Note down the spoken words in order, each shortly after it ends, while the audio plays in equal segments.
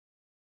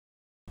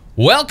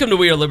Welcome to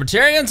We Are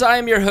Libertarians. I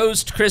am your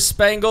host, Chris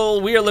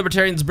Spangle. We Are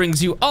Libertarians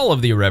brings you all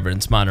of the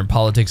irreverence modern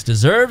politics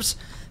deserves.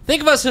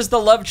 Think of us as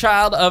the love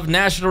child of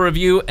National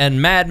Review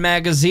and Mad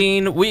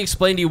Magazine. We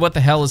explain to you what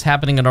the hell is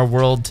happening in our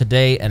world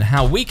today and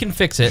how we can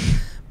fix it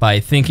by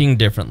thinking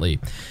differently.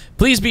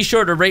 Please be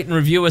sure to rate and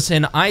review us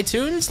in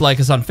iTunes, like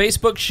us on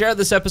Facebook, share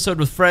this episode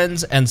with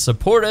friends, and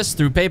support us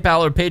through PayPal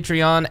or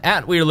Patreon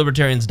at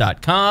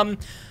WeAreLibertarians.com.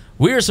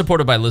 We are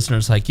supported by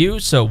listeners like you,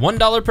 so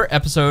 $1 per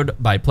episode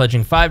by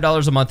pledging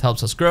 $5 a month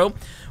helps us grow.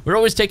 We're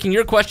always taking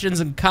your questions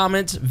and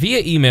comments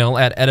via email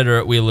at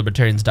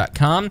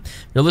editor@wearelibertarians.com. If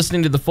you're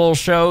listening to the full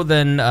show,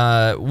 then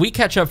we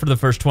catch up for the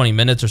first 20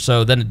 minutes or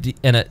so,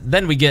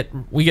 then we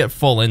get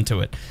full into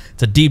it.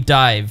 It's a deep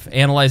dive,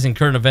 analyzing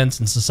current events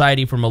in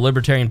society from a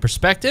libertarian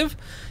perspective.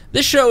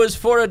 This show is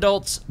for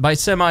adults by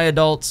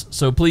semi-adults,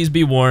 so please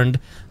be warned,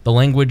 the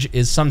language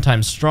is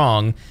sometimes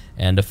strong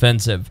and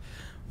offensive.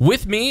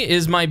 With me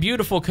is my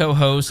beautiful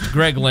co-host,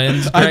 Greg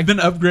Lenz. I've been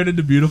upgraded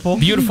to beautiful.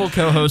 Beautiful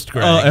co-host,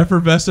 Greg.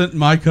 Effervescent,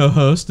 my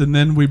co-host, and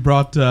then we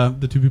brought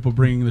the two people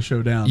bringing the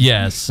show down.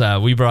 Yes,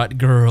 we brought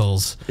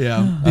girls.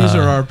 Yeah, these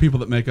are our people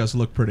that make us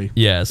look pretty.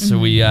 Yes, so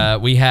we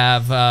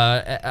have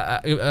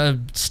a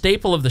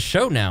staple of the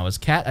show now is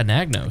Kat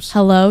Anagnos.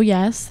 Hello,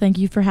 yes, thank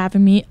you for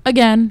having me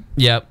again.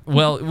 Yep,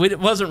 well, it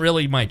wasn't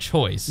really my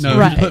choice. No,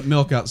 Right. you put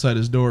milk outside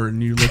his door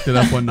and you looked it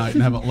up one night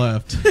and haven't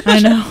left. I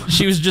know.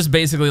 She was just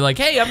basically like,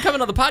 hey, I'm coming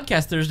on the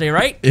podcast Thursday,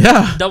 right?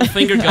 Yeah. Double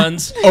finger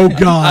guns. Oh,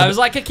 God. I was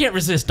like, I can't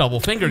resist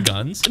double finger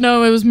guns.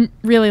 No, it was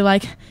really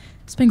like,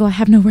 Spangle, I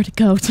have nowhere to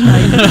go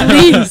tonight.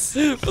 Please.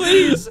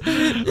 Please,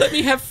 let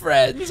me have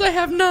friends. I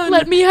have none.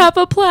 Let me have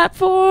a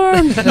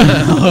platform.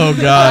 Oh,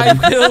 I God.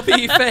 will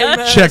be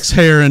famous. Checks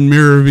hair in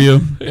mirror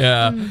view.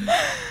 Yeah.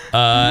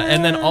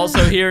 And then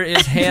also here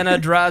is Hannah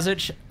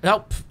Drazic.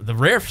 Oh, the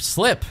rare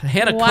slip.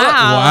 Hannah Cook.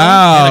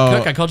 Wow. Hannah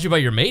Cook, I called you by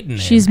your maiden name.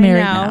 She's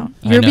married know. now.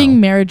 I You're know. being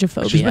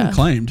marriageophobia. She's been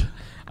claimed.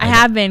 I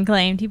have been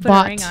claimed. He put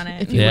Bought, a ring on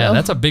it. if you yeah, will.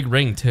 that's a big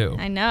ring, too.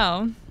 I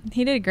know.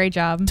 He did a great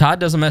job. Todd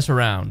doesn't mess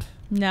around.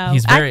 No.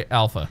 He's very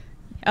alpha.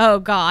 Oh,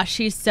 gosh.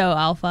 He's so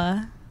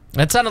alpha.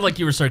 That sounded like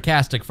you were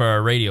sarcastic for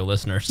our radio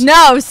listeners.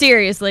 No,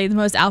 seriously. The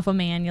most alpha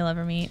man you'll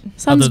ever meet.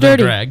 Sounds Other than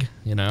dirty. Greg,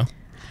 you know.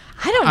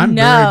 I don't I'm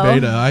know.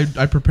 very beta.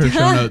 I prepare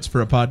show notes for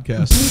a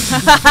podcast.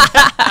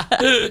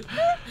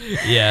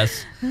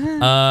 Yes.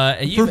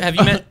 Have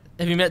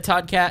you met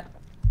Todd Cat?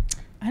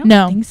 I don't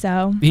No. think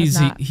so. He's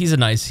I've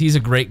not. he's a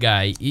great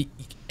guy.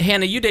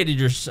 Hannah, you dated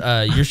your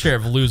share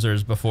of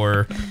losers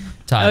before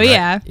Todd. Oh, right?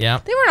 yeah. Yeah.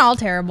 They weren't all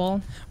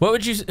terrible. What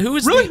would you? Who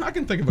was Really? I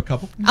can think of a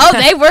couple. Oh,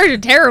 they were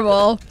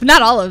terrible. But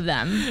not all of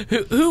them.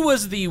 who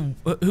was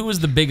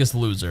the biggest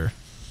loser?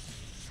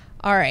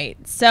 All right.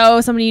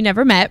 So, somebody you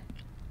never met.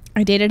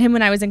 I dated him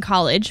when I was in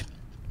college.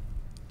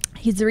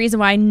 He's the reason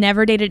why I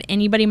never dated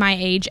anybody my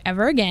age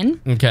ever again.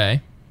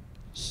 Okay.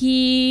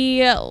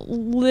 He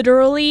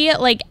literally,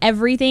 like,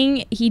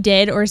 everything he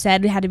did or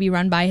said had to be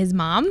run by his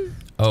mom.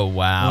 Oh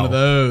wow. One of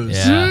those.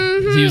 Yeah.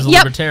 He was a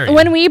Yep. libertarian.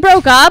 When we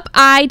broke up,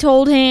 I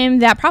told him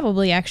that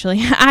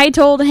I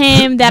told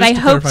him that I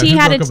Just to hoped clarify, he who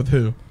had broke a up with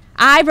who?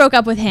 I broke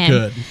up with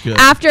him. Good.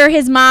 After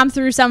his mom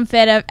threw some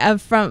fit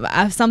of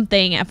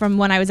something from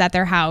when I was at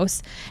their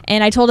house.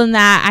 And I told him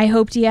that I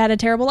hoped he had a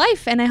terrible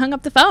life, and I hung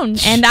up the phone.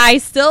 And I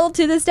still,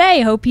 to this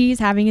day, hope he's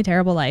having a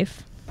terrible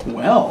life.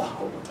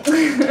 Well,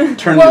 turn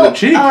to the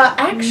cheek.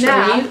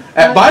 Actually,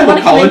 At Bible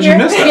college, you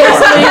missed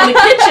that in the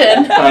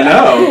kitchen. I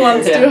know. Who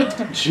wants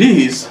to?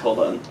 Jeez. Hold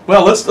on.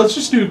 Well, let's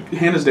just do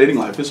Hannah's dating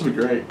life. This will be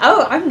great.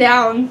 Oh, I'm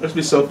down. This will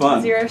be so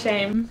fun. Zero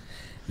shame.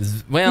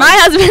 Well, My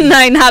husband and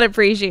I not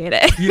appreciate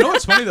it. You know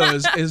what's funny though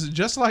is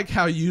just like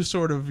how you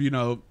sort of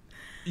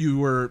you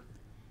were.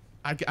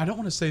 I don't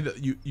want to say that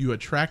you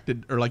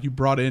attracted or like you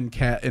brought in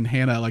Kat and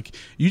Hannah. Like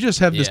you just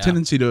have this Yeah.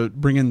 tendency to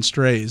bring in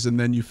strays and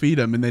then you feed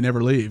them and they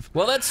never leave.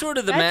 well, that's sort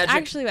of the That's magic.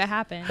 actually what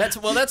happened. That's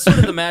sort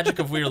of the magic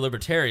of We Are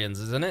Libertarians,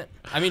 isn't it?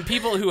 I mean,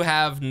 people who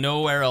have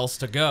nowhere else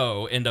to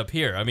go end up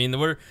here. I mean,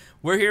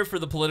 we're here for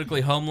the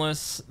politically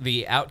homeless,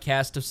 the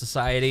outcast of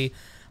society.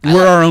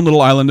 We're our own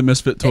little island of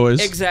misfit toys.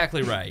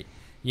 Exactly right.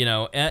 You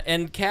know,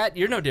 and Kat,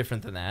 you're no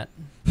different than that.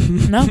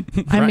 No,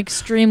 I'm Right.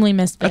 extremely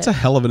misfit. That's a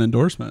hell of an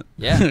endorsement.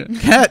 Yeah.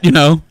 Kat,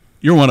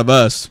 you're one of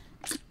us.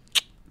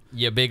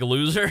 You big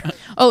loser.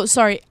 Oh,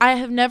 sorry. I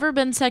have never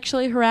been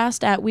sexually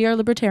harassed at We Are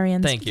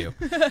Libertarians. Thank you.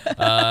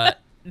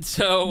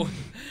 So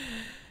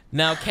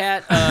now,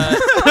 Kat,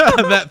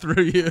 That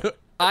threw you.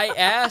 I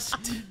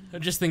asked.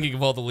 I'm just thinking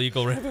of all the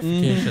legal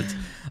ramifications.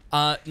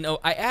 No,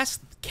 I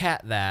asked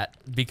Kat that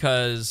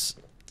because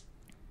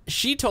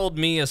she told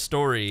me a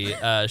story.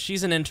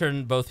 She's an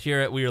intern both here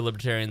at We Are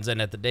Libertarians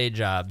and at the day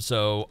job.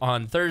 So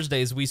on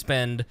Thursdays we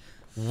spend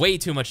way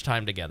too much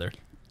time together.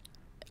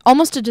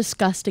 Almost a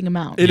disgusting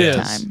amount It of is.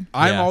 time.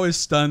 I'm Yeah. always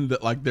stunned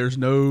that like there's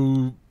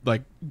no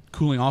like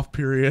cooling off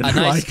period.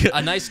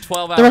 A nice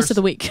 12 hours. The rest of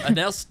the week. A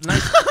nice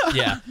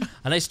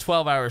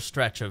 12-hour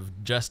stretch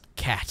of just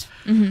cat.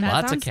 Mm-hmm. That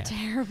Lots of sounds cat.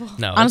 terrible.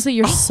 No, Honestly,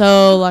 you're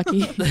so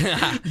lucky.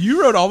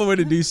 You rode all the way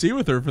to DC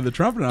with her for the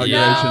Trump inauguration.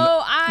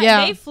 No,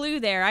 Yeah. They flew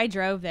there. I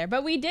drove there,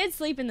 but we did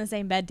sleep in the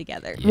same bed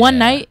together. One Yeah.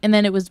 night, and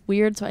then it was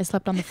weird, so I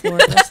slept on the floor.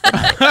 the rest of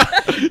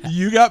the night.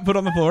 You got put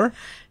on the floor?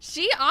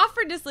 She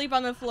offered to sleep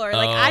on the floor.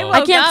 Like Oh. I woke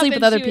I can't up sleep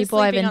and with other she was people.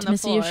 I have sleeping on the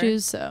intimacy floor.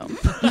 issues, so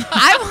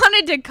I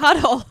wanted to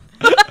cuddle.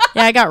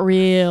 yeah, I got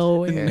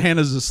real And weird.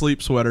 Hannah's a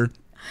sleep sweater.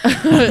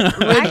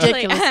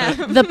 Actually,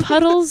 The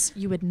puddles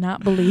you would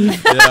not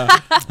believe. Yeah.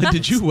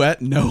 Did you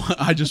wet? No,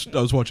 I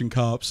was watching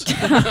Cops.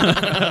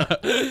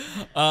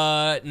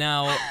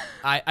 Now,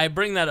 I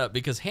bring that up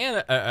because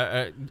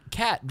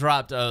Kat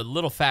dropped a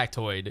little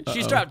factoid.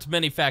 She's dropped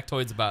many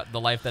factoids about the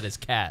life that is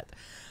Kat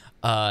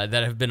that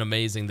have been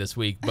amazing this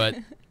week, but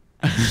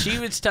she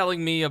was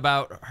telling me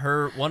about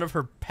one of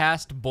her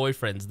past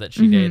boyfriends that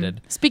she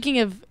dated. Speaking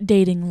of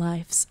dating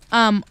lives,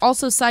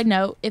 also side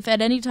note, if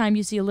at any time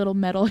you see a little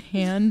metal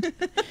hand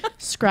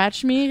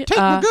scratch me, Take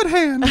my good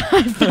hand.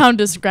 I found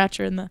a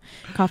scratcher in the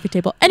coffee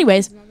table.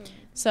 Anyways,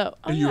 so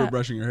And you were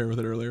brushing your hair with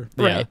it earlier.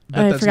 right. Bet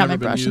I that's forgot never my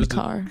been brush in the used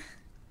car.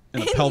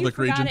 in a You pelvic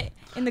forgot region. it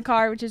in the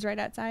car, which is right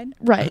outside.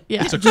 Right.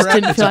 Yeah. It's a just crab-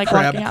 didn't it's feel a like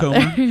crab walking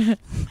out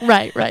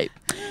there. Right.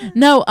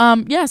 No.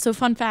 Yeah. So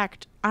fun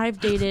fact: I've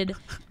dated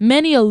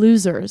many a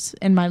losers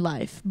in my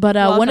life, but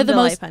one Welcome of the to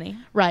most life,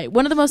 honey.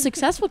 one of the most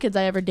successful kids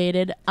I ever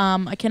dated.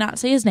 I cannot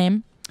say his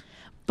name,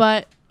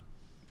 but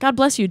God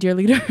bless you, dear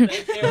leader.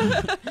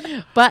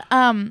 But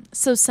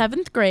so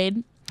 7th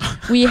grade,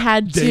 we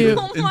had Dated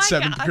to. Oh in my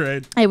 7th God.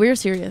 grade. Hey, we were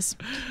serious.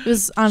 It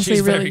was honestly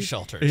She's really. very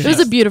sheltered. It was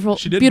a beautiful,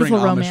 She did beautiful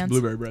bring Amish romance.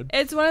 blueberry bread.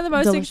 It's one of the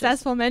most Delicious.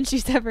 successful men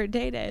she's ever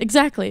dated.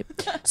 Exactly.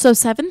 So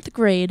 7th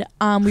grade,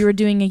 we were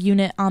doing a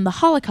unit on the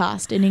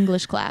Holocaust in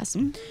English class.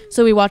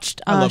 So we watched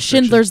I love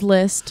Schindler's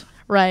List,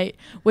 right,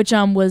 which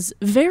was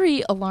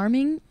very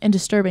alarming and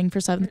disturbing for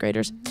 7th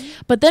graders.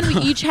 But then we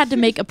each had to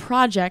make a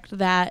project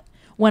that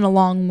went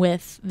along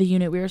with the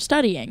unit we were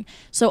studying.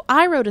 So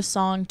I wrote a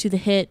song to the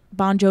hit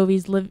Bon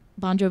Jovi's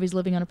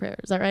Living on a Prayer.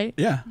 Is that right?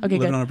 Yeah. Okay, Living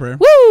good. on a prayer.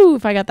 Woo!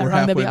 If I got that We're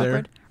wrong, that'd be halfway there.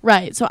 awkward.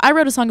 Right. So I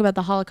wrote a song about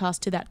the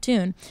Holocaust to that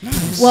tune.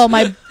 Well,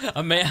 my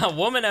A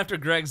woman after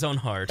Greg's own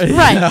heart.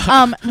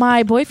 right.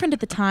 My boyfriend at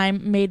the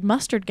time made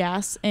mustard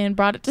gas and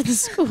brought it to the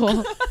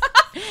school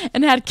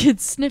and had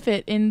kids sniff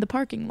it in the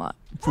parking lot.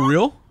 For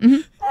real?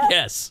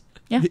 Yes.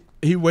 Yeah.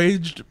 He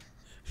waged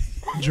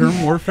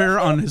germ warfare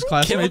on his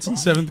classmates in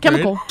 7th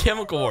Chemical. grade.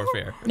 Chemical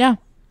warfare. Yeah.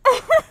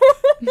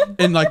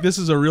 And like this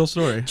is a real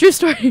story. True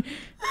story.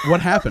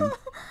 What happened?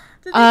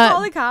 Did they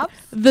call the cops?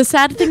 The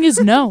sad thing is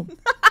no.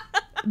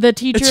 The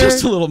teacher. It's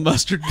just a little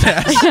mustard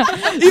gas.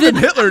 Even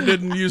Hitler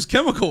didn't use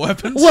chemical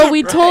weapons. Well,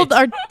 we Right. told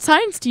our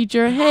science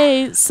teacher,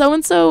 hey,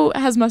 so-and-so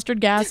has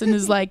mustard gas and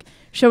is like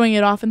showing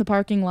it off in the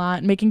parking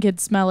lot, making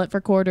kids smell it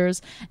for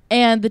quarters.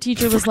 And the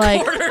teacher was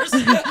like, Quarters.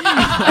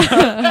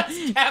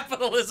 That's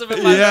capitalism if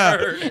I've Yeah.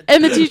 ever heard it.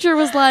 and the teacher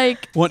was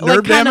like, Want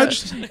nerve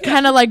damage?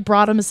 Kind of like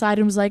brought him aside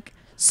and was like,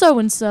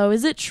 so-and-so,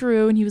 is it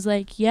true? And he was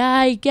like, yeah,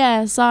 I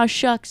guess. Aw,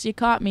 shucks, you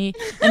caught me.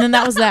 And then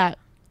that was that.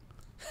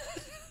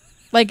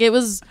 Like, it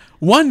was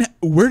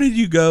Where did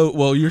you go?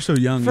 Well, you're so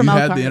young. From You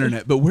had Elkhart. the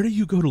internet, but where did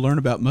you go to learn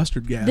about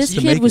mustard gas? this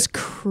to kid make was it?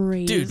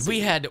 crazy.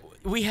 Dude,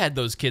 we had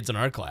those kids in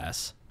our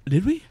class.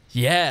 Did we?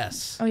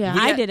 Yes. Oh, yeah. We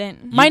I had-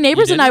 didn't. My You-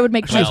 neighbors you and I didn't? would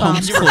make pipe Well,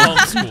 bombs. you were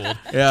homeschooled.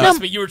 Yeah.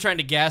 Trust me, you were trying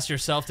to gas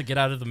yourself to get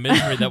out of the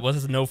misery that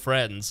was no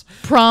friends.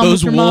 Prom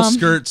Those with wool your mom.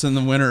 skirts in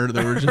the winter,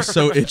 they were just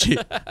so itchy.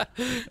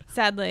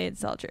 Sadly,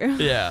 it's all true.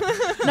 Yeah.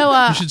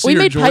 No, You should see we her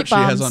made George pipe she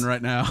has bombs. on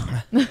right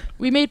now.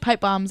 We made pipe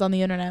bombs on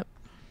the internet.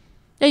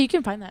 Yeah, you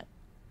can find that.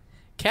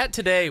 Kat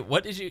today,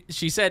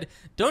 she said,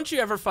 don't you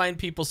ever find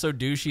people so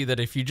douchey that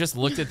if you just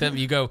looked at them,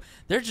 you go,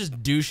 they're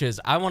just douches.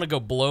 I want to go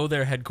blow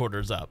their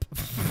headquarters up.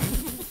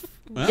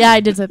 Well, Yeah, I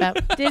did say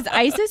that. Is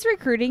ISIS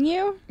recruiting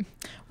you?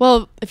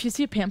 Well, if you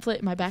see a pamphlet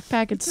in my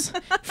backpack, it's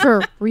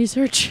for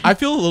research. I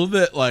feel a little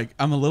bit like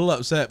I'm a little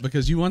upset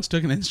because you once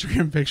took an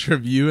Instagram picture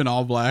of you in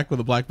all black with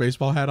a black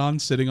baseball hat on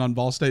sitting on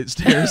Ball State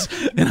stairs.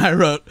 And I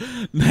wrote,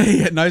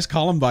 hey, nice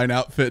Columbine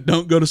outfit.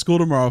 Don't go to school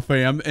tomorrow,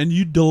 fam. And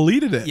you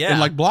deleted it Yeah. and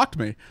like blocked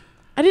me.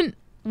 I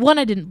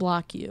didn't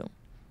block you.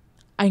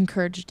 I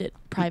encouraged it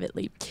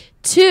privately.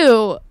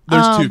 Two,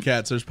 There's two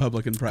cats. There's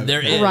public and private.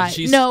 There cats.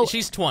 is. Right.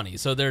 She's 20,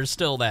 so there's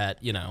still that,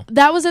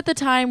 that was at the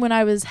time when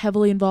I was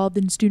heavily involved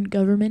in student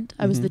government.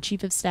 I was Mm-hmm. the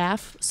chief of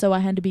staff, so I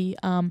had to be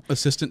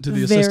Assistant to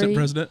the very- assistant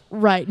president.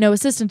 right. No,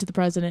 assistant to the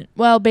president.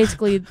 Well,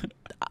 basically,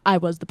 I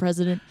was the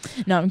president.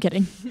 No, I'm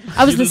kidding.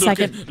 I was the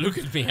second. Look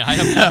at me. I I'm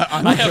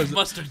have the president.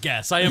 mustard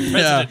gas. I am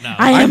president now.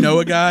 I I am- know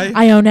a guy.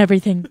 I own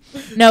everything.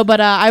 No,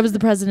 but I was the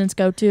president's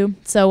go-to.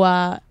 So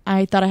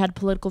I thought I had a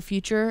political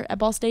future at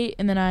Ball State,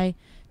 and then I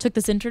took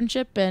this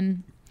internship,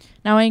 and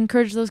now I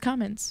encourage those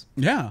comments.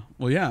 Yeah.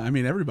 Well, yeah. I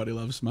mean, everybody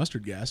loves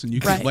mustard gas, and you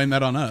can Right. blame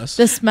that on us.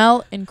 The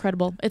smell,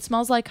 incredible. It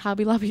smells like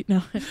Hobby Lobby.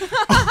 No.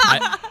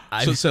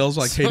 So it smells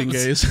like hating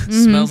gays.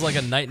 Smells like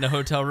a night in a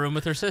hotel room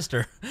with her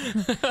sister.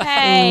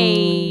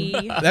 Hey.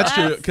 That's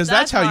true, because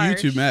that's how you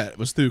two harsh. met.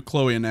 Was through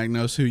Chloe and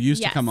Agnos, who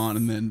used to Yes. come on,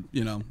 and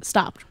then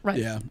Stopped. Right.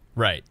 yeah,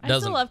 Right. I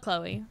still love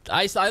Chloe.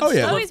 I Oh,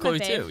 yeah. love Chloe's my Chloe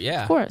fave. too.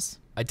 Yeah. Of course.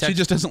 I she text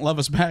just doesn't love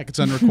us back. It's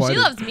She unrequited.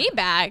 loves me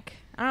back.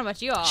 I don't know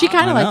about you all. She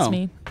kind of I likes know.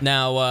 me.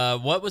 Now,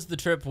 what was the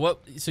trip?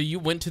 So you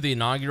went to the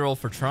inaugural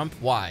for Trump?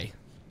 Why?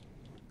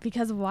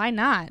 Because why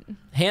not?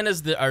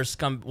 Hannah's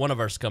one of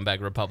our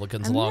scumbag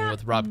Republicans, I'm along not-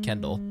 with Rob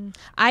Kendall.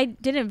 I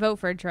didn't vote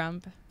for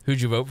Trump.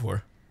 Who'd you vote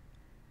for?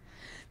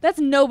 That's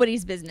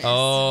nobody's business.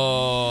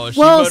 Oh, she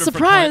Well, voted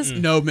surprise. For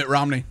Clinton. No, Mitt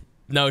Romney.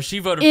 No, she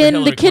voted for In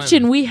Hillary the kitchen,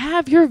 Clinton. we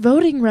have your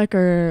voting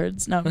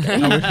records. No, I'm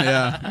kidding.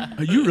 Yeah.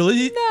 You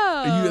really?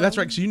 No. That's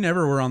right. So you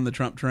never were on the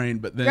Trump train,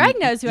 but then Greg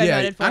knows who I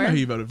voted for. I know who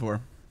you voted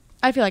for.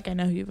 I feel like I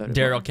know who you voted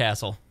Daryl for.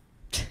 Castle.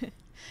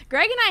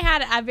 Greg and I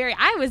had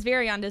I was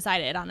very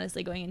undecided,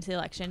 honestly, going into the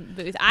election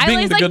booth. I Being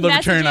always the like good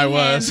libertarian I messaging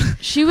was. him.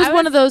 She was I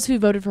one was- of those who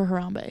voted for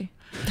Harambe.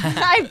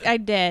 I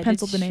did.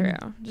 Penciled It's the name.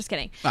 True. Just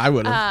kidding. I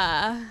would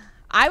have.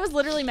 I was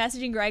literally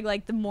messaging Greg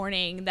like the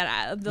morning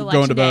that the Going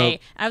election to day. vote.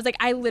 And I was like,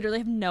 I literally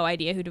have no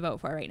idea who to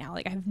vote for right now.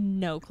 Like, I have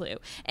no clue.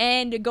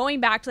 And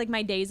going back to like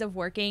my days of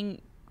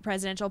working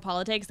presidential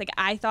politics, like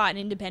I thought an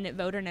independent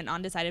voter and an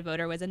undecided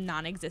voter was a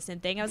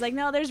non-existent thing. I was like,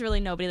 no, there's really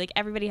nobody. Like,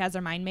 everybody has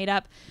their mind made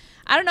up.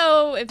 I don't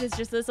know if it's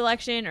just this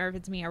election or if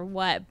it's me or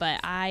what, but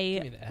I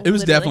It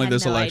was literally definitely had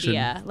this no election.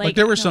 idea. Like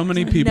there were so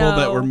many people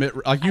that were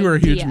Mitt. Like you were a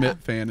huge idea. Mitt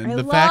fan, and I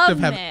the fact of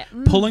love having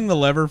Mitt. pulling the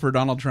lever for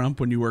Donald Trump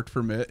when you worked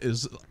for Mitt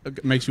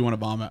makes you want to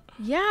vomit.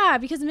 Yeah,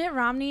 because Mitt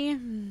Romney,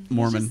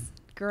 Mormon. he's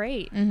just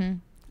great. Mm-hmm.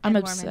 I'm And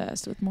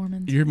obsessed with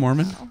Mormons. You're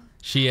Mormon.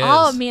 She is.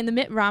 Oh man, the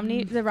Mitt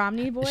Romney, the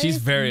Romney boys. She's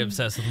very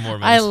obsessed with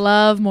Mormons. I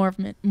love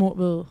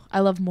I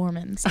love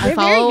Mormons. They're I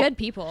follow, very good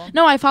people.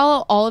 No, I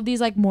follow all of these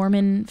like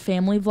Mormon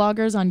family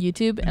vloggers on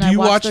YouTube, and Do I you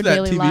watch their that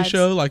daily TV lives.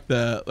 show like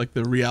the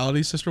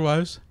reality Sister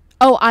Wives?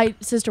 Oh,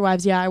 Sister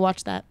Wives. Yeah, I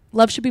watched that.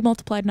 Love should be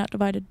multiplied, not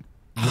divided.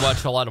 You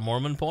watch a lot of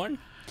Mormon porn?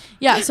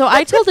 Yeah, so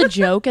I told a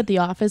joke at the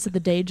office at the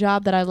day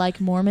job that I like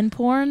Mormon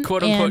porn,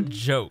 Quote unquote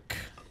joke.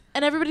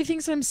 and everybody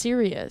thinks I'm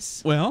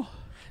serious. Well,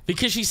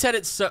 Because she said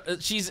it so.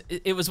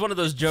 It was one of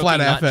those joking, Flat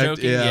not affect,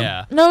 joking.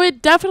 yeah. No,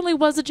 it definitely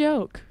was a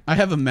joke. I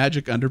have a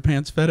magic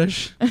underpants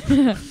fetish.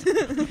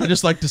 I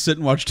just like to sit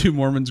and watch two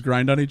Mormons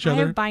grind on each I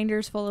other. have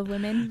binders full of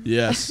women.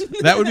 Yes,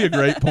 that would be a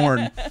great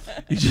porn.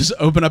 You just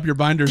open up your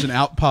binders and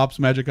out pops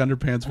magic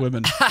underpants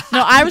women.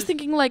 No, I was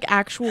thinking like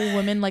actual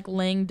women like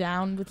laying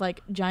down with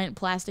like giant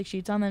plastic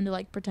sheets on them to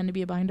like pretend to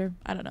be a binder.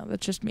 I don't know.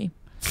 That's just me.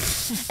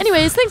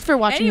 Anyways, thanks for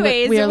watching.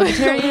 Anyways, We Are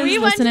Libertarians. we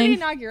went to the listening.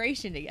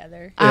 inauguration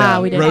together. Ah,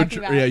 we did. Road Talking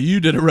about- yeah, you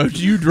did a road.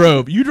 You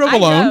drove. You drove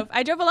alone.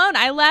 I drove alone.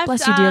 I left.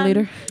 Bless you, dear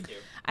leader.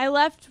 I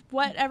left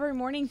whatever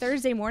morning,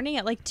 Thursday morning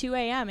at like 2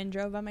 a.m. and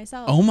drove by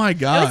myself. Oh my It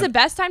was god! the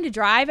best time to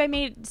drive. I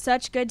made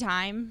such good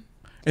time.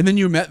 And then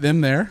you met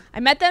them there. I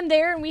met them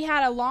there, and we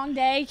had a long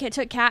day.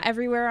 Took Kat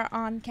everywhere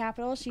on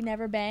Capitol. She'd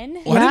never been.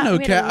 Well, I didn't know We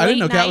had a Kat. I didn't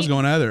know late Kat was night.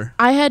 going either.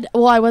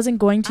 I wasn't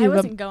going to, I but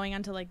wasn't going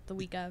until like the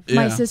week of. Yeah.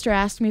 my sister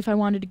asked me if I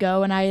wanted to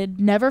go, and I had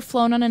never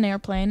flown on an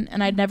airplane,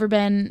 and I'd never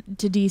been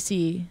to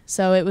DC,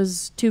 so it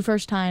was two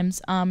first times.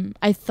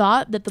 I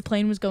thought that the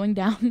plane was going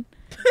down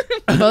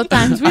both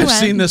times we I've went.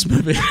 seen this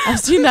movie. I've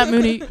seen that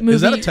movie.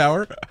 Is that a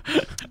tower?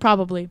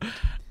 Probably.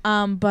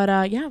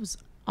 But yeah, it was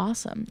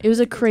awesome. It was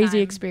a crazy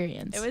time.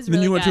 experience. It was. Then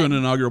really you went to good. an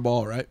inaugural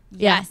ball, right?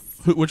 Yeah.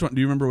 Which one? Do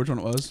you remember which one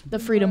it was? The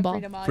Freedom Ball.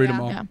 Freedom yeah.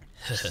 Ball. Yeah.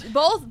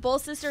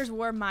 Both sisters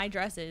wore my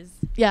dresses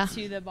Yeah.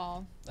 to the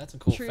ball. That's a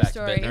cool True fact,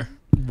 story. Bittner.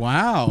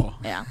 Wow.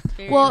 Yeah.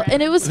 Very Well, and it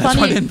random. was That's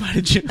why they funny.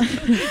 invited you.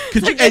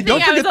 Could you? a Hey, good don't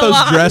thing I forget was those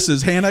alone.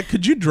 dresses, Hannah.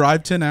 Could you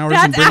drive 10 hours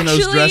and That's bring those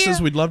actually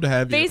dresses? We'd love to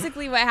have you.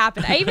 Basically, what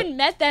happened. I even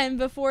met them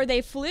before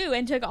they flew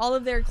and took all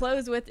of their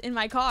clothes in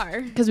my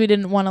car. Because we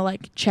didn't want to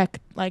like check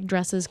like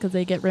dresses because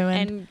they get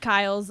ruined. And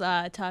Kyle's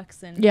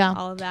tux and Yeah.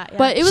 all of that. Yeah.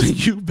 But it So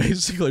was you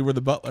basically were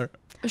the butler.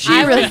 she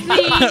I really was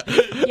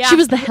the, yeah, she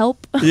was the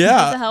help.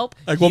 Yeah. the help.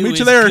 Like, we'll You meet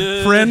you is there,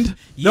 good. friend.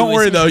 You Don't is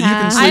worry, though. You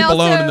can good. sleep I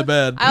alone also- in the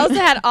bed. I also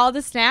had all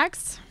the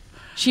snacks.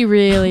 She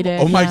really did.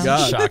 Oh, my yeah.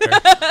 God.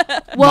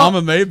 Shocker. Well,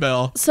 Mama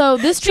Maybell. so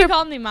this She trip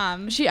called me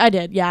mom. I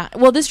did, yeah.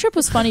 Well, this trip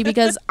was funny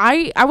because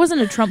I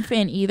wasn't a Trump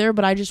fan either,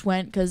 but I just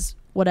went because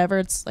whatever.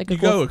 It's like a You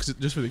cool go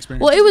just for the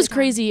experience. Well, it was Good time.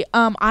 crazy.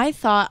 I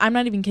thought, I'm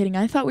not even kidding.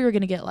 I thought we were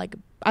gonna get like,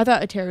 I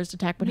thought a terrorist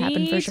attack would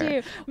happen for sure.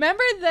 Too.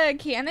 Remember the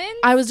cannon?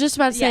 I was just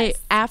about to say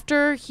Yes.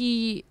 after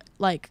he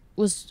like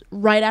was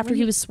right after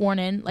he was sworn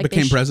in, like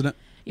Became they president.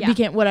 Yeah.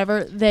 became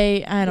whatever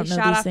they I don't They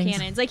know shot these off things.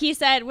 cannons. Like he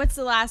said, what's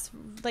the last,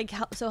 like,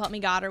 so help me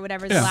God or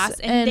whatever the Yeah. last,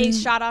 and they And-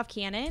 shot off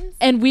cannons.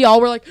 And we all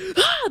were like,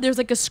 ah! There's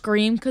like a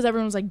scream because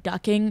everyone was like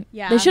ducking.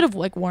 Yeah. They should have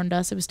like warned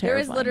us. It was There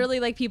terrifying. was literally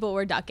like people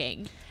were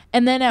ducking.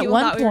 And then at People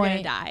one thought we were gonna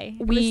point, die.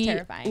 It was we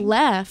terrifying.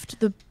 left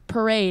the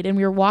parade and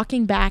we were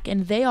walking back,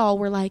 and they all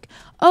were like,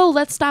 "Oh,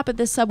 let's stop at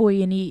this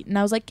Subway and eat." And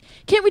I was like,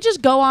 "Can't we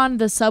just go on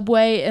the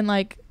Subway and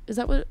like, is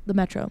that what the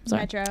Metro?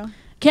 Sorry. Metro.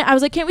 I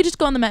was like, can't we just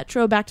go on the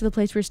Metro back to the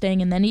place we were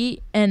staying and then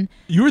eat?" And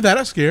You were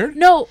that scared?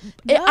 no,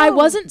 I No.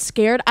 wasn't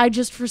scared. I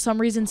just for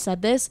some reason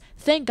said this.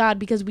 Thank God,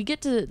 because we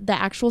get to the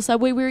actual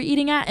Subway we were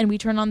eating at and we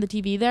turn on the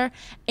TV there,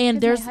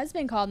 and There's there's my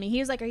husband called me. He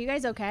was like, "Are you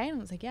guys okay?" And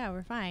I was like, "Yeah,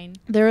 we're fine."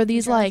 there are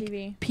these Turn on like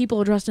TV.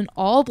 people dressed in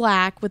all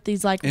black with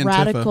these like Antifa.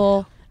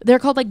 radical They're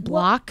called like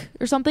Block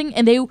or something,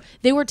 and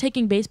they were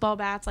taking baseball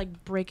bats,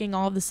 like breaking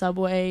all of the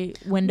subway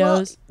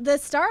windows. Well, the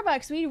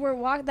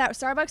Starbucks, that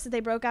Starbucks that they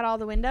broke out all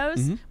the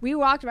windows. We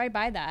walked right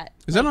by that.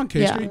 Is that on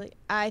K Yeah. Street?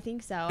 I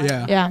think so.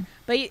 Yeah. Yeah.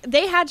 But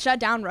they had shut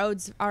down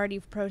roads already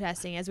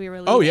protesting as we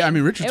were leaving. Oh yeah, I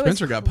mean Richard It was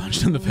Spencer got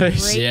punched in the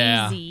face. crazy.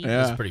 Yeah.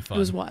 Yeah. It was pretty fun. It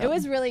was wild. It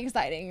was really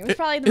exciting. It was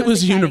probably the It most was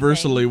exciting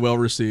universally thing. well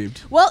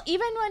received. Well,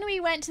 even when we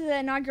went to the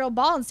inaugural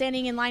ball and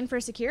standing in line for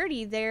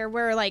security, there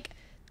were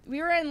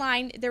we were in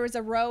line. There was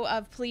a row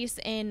of police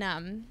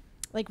in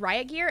like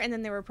riot gear, and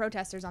then there were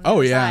protesters on the Oh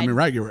other yeah, side. I mean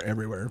right, you were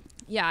everywhere.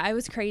 Yeah, it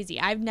was crazy.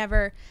 I've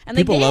never and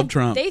People they love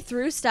Trump. They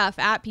threw stuff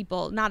at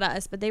people, not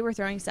us, but they were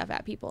throwing stuff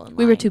at people. In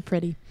We were line. too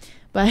pretty,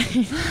 but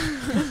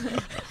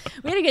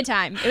We had a good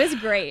time. It was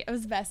great. It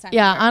was the best time.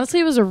 yeah, ever. honestly,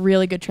 it was a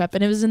really good trip,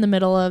 and it was in the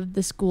middle of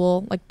the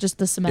school, like just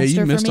the Yeah, semester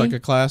you missed for me. like a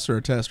class or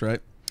a test,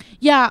 right?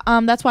 Yeah,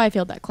 that's why I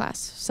failed that class.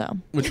 So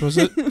Which was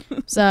it?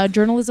 it's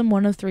journalism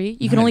 103.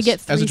 You can only Nice.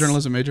 get 3 as a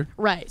journalism major.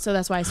 right, so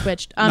that's why I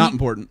switched. Not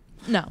important.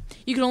 No,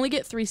 you can only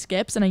get 3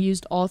 skips, and I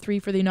used all 3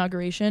 for the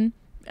inauguration.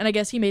 And I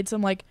guess he made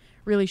some like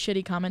really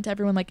shitty comment to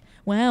everyone, like,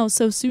 "Wow,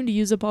 so soon to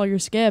use up all your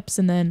skips,"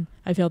 and then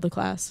I failed the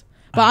class.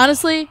 But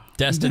honestly,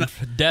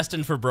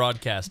 Destined for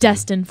broadcasting.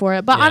 destined for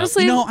it. But Yeah.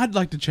 honestly, You know, I'd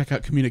like to check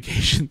out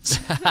communications.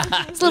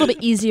 it's a little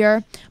bit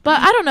easier.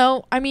 But I don't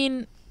know. I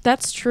mean,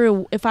 that's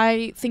true. If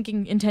I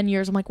thinking in 10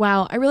 years, I'm like,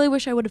 wow, I really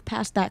wish I would have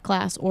passed that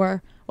class,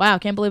 or wow,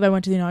 can't believe I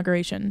went to the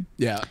inauguration.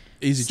 Yeah,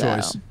 easy So,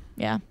 choice.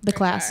 Yeah, the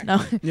class. sure.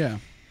 No. Yeah.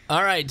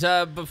 All right,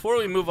 before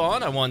we move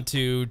on, I want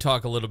to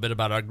talk a little bit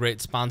about our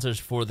great sponsors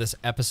for this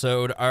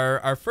episode.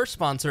 Our first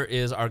sponsor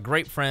is our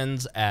great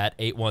friends at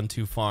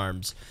 812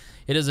 Farms.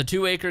 It is a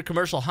 2-acre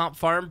commercial hop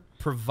farm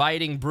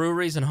providing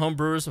breweries and home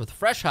brewers with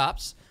fresh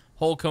hops,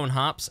 whole cone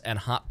hops, and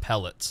hop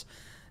pellets.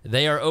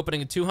 They are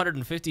opening a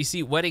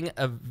 250-seat wedding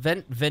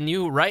event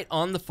venue right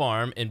on the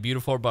farm in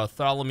beautiful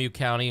Bartholomew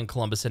County in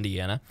Columbus,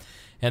 Indiana.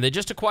 And they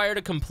just acquired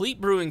a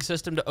complete brewing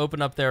system to open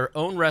up their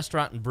own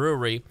restaurant and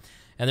brewery.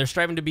 And they're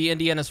striving to be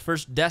Indiana's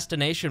first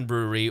destination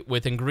brewery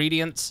with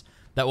ingredients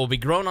that will be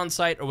grown on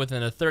site or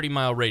within a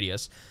 30-mile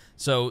radius.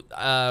 So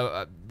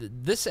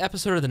this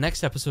episode or the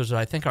next episode is,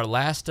 I think, our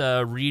last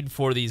read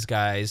for these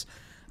guys.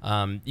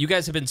 You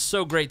guys have been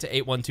so great to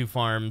 812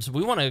 Farms.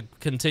 We want to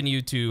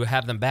continue to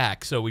have them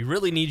back. So we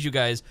really need you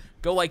guys.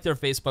 Go like their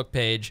Facebook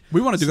page.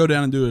 We wanted to go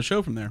down and do a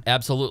show from there.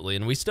 Absolutely,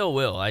 and we still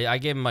will. I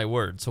gave them my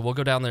word, so we'll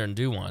go down there and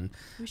do one.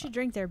 We should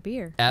drink their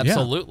beer.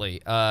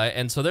 Absolutely.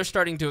 And so they're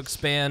starting to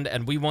expand,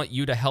 and we want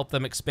you to help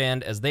them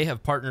expand as they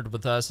have partnered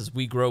with us as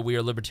we grow. We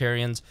are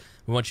Libertarians.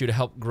 We want you to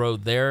help grow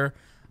their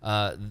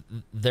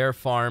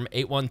farm,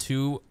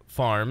 812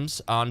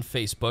 Farms, on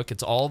Facebook.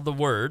 It's all the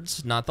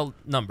words, not the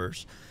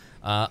numbers.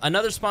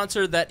 Another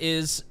sponsor that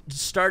is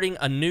starting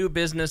a new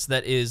business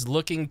that is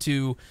looking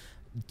to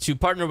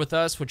partner with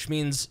us, which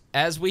means,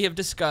 as we have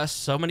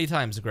discussed so many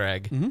times,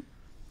 Greg,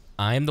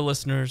 I am the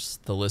listeners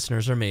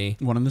are me.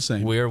 One and the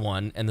same. We're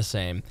one and the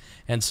same.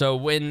 And so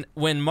when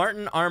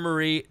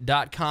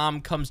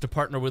martinarmory.com comes to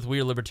partner with We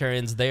Are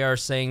Libertarians, they are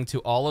saying to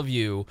all of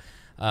you,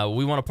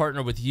 we want to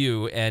partner with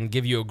you and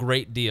give you a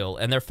great deal.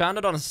 And they're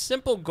founded on a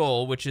simple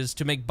goal, which is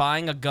to make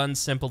buying a gun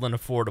simple and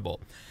affordable.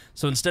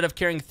 So instead of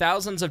carrying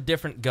thousands of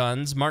different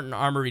guns,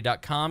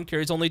 martinarmory.com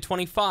carries only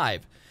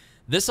 25.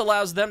 This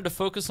allows them to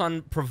focus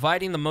on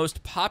providing the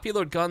most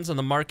popular guns on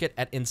the market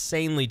at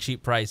insanely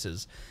cheap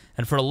prices.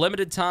 And for a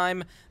limited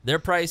time, their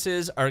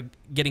prices are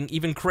getting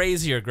even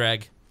crazier,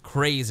 Greg.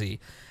 Crazy.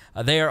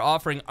 They are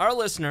offering our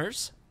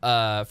listeners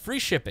free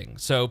shipping.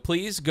 So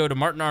please go to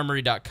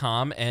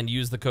martinarmory.com and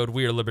use the code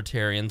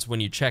WeAreLibertarians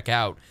when you check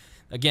out.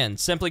 Again,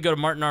 simply go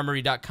to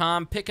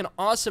martinarmory.com, pick an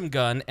awesome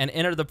gun, and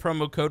enter the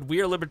promo code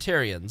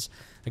WeAreLibertarians.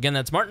 Again,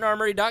 that's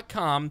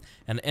martinarmory.com,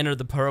 and enter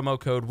the promo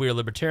code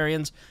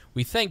WeAreLibertarians.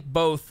 We thank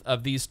both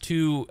of these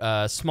two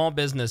small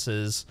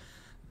businesses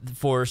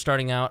for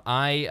starting out.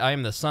 I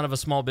am the son of a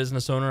small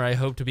business owner. I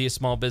hope to be a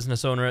small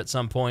business owner at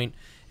some point.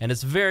 And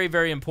it's very,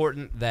 very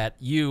important that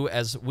you,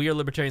 as We Are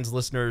Libertarians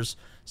listeners,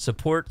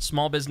 support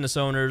small business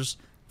owners,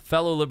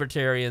 fellow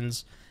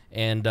libertarians,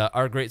 and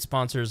our great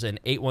sponsors in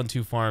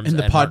 812 Farms. In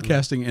the and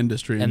podcasting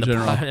industry in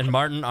general. And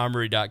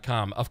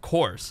martinarmory.com, of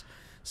course.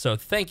 So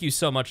thank you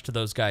so much to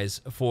those guys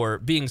for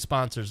being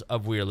sponsors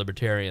of We Are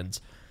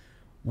Libertarians.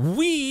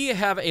 We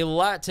have a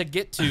lot to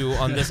get to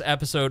on this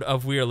episode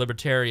of We Are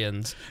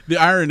Libertarians. The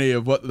irony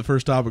of what the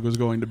first topic was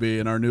going to be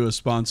and our newest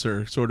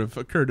sponsor sort of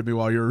occurred to me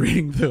while you were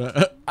reading through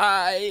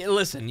it.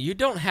 Listen, you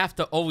don't have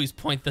to always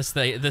point this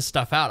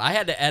stuff out. I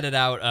had to edit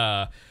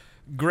out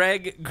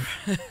Greg.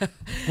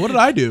 What did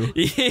I do?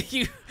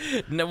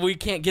 No, we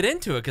can't get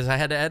into it because I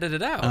had to edit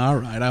it out. All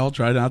right, I'll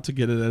try not to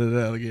get it edited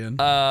out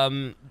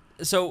again.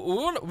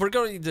 So we're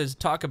going to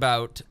talk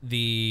about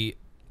the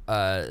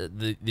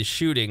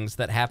shootings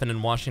that happened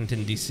in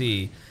Washington,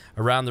 D.C.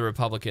 around the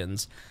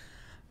Republicans.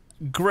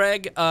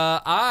 Greg,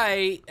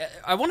 I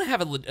want to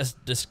have a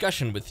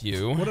discussion with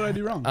you. What did I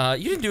do wrong?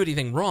 You didn't do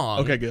anything wrong.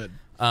 Okay, good.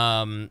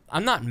 I'm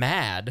not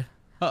mad.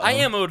 I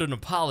am owed an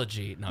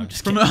apology. No, I'm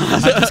just kidding.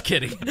 I'm just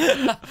kidding.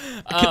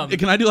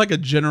 Can I do like a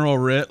general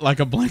writ, like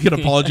a blanket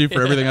apology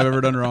for everything I've ever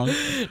done wrong?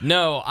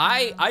 No,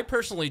 I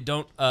personally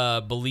don't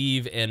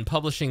believe in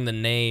publishing the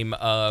name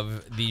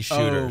of these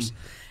shooters,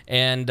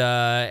 and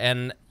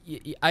I'm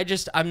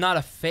not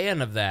a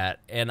fan of that.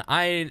 And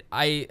I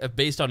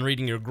based on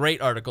reading your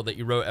great article that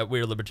you wrote at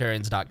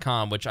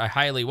WeareLibertarians.com, which I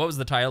highly. What was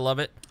the title of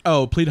it?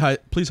 Oh, please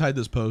hide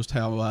this post.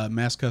 How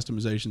mass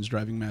customization is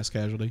driving mass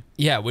casualty.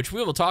 Yeah, which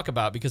we will talk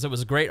about because it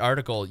was a great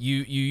article.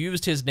 You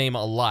used his name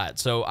a lot,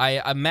 so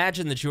I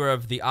imagine that you are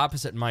of the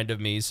opposite mind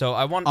of me. So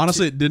I want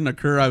honestly, it didn't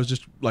occur. I was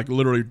just like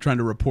literally trying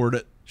to report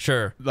it.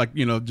 Sure. Like,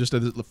 just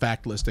as a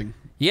fact listing.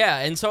 Yeah,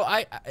 and so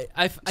I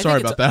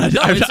sorry about that.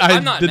 No,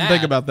 I'm not didn't mad.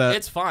 think about that.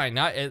 It's fine.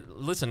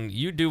 Listen,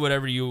 you do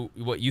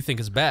what you think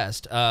is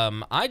best.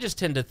 I just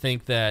tend to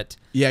think that.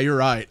 Yeah, you're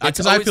right.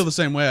 Because I feel the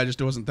same way. I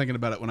just wasn't thinking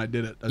about it when I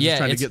did it. I was just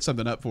trying to get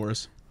something up for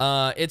us.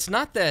 It's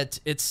not that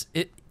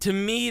to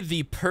me,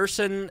 the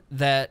person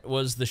that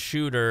was the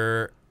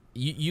shooter,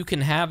 you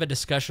can have a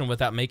discussion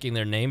without making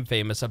their name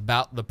famous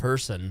about the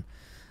person.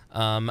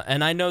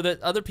 And I know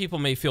that other people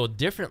may feel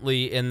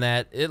differently in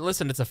that,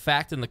 listen, it's a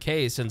fact in the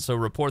case, and so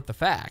report the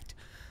fact.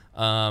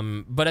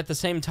 But at the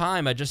same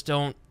time, I just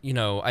don't,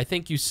 I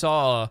think you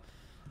saw,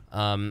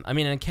 I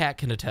mean, and Kat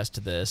can attest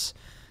to this,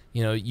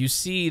 you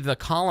see the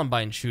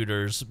Columbine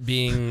shooters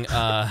being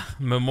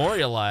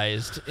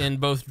memorialized in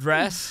both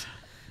dress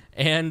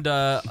and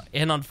on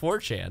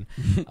 4chan.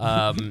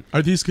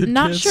 Are these good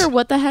Not kids? sure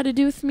what that had to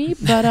do with me,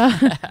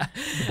 but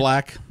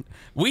Black.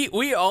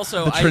 We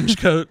also the trench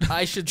coat.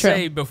 I should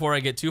say before I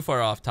get too far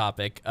off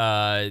topic,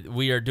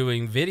 we are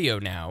doing video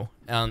now,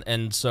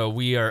 and so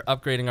we are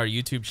upgrading our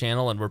YouTube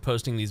channel, and we're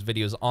posting these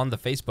videos on the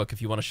Facebook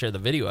if you want to share the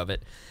video of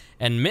it.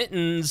 And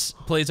Mittens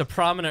plays a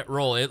prominent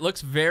role. It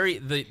looks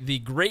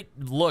the great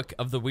look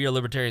of the We Are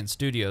Libertarian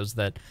Studios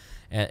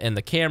and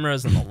the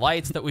cameras and the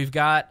lights that we've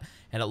got.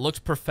 And it looks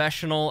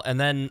professional, and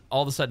then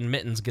all of a sudden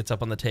Mittens gets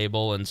up on the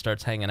table and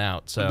starts hanging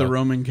out. So the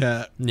Roman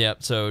cat.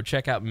 Yep. So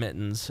check out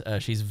Mittens.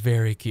 She's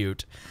very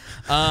cute.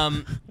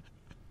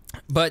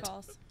 But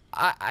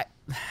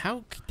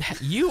how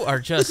you are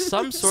just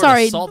some sort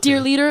sorry, of salty. dear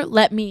leader,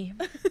 let me.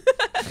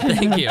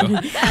 Thank you.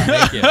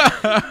 Thank you.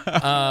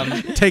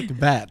 Take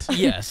that.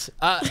 Yes.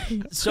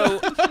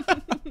 So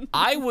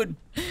I would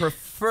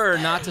prefer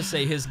not to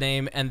say his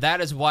name, and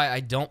that is why I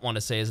don't want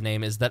to say his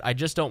name, is that I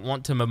just don't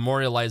want to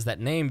memorialize that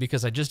name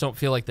because I just don't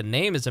feel like the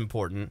name is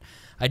important.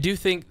 I do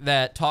think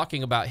that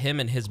talking about him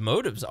and his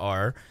motives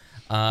are,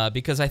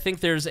 because I think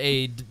there's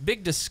a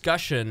big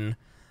discussion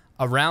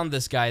around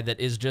this guy that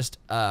is just,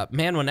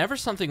 man, whenever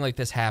something like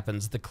this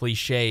happens, the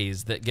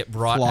cliches that get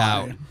brought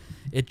out,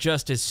 it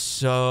just is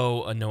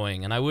so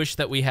annoying. And I wish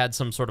that we had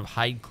some sort of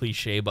hide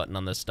cliche button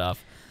on this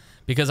stuff,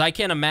 because I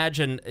can't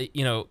imagine,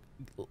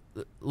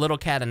 little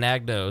Cat and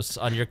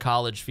Agnos on your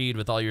college feed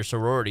with all your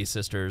sorority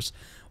sisters.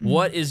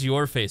 What is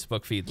your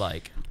Facebook feed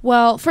like?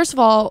 Well, first of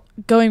all,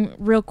 going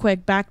real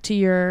quick back to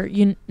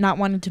you not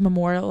wanting to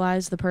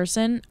memorialize the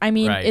person. I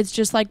mean, It's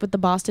just like with the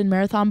Boston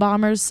Marathon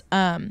bombers.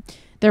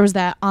 There was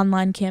that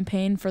online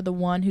campaign for the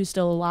one who's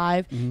still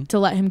alive to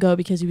let him go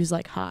because he was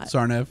like hot.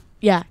 Sarnev.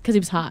 Yeah, because he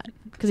was hot,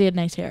 because he had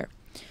nice hair.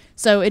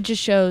 So it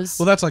just shows.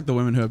 Well, that's like the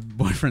women who have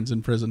boyfriends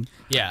in prison.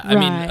 Yeah, I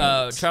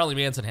mean, Charlie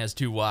Manson has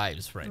 2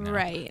 wives right now.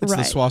 Right. It's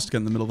the swastika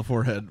in the middle of the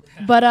forehead.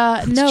 But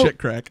it's no, chick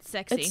crack.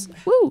 Sexy.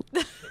 Woo.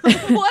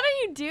 What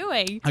are you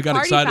doing? I got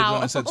Party excited foul.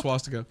 when I said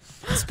swastika.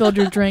 Spilled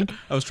your drink.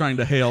 I was trying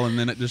to hail, and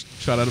then it just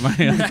shot out of my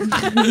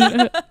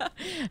hand.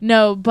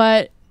 No,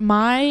 but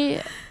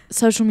my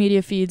social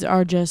media feeds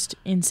are just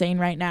insane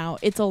right now.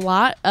 It's a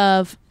lot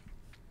of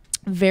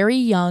very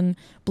young,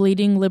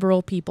 bleeding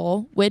liberal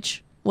people,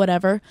 which,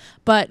 whatever,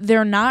 but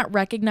they're not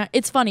recognized.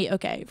 It's funny.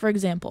 Okay, for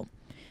example,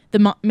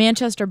 the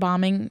Manchester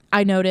bombing,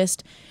 I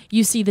noticed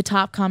you see the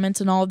top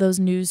comments in all of those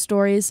news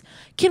stories.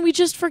 Can we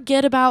just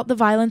forget about the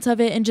violence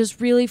of it and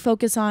just really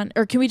focus on,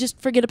 or can we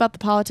just forget about the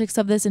politics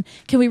of this, and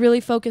can we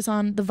really focus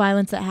on the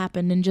violence that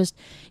happened and just,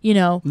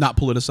 not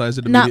politicize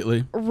it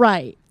immediately.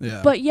 Right.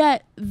 Yeah. But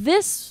yet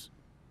this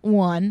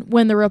one,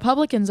 when the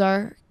Republicans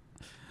are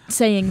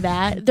saying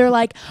that, they're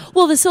like,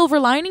 well, the silver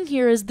lining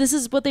here is this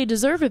is what they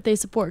deserve if they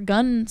support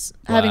guns,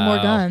 having more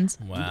guns.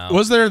 Wow.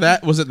 Was it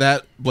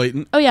that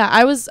blatant? Oh yeah,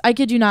 I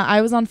kid you not,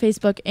 I was on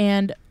Facebook,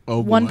 and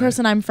one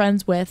person I'm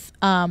friends with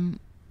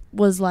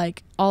was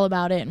like all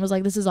about it and was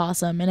like, this is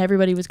awesome, and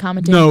everybody was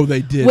commenting, no,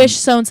 they did, wish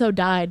so and so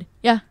died.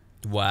 Yeah.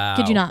 Wow.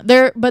 Kid you not.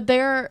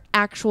 They're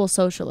actual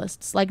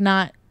socialists, like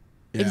not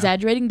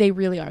exaggerating, they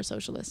really are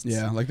socialists.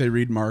 Yeah, like they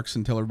read Marx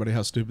and tell everybody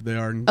how stupid they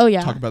are and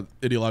talk about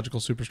ideological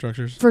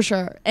superstructures. For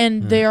sure.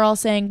 And they're all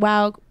saying,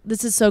 wow,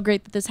 this is so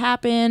great that this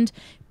happened.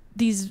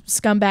 These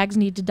scumbags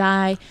need to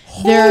die.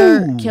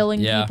 They're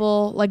killing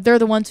people. Like, they're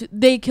the ones who,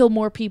 they kill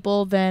more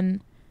people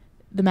than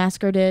the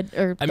massacre did,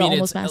 or the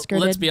almost massacre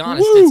did. Let's be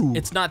honest,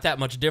 it's not that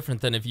much different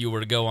than if you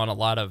were to go on a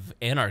lot of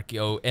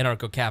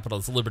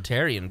anarcho-capitalist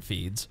libertarian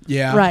feeds.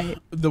 Yeah. Right.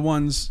 The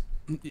ones,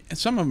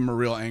 Some of them are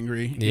real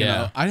angry. You Yeah.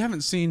 know? I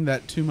haven't seen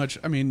that too much.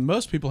 I mean,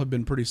 most people have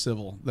been pretty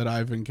civil that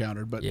I've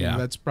encountered, but you know, Yeah.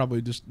 that's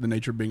probably just the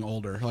nature of being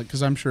older. Like,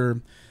 because I'm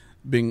sure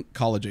being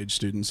college age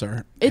students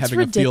are It's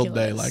having a field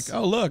day. ridiculous. Like,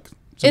 oh look,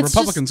 some It's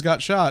Republicans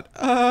got shot.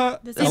 The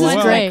This same is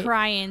ones great. like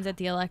cry-ins at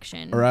the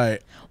election.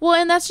 Right. Well,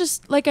 and that's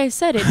just like I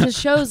said. It just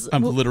shows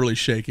I'm literally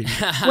shaking.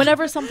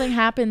 whenever something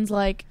happens,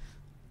 like,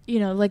 you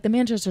know, like the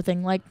Manchester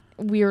thing, like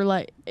we were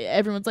like,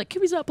 everyone's like,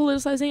 can we stop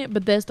politicizing it?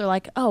 But this, they're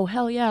like, oh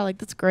hell yeah, like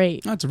that's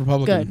great. That's a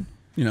Republican. Good.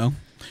 You know,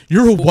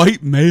 you're a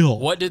white male.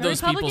 What did The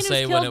those Republican people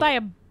say was when killed by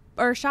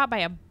or shot by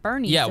a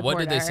Bernie Yeah, supporter. what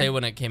did they say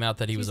when it came out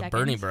that he 2 was a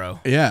Bernie seconds. bro?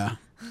 Yeah.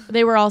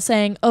 They were all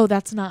saying, oh,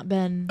 that's not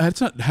been.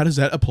 That's not. How does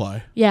that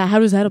apply? Yeah, how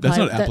does that apply? That's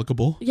not That-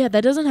 applicable. Yeah,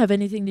 that doesn't have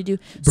anything to do.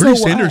 Bernie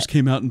so Sanders what?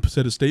 came out and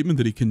said a statement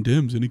that he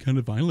condemns any kind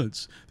of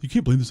violence. You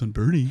can't blame this on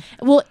Bernie.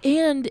 Well,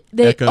 and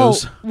they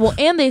Echoes.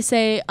 and they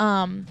say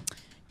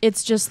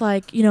it's just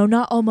like, you know,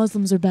 not all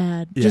Muslims are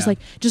bad. Yeah. Just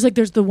like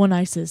there's the one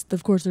ISIS.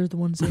 Of course, there's the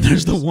one.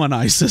 There's the one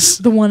ISIS.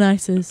 the one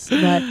ISIS,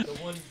 but The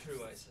one true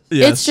ISIS.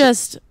 Yes. it's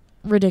just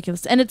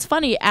ridiculous. And it's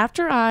funny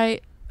after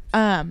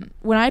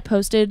when I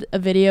posted a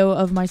video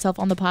of myself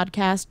on the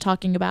podcast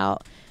talking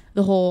about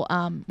the whole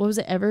what was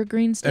it,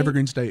 Evergreen State?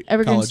 Evergreen State.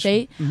 Evergreen College.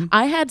 State. Mhm.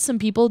 I had some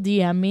people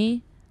DM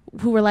me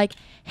who were like,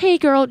 hey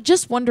girl,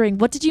 just wondering,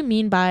 what did you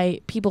mean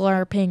by people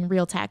are paying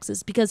real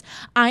taxes? Because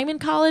I'm in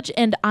college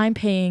and I'm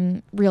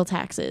paying real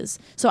taxes.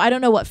 So I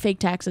don't know what fake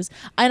taxes.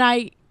 And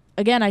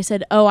I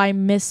said, oh, I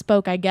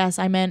misspoke. I guess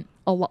I meant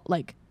a lot,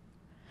 like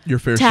Your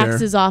fair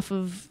taxes off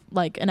of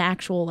like an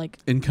actual like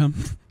share income.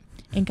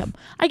 income,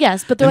 I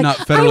guess. But they're And like,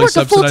 not I federally work a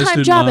subsidized full-time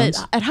student job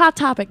loans. at Hot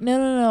Topic.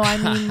 No. I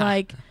mean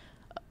like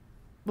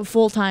a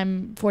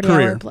full-time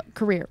 40-hour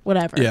career,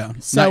 whatever. Yeah.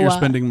 So not you're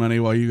spending money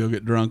while you go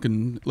get drunk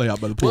and lay out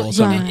by the pool Well, all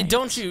summer. Right.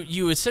 don't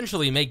you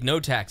essentially make no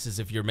taxes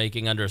if you're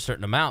making under a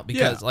certain amount,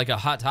 because Yeah. like a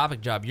Hot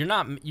Topic job, you're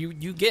not you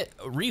get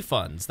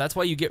refunds. That's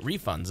why you get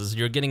refunds, is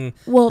you're getting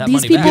Well, that these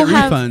money You people back. get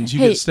have- refunds. You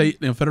hey- get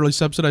state, federally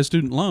subsidized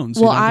student loans.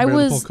 So Well, you don't have to I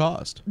bear the was- full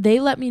cost. They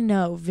let me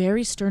know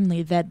very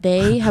sternly that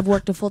they have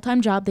worked a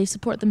full-time job. They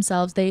support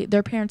themselves.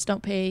 Their parents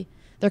don't pay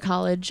their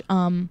college.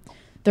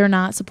 They're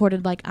not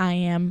supported like I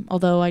am,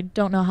 although I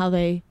don't know how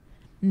they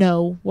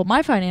know what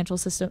my financial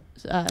system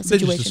They just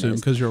situation assume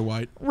is. because you're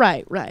white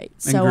Right. and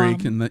So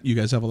Greek and that you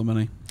guys have all the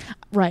money.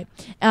 right.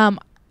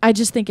 I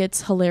just think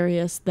it's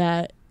hilarious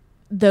that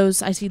those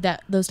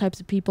types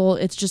of people,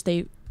 it's just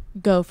they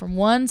go from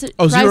one 0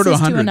 crisis to to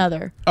 100.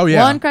 another. Oh,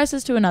 yeah. One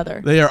crisis to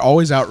another. They are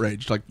always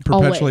outraged, like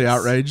perpetually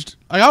Always. outraged.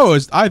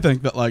 I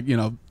think that, like, you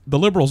know, the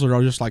liberals are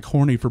all just like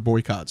horny for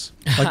boycotts.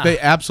 Like they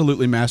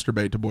absolutely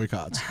masturbate to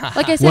boycotts.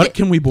 Like I said, What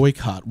can we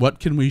boycott? What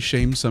can we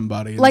shame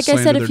somebody? And like I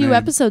slander said a their few name?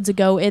 episodes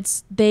ago,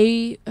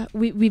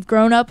 we've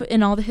grown up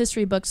in all the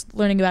history books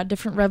learning about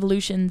different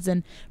revolutions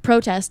and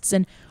protests,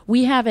 and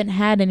we haven't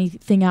had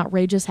anything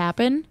outrageous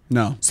happen.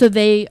 No. So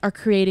they are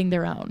creating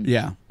their own.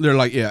 Yeah. They're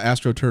like,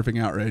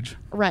 astroturfing outrage.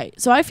 Right.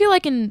 So I feel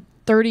like in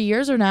 30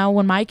 years or now,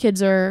 when my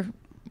kids are,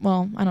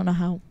 well, I don't know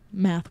how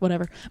math,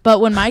 whatever,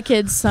 but when my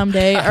kids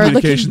someday are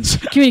Communications.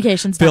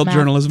 communications, not Failed math.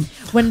 journalism.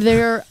 When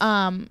they're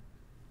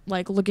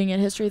like looking at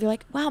history, they're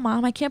like, wow,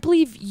 Mom, I can't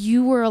believe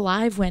you were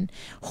alive when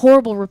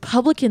horrible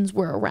Republicans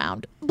were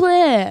around.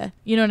 Blah.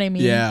 You know what I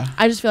mean? Yeah.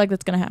 I just feel like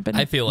that's going to happen.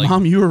 I feel like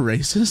Mom, you were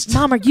racist?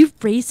 Mom, are you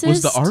racist?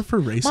 Was the R for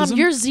racism? Mom,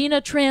 you're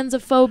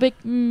xenotransphobic,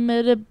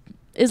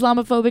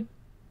 Islamophobic,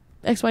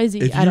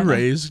 XYZ. if I you don't know.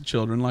 raise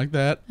children like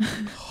that,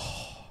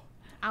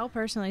 I'll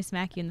personally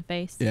smack you in the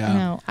face. yeah. I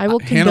know. I will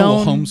Hannah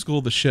will condone.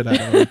 homeschool the shit out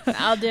of her.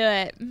 I'll do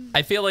it.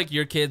 I feel like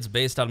your kids,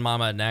 based on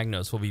Mama and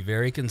Agnos, will be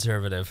very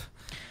conservative.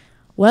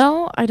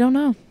 Well, I don't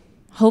know.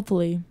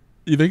 Hopefully.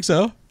 You think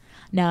so?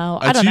 No,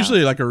 I It's don't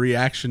usually know. like a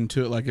reaction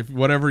to it. Like if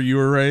whatever you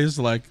were raised,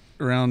 like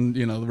around,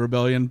 you know, the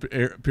rebellion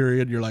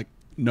period, you're like,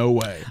 no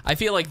way. I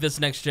feel like this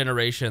next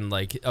generation,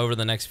 like over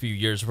the next few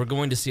years, we're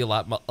going to see a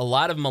lot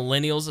of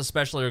millennials,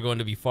 especially, are going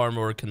to be far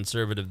more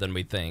conservative than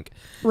we think.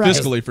 Right.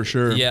 Fiscally, for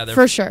sure. Yeah, they're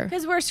For sure.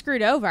 Because we're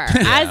screwed over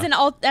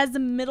as the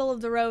middle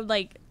of the road,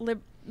 like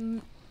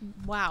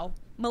wow,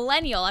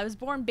 millennial. I was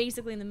born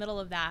basically in the middle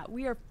of that.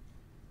 We are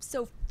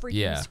so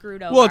freaking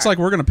screwed over. Well, it's like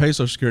we're going to pay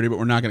Social Security, but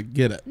we're not going to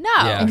get it. no,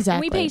 Yeah.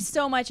 Exactly. We pay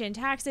so much in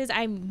taxes.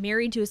 I'm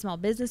married to a small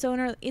business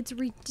owner. It's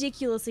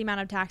ridiculous the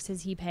amount of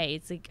taxes he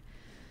pays. Like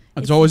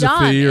It's always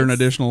dumb. a fee or an It's-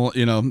 additional,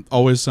 you know,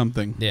 always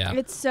something. yeah.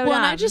 It's so Well, dumb.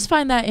 and I just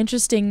find that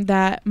interesting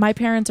that my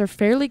parents are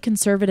fairly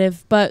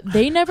conservative, but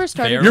they never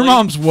started. Fairly? Your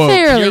mom's woke.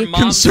 Fairly. Your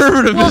mom's-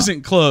 Conservative Well,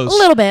 isn't close. A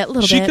little bit.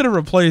 She could have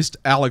replaced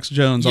Alex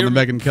Jones on Your- the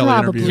Megyn Kelly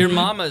Probably. interview. Your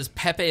mama is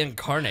Pepe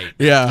incarnate.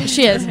 Yeah.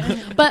 She is.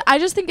 But I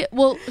just think,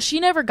 she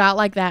never got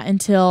like that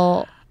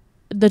until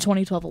the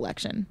 2012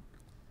 election.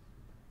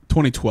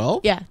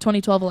 2012? Yeah,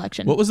 2012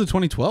 election. What was the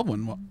 2012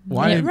 one?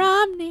 Why? Mitt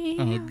Romney.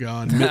 Oh,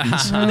 God.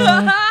 Mittens.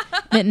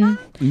 Mitten.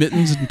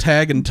 Mittens and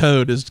Tag and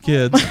Toad as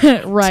kids.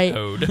 Right.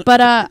 Toad. But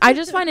I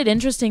just find it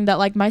interesting that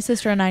like my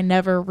sister and I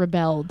never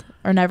rebelled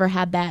or never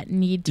had that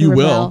need to You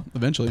rebel will,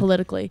 eventually.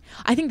 politically.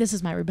 I think this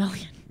is my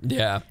rebellion.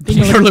 Yeah. Being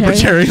a You're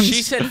libertarian. libertarians.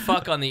 She said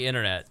fuck on the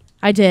internet.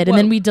 I did, and Whoa.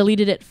 then we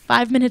deleted it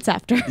 5 minutes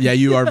after. Yeah,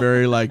 you are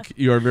very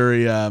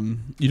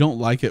you don't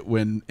like it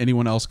when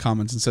anyone else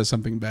comments and says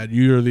something bad.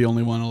 You're the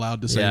only one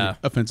allowed to say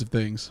offensive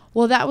things.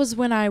 Well, that was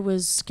when I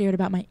was scared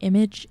about my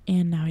image,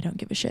 and now I don't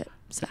give a shit.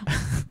 So,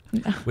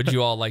 no. Would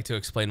you all like to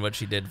explain what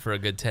she did for a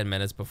good 10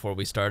 minutes before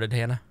we started,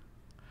 Hannah?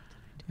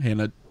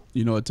 Hannah,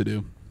 you know what to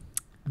do.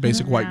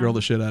 Basic white girl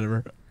the shit out of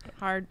her.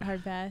 Hard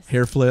pass.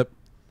 Hair flip.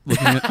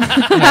 Looking at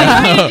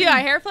What did you do? A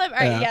hair flip? All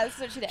right, yeah, that's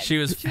what she did. She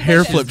was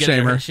hair she's flip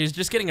getting her- shamer. She's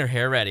just getting her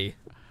hair ready.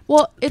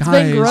 Well, it's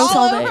Guys. been gross all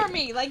all day. over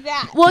me like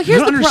that. Well, You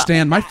here's don't the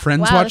understand. My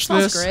friends Wow, watch that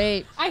smells this.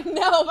 great. I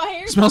know my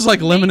hair Smells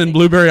like lemon and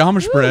blueberry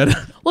Amish bread.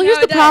 Well, No, here's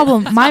it the does.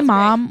 problem. That My sounds great.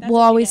 mom That's will what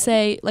she always does.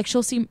 say, like,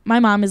 she'll see. My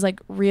mom is like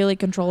really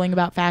controlling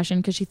about fashion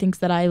because she thinks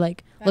that I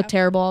like look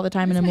terrible all the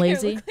time and I'm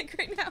lazy. Look like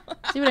right now.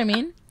 See what I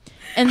mean?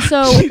 And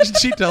so,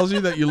 She tells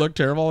you that you look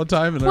terrible all the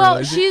time and well, are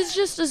lazy. she's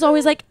just is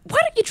always like, "Why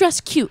don't you dress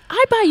cute?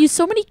 I buy you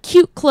so many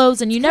cute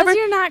clothes, and you never."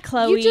 You're not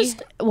Chloe. You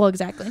just well,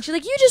 exactly. And she's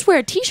like, "You just wear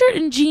a t-shirt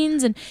and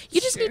jeans, and you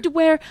just need to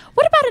wear.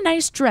 What about a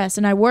nice dress?"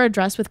 And I wore a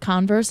dress with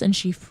Converse, and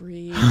she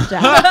freaked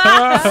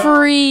out,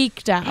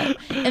 freaked out.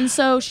 And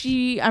so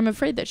I'm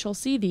afraid that she'll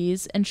see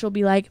these, and she'll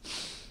be like,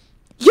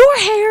 "Your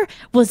hair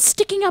was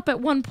sticking up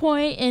at one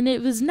point, and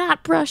it was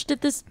not brushed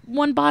at this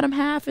one bottom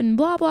half, and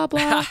blah blah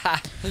blah."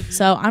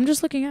 So I'm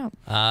just looking out.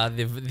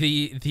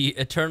 The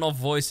eternal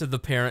voice of the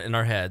parent in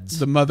our heads.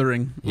 the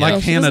mothering, Yeah. like Yeah,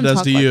 she Hannah doesn't does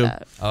talk to like you.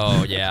 that.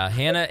 Oh yeah,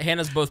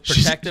 Hannah's both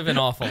protective and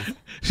awful.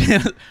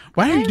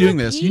 Why are you I'm doing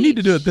a this? You need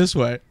to do it this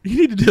way. You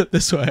need to do it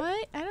this way.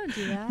 What? I don't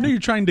do that. No, you're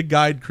trying to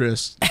guide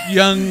Chris,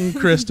 young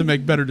Chris, to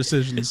make better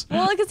decisions.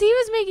 Well, because he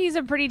was making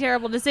some pretty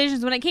terrible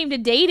decisions when it came to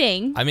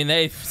dating. I mean,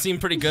 they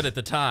seemed pretty good at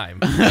the time.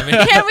 I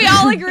mean, Can we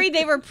all agree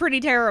they were pretty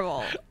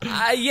terrible?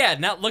 yeah,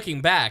 not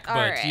looking back, All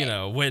but right. you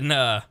know, when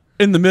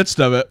In the midst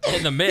of it,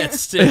 in the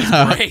midst, it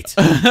was great.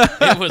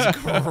 It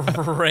was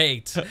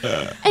great.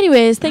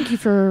 Anyways, thank you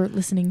for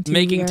listening to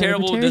Making our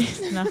terrible,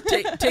 Libertarians.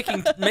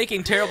 No.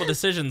 making terrible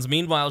decisions.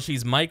 Meanwhile,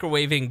 she's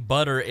microwaving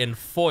butter in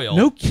foil.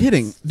 no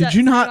kidding. Did Set- you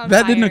set not? on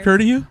That didn't fire. occur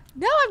to you?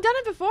 No, I've done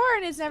it before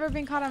and it's never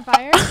been caught on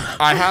fire.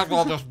 I have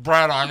all this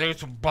bread. I need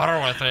some butter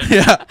with it.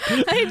 Yeah.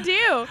 I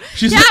do.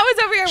 She's Kat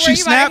was over here She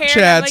worrying about her hair. Snapchats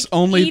And I'm, like,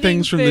 only eating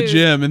things from the food.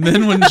 gym, and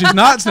then when she's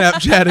not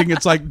Snapchatting,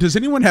 it's like, does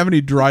anyone have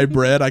any dry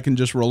bread I can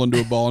just roll into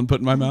a ball and put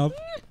in my mouth?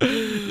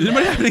 Does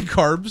anybody have any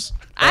carbs?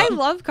 I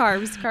love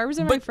carbs. Carbs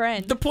are my But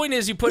friend. the point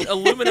is, you put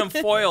aluminum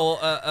foil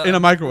In a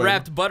microwave.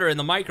 wrapped butter in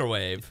the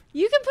microwave.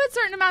 You can put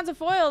certain amounts of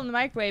foil in the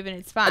microwave and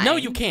it's fine. No,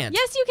 you can't.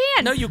 Yes, you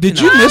can. No, you Did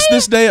cannot. you miss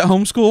this day at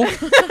homeschool?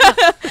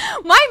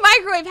 My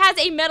microwave has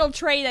a metal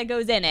tray that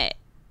goes in it.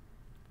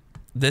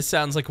 This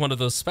sounds like one of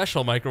those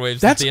special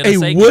microwaves. That's that the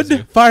NSA a gives you.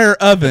 wood fire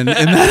oven,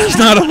 and that is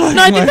not a fucking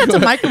No, I think that's a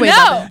microwave. microwave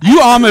No. oven. You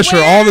Amish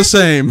are all the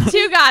same.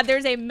 To God,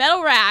 there's a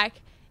metal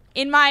rack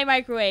in my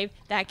microwave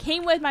that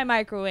came with my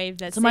microwave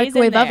that It's a stays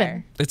microwave in there.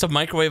 oven. It's a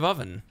microwave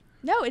oven.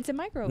 No, it's a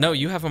microwave. No,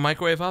 you have a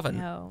microwave oven.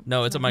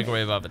 No. it's a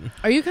microwave oven.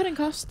 Are you cutting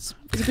costs?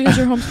 Is it because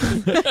you're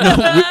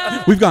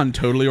homeschooling? We've gone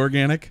totally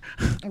organic.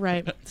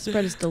 Right. This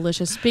bread is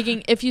delicious.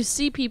 Speaking, if you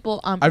see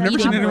people I've never eating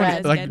seen anyone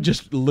bread, bread. like Good.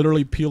 just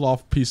literally peel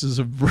off pieces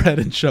of bread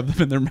and shove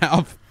them in their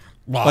mouth,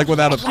 like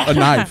without a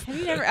knife. Have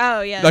you never?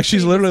 Oh yeah. Like that's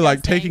she's pretty literally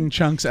like disgusting. taking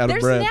chunks out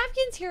There's of bread.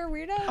 napkins here,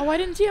 weirdo. oh, I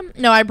didn't see them.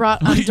 No, I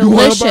brought You wanna buy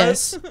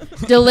delicious,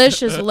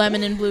 delicious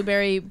lemon and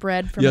blueberry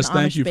bread from Yes, an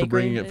thank Amish you for bakery.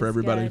 bringing it for It's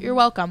everybody. good. You're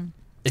welcome.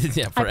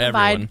 Yeah, for I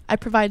everyone.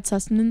 provide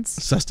sustenance.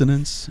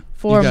 Sustenance.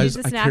 For you guys,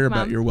 She's a I snack care about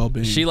mom. your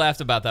well-being. She laughed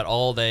about that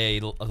all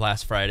day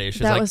last Friday. She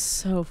was That like, was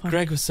so funny.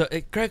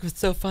 Greg was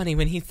so funny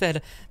when he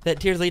said that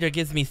dear leader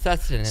gives me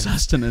sustenance.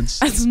 Sustenance.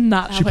 That's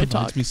not She how I provides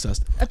talk. me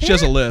sustenance. She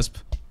has a lisp.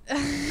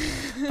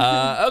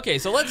 Okay,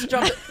 so let's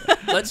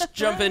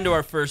jump into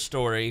our first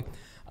story.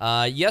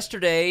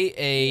 Yesterday,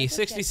 a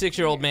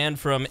 66-year-old man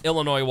from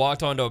Illinois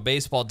walked onto a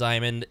baseball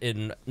diamond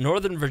in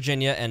Northern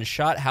Virginia and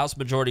shot House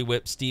Majority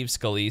Whip Steve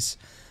Scalise.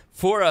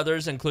 4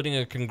 others, including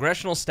a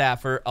congressional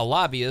staffer, a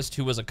lobbyist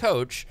who was a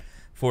coach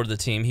for the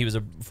team. He was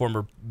a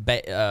former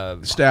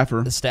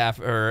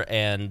staffer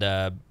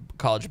and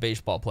college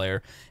baseball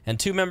player, and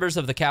 2 members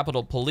of the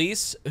Capitol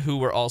Police who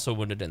were also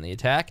wounded in the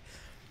attack.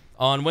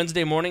 On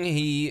Wednesday morning,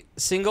 he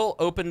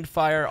opened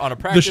fire on a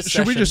practice session.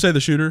 Should we just say the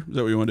shooter? Is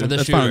that what you want to do? The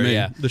That's fine with shooter, me.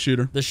 yeah. The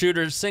shooter. The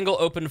shooter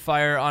opened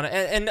fire on it.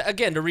 And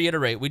again, to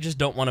reiterate, we just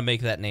don't want to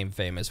make that name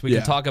famous. We Yeah.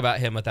 can talk about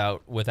him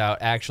without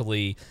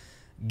actually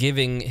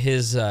giving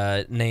his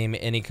name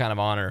any kind of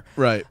honor.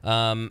 Right.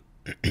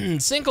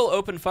 Single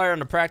opened fire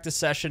on a practice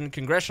session.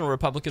 Congressional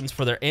Republicans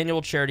for their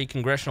annual charity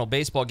congressional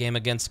baseball game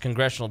against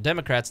congressional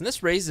Democrats. And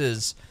this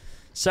raises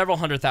several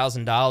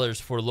 $100,000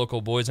 for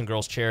local boys and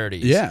girls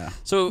charities. Yeah.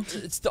 So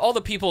it's all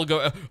the people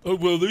go, oh,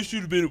 well, they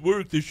should have been at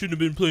work. They shouldn't have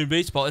been playing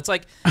baseball. It's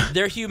like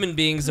they're human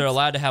beings. They're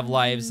allowed to have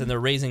lives, and they're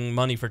raising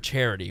money for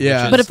charity.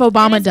 Yeah. Which But is, if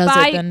Obama And does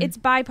it's it, then it's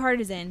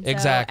bipartisan. So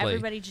Exactly.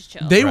 Everybody just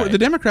chill. They were Right. the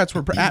Democrats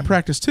were at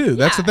practice too.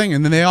 That's the Yeah. thing.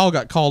 And then they all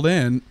got called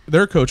in.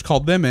 Their coach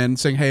called them in,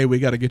 saying, "Hey, we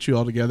got to get you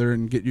all together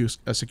and get you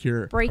a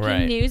secure." Breaking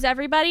Right. news,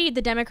 everybody.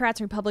 The Democrats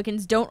and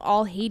Republicans don't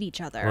all hate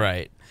each other.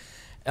 right.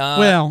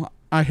 Well,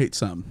 I hate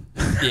some.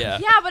 Yeah.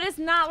 Yeah, but it's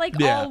not like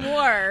Yeah. all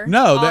war.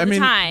 No, all I the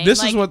mean, time. this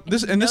Like, is what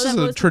this, and know this that is a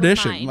blows people's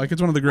tradition. mind. Like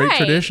it's one of the great Right.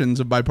 traditions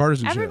of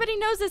bipartisanship. Everybody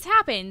knows this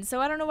happened,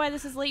 so I don't know why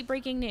this is late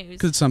breaking news.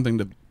 Because it's something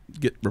to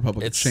get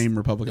Republicans, shame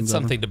Republicans. It's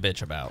over. something to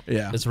bitch about.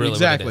 Yeah, it's really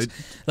exactly. what it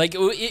is. Like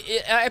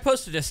I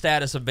posted a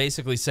status of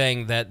basically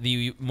saying that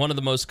one of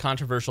the most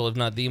controversial, if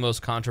not the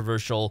most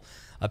controversial,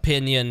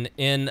 opinion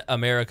in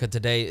America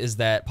today is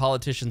that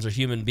politicians are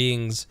human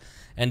beings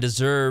and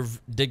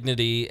deserve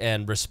dignity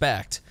and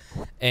respect.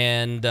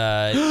 And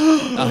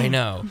I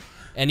know.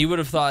 And you would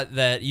have thought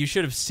that you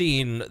should have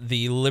seen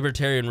the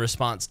libertarian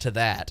response to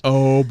that.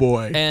 Oh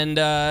boy. And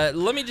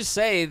let me just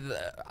say,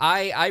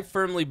 I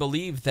firmly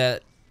believe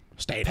that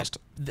Statist.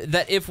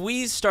 that if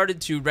we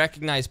started to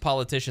recognize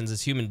politicians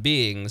as human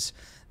beings,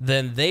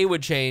 then they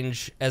would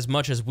change as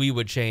much as we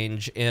would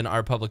change in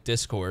our public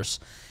discourse.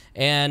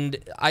 And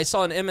I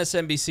saw an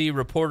MSNBC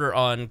reporter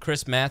on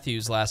Chris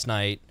Matthews last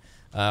night,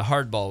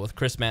 Hardball with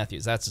Chris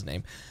Matthews, that's his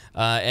name.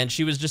 And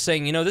she was just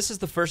saying, you know, this is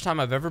the first time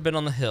I've ever been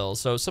on the Hill.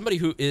 So somebody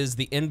who is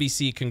the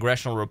NBC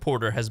congressional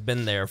reporter has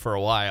been there for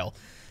a while.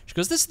 She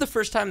goes, this is the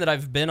first time that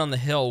I've been on the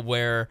Hill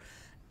where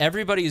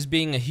everybody is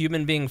being a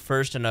human being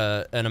first and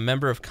a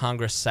member of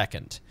Congress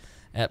second.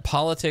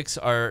 Politics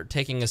are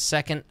taking a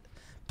second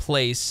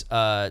place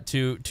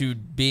to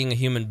being a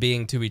human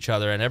being to each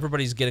other, and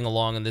everybody's getting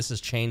along, and this has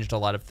changed a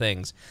lot of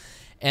things.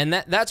 And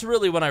that's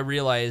really when I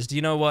realized,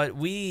 you know what,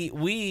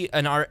 we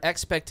and our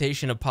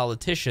expectation of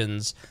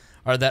politicians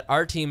are that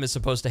our team is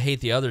supposed to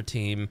hate the other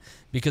team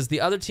because the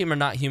other team are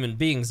not human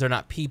beings. They're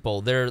not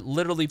people. They're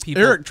literally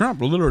people. Eric Trump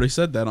literally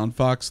said that on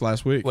Fox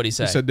last week. What'd he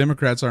say? He said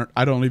Democrats aren't,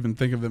 I don't even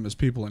think of them as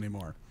people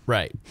anymore.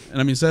 Right. And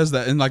I mean, he says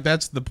that, and like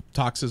that's the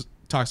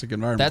toxic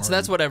environment.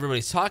 That's what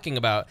everybody's talking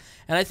about.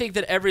 And I think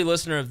that every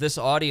listener of this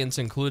audience,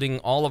 including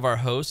all of our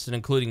hosts and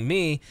including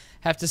me,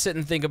 have to sit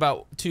and think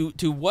about to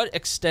what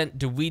extent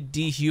do we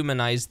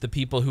dehumanize the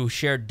people who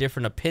share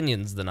different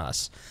opinions than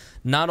us?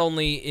 Not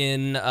only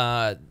in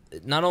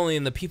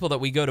the people that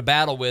we go to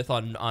battle with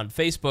on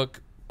Facebook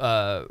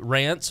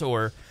rants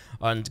or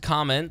on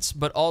comments,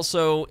 but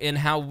also in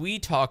how we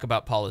talk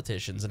about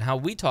politicians and how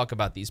we talk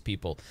about these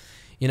people.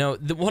 You know,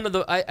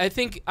 I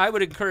think I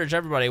would encourage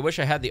everybody, I wish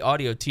I had the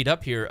audio teed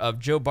up here, of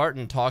Joe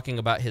Barton talking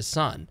about his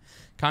son.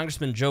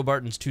 Congressman Joe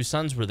Barton's two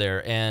sons were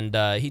there, and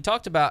he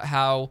talked about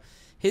how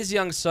his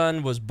young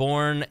son was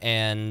born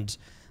and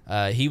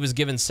he was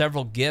given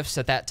several gifts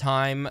at that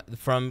time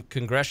from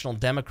congressional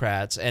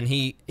Democrats, and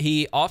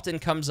he often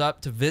comes up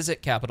to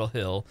visit Capitol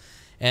Hill.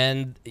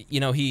 And, you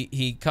know,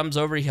 he comes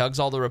over, he hugs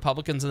all the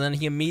Republicans, and then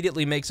he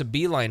immediately makes a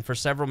beeline for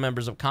several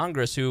members of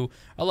Congress who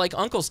are like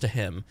uncles to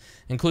him,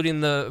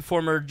 including the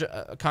former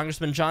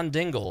Congressman John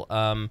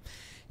Dingell.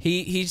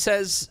 He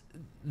says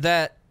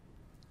that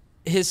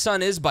his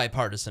son is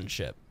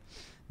bipartisanship,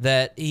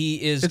 that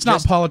he is It's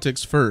not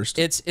politics first.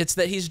 It's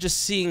that he's just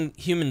seeing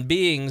human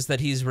beings that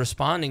he's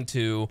responding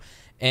to,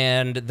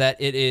 and that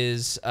it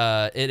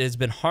has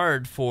been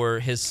hard for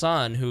his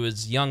son, who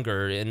is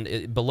younger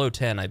and below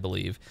 10, I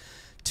believe,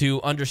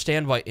 to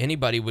understand why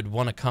anybody would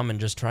want to come and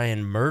just try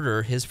and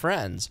murder his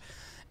friends.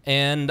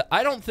 And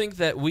I don't think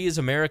that we as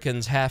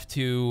Americans have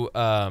to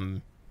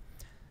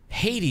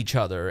hate each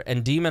other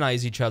and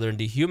demonize each other and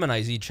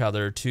dehumanize each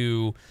other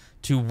to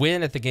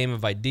win at the game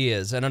of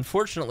ideas. And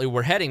unfortunately,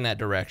 we're heading that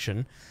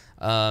direction.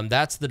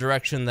 That's the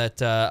direction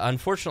that,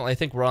 unfortunately, I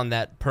think we're on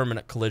that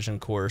permanent collision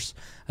course.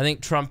 I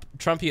think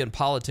Trumpian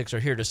politics are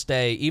here to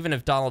stay. Even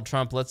if Donald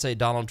Trump, let's say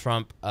Donald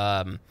Trump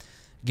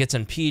gets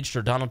impeached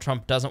or Donald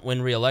Trump doesn't win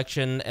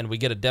re-election and we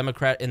get a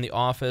Democrat in the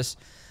office,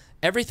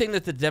 everything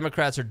that the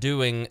Democrats are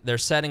doing, they're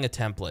setting a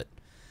template.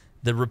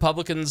 The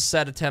Republicans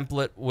set a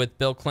template with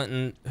Bill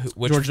Clinton,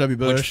 George W.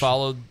 Bush, which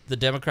followed the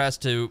Democrats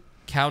to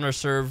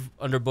counter-serve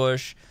under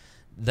Bush.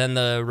 Then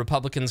the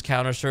Republicans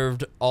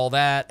counter-served all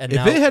that. And if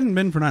now, it hadn't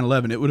been for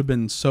 9/11, it would have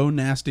been so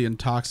nasty and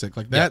toxic.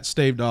 Like that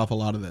staved off a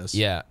lot of this.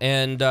 Yeah,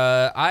 and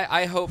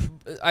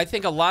I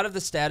think a lot of the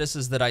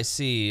statuses that I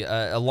see,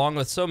 along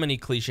with so many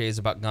cliches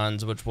about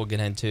guns, which we'll get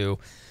into,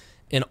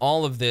 in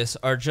all of this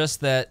are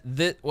just that,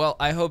 well,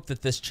 I hope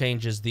that this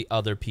changes the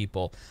other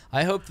people.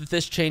 I hope that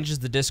this changes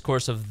the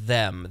discourse of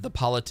them, the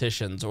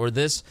politicians, or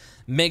this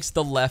makes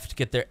the left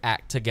get their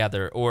act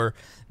together, or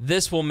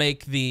this will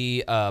make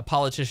the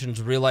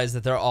politicians realize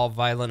that they're all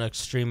violent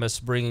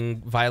extremists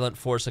bringing violent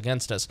force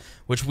against us,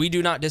 which we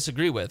do not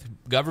disagree with.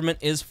 Government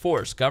is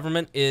force.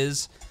 Government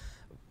is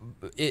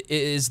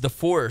the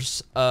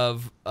force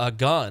of a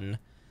gun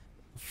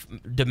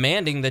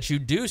demanding that you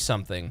do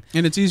something.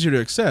 And it's easier to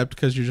accept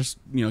because you're just,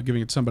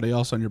 giving it to somebody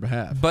else on your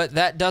behalf. But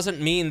that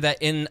doesn't mean that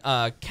in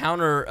a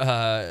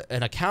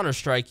counter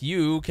strike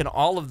you can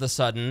all of the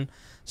sudden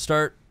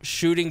start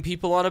shooting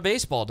people on a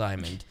baseball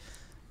diamond.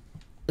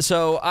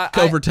 So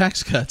over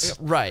tax cuts.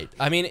 Right.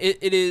 I mean,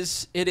 it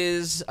is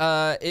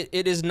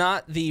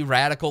not the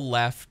radical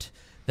left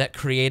that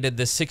created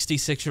the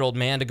 66-year-old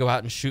man to go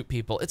out and shoot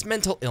people. It's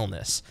mental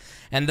illness.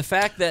 And the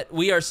fact that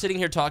we are sitting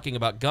here talking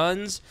about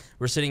guns,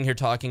 we're sitting here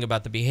talking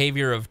about the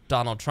behavior of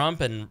Donald Trump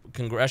and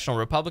congressional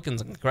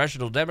Republicans and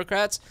congressional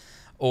Democrats,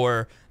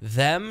 or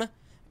them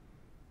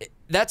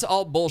That's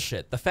all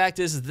bullshit. The fact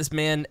is this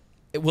man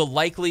will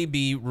likely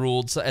be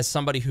ruled as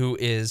somebody who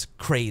is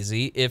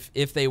crazy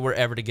if they were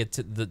ever to get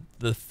to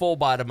the full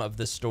bottom of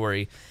this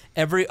story.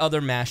 Every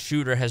other mass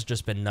shooter has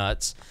just been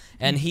nuts,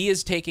 and he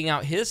is taking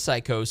out his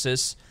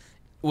psychosis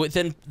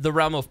within the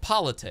realm of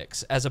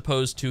politics as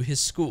opposed to his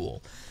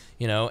school,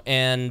 you know.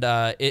 And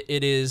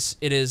it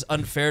is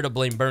unfair to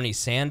blame Bernie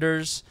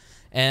Sanders.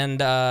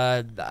 And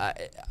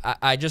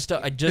I just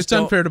it's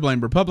unfair to blame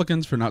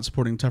Republicans for not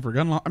supporting tougher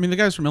gun law. I mean, the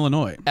guy's from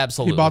Illinois.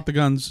 Absolutely. He bought the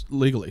guns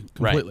legally,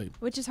 completely.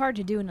 Right. Which is hard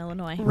to do in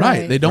Illinois.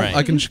 Right. They don't, Right.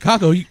 like in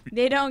Chicago,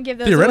 They don't give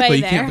those theoretically, away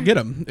you there. can't get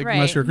them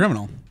unless you're a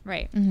criminal.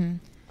 Right.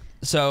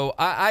 So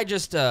I'm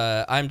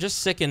just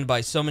sickened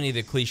by so many of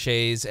the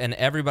cliches and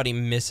everybody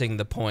missing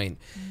the point.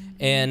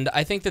 And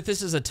I think that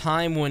this is a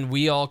time when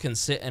we all can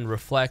sit and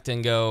reflect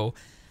and go,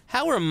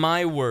 how are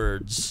my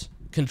words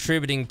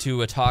contributing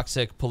to a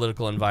toxic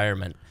political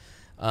environment?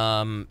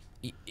 I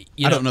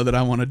don't know that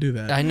I want to do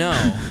that. I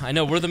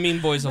know. We're the mean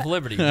boys of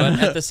liberty. But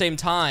at the same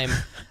time,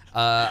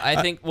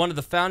 I think one of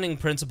the founding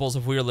principles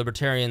of We Are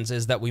Libertarians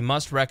is that we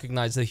must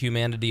recognize the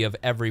humanity of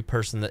every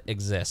person that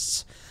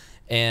exists.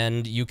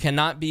 And you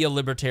cannot be a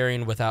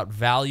libertarian without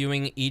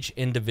valuing each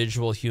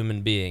individual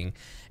human being.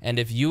 And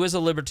if you as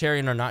a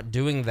libertarian are not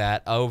doing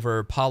that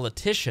over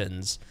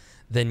politicians,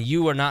 then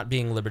you are not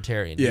being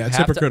libertarian. Yeah, it's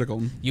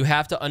hypocritical. You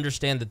have to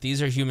understand that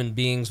these are human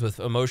beings with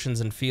emotions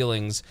and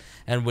feelings,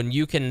 and when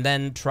you can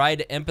then try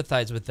to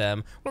empathize with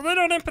them, well, they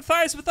don't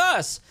empathize with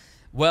us.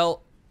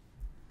 Well,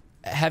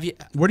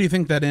 where do you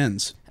think that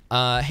ends?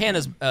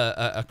 Hannah's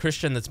a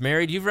Christian that's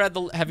married.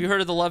 Have you heard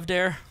of The Love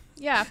Dare?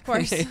 Yeah, of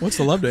course. What's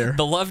The Love Dare?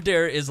 The Love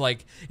Dare is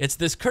like, it's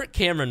this Kirk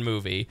Cameron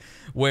movie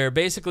where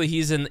basically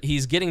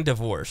he's getting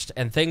divorced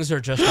and things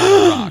are just on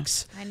the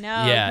rocks. I know.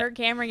 Yeah. Kirk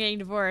Cameron getting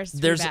divorced.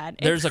 There's bad.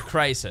 a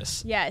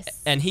crisis.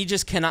 Yes. And he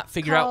just cannot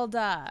figure called,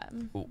 out.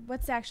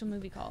 What's the actual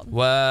movie called?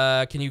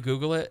 Can you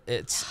Google it?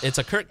 It's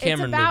a Kirk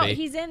Cameron it's about,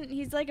 movie.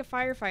 He's like a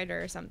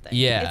firefighter or something.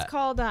 Yeah. It's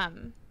called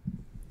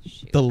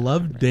The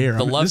Love Dare.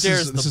 The Love Dare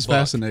This is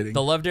fascinating.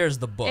 The Love Dare is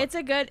the book. It's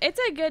a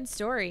good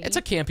story. It's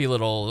a campy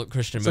little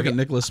Christian It's movie. like a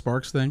Nicholas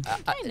Sparks thing.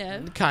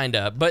 Kind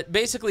of. But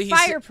basically he's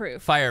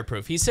Fireproof.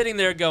 Fireproof. He's sitting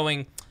there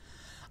going,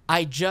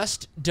 I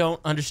just don't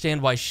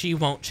understand why she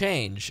won't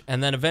change.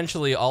 And then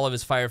eventually all of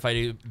his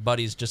firefighting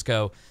buddies just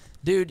go,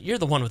 dude, you're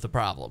the one with the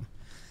problem.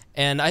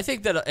 And I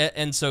think that,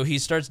 and so he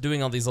starts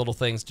doing all these little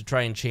things to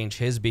try and change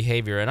his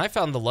behavior. And I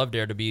found The Love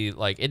Dare to be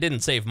like, it didn't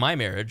save my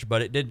marriage,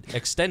 but it did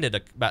extend it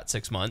about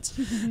 6 months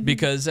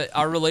because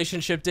our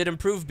relationship did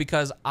improve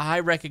because I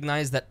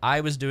recognized that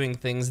I was doing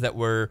things that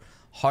were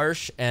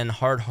harsh and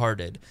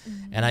hard-hearted.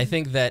 And I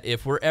think that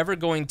if we're ever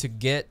going to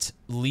get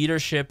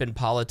leadership in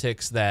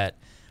politics that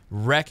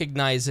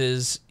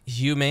recognizes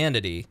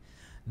humanity,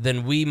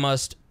 then we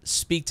must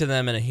speak to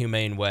them in a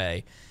humane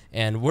way.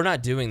 And we're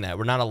not doing that.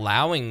 We're not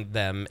allowing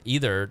them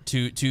either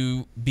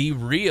to be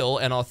real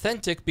and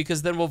authentic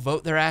because then we'll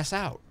vote their ass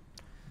out.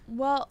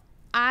 Well,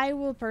 I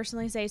will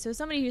personally say, so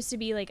somebody who used to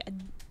be like a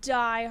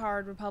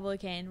die-hard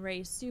Republican,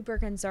 raised super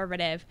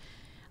conservative,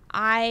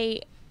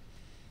 I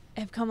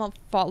have come a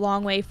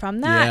long way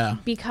from that. Yeah.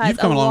 Because you've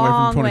come a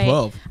long way from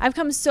 2012. I've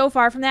come so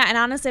far from that, and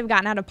honestly, I've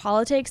gotten out of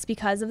politics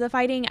because of the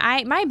fighting.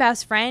 My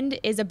best friend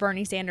is a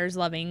Bernie Sanders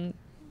loving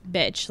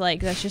bitch.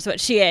 Like, that's just what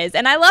she is,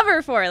 and I love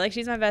her for it. Like,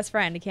 she's my best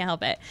friend. I can't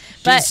help it.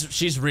 But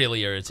she's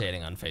really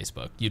irritating on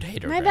Facebook. You'd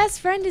hate her. my best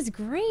friend is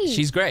great.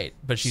 She's great,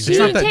 but she's She's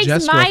she not that takes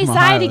Jessica my from side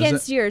Ohio, is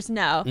against it? yours.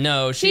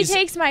 No, she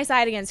takes my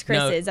side against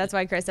Chris's. That's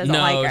why Chris doesn't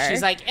like her.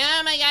 she's like,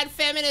 oh my god,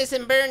 feminist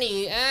and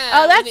Bernie.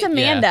 Oh, that's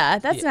Amanda. Yeah.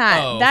 That's Yeah.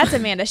 not. Oh. That's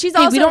Amanda. She's Hey,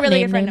 we also a don't really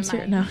name good friend names of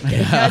here. mine. No.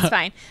 No, it's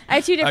fine. I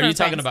have two different Are you friends.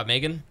 talking about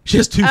Megan? She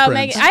has two friends.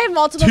 Megan, I have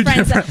multiple Two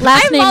friends. different- I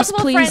Last have names,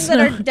 multiple please. friends that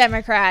are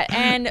Democrat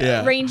and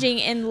Yeah. ranging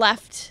in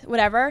left,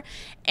 whatever.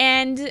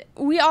 And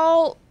we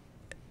all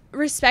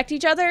respect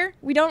each other.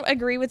 We don't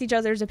agree with each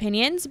other's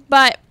opinions,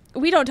 but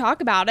we don't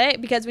talk about it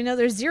because we know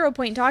there's 0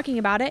 point talking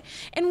about it.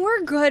 And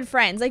we're good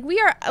friends. Like, we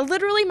are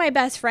literally my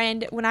best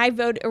friend. When I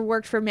voted or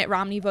worked for Mitt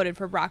Romney, voted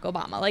for Barack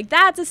Obama. Like,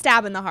 that's a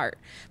stab in the heart.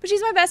 But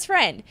she's my best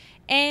friend.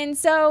 And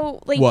so,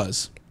 like,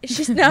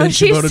 she's Then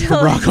she she's voted for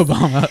still Barack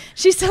Obama.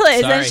 she still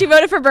is. Sorry. And she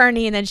voted for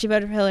Bernie, and then she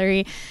voted for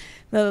Hillary.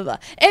 Blah, blah, blah.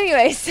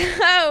 Anyway,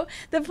 so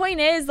the point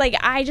is, like,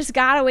 I just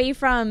got away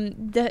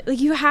from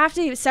you have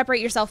to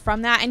separate yourself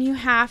from that, and you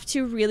have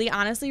to really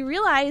honestly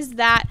realize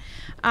that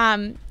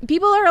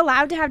people are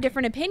allowed to have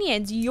different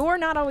opinions. You're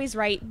not always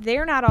right.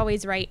 They're not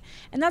always right.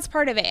 And that's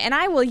part of it. And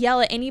I will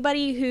yell at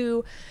anybody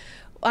who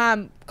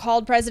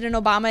called President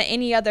Obama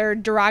any other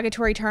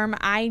derogatory term.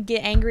 I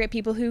get angry at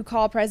people who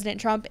call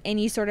President Trump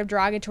any sort of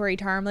derogatory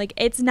term. Like,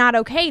 it's not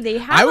okay. They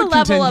have a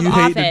level of you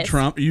office. hated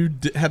Trump. You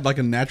had like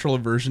a natural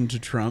aversion to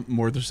Trump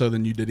more so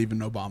than you did even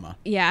Obama.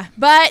 Yeah,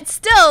 but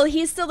still,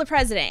 he's still the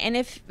president. And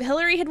if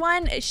Hillary had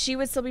won, she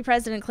would still be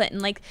President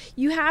Clinton. Like,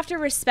 you have to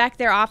respect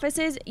their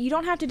offices. You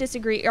don't have to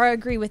disagree or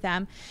agree with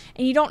them.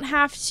 And you don't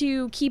have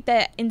to keep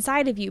that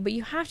inside of you, but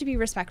you have to be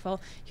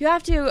respectful. You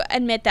have to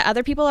admit that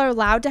other people are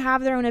allowed to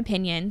have their own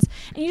opinions. opinions,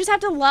 and you just have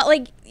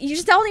to you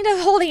just all need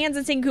to hold hands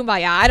and sing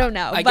kumbaya. I don't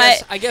know, I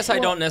guess I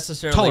don't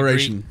necessarily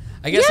toleration. agree.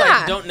 I guess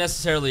I don't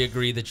necessarily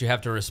agree that you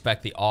have to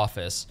respect the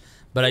office,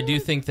 but I do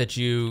think that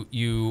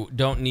you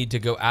don't need to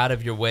go out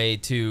of your way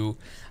to.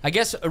 I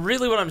guess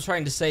really what I'm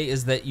trying to say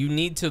is that you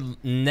need to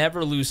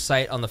never lose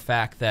sight on the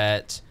fact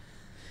that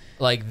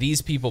like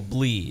these people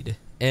bleed.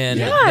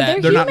 And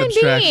that they're not human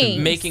abstraction.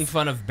 beings. Making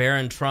fun of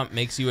Barron Trump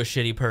makes you a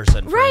shitty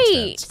person, for Right.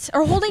 instance.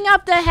 Or holding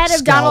up the head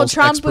of Donald Scowls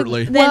Trump.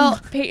 expertly.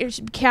 Then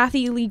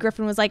Kathy Lee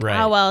Griffin was like, Right.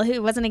 oh, well, he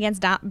wasn't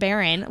against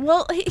Barron.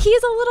 Well,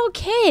 he's a little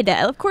kid.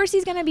 Of course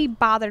he's going to be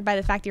bothered by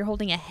the fact you're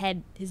holding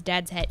his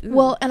dad's head. Ooh.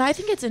 Well, and I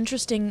think it's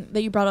interesting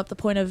that you brought up the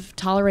point of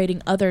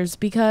tolerating others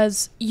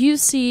because you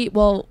see,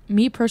 well,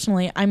 me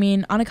personally, I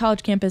mean, on a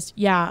college campus,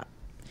 yeah,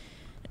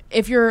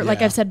 if you're,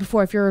 like I've said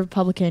before, if you're a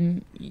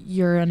Republican,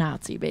 you're a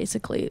Nazi,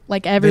 basically.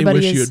 Like, everybody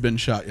They wish is... you had been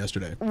shot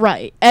yesterday.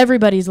 Right.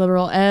 Everybody's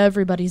liberal.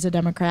 Everybody's a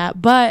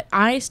Democrat. But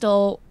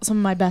some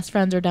of my best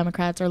friends are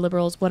Democrats or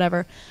liberals,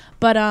 whatever.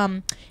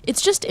 But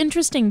it's just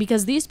interesting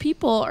because these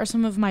people are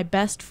some of my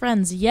best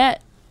friends.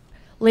 Yet,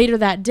 later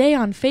that day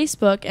on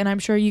Facebook, and I'm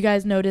sure you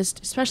guys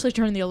noticed, especially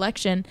during the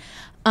election,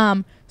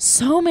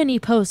 so many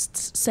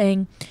posts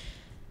saying,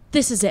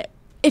 this is it.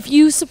 If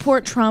you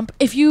support Trump,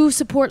 if you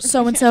support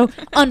so-and-so,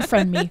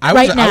 unfriend me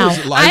now.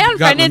 I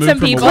unfriended some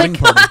people.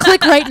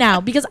 Click right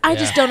now because I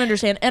just don't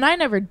understand. And I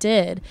never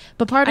did.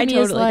 But part of me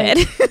is like...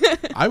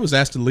 did. I was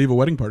asked to leave a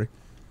wedding party.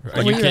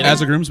 Are you kidding?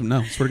 As a groomsman,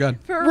 no. Swear to God.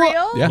 For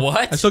real? Yeah.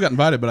 What? I still got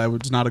invited, but I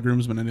was not a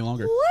groomsman any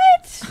longer.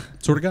 What?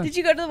 Swear to God. Did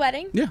you go to the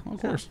wedding? Yeah, of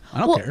course. I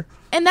don't care.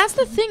 And that's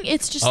the thing.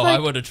 It's just Oh, like... I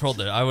would have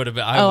trolled it. I would have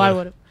been. I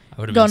would have.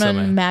 been Going so on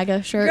mad.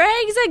 MAGA shirt.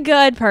 Greg's a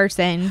good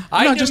person.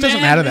 No, it just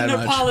doesn't matter that an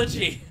much.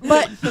 apology.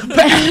 But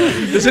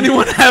Does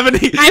anyone have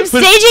any? I'm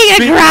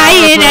staging a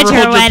cry-in at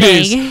your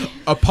wedding.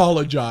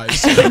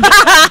 Apologize.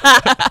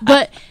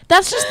 but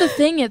that's just the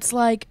thing. It's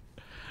like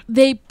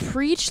they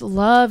preach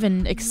love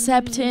and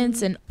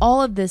acceptance and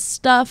all of this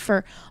stuff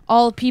for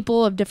all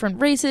people of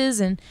different races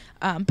and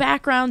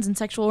backgrounds and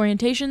sexual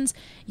orientations.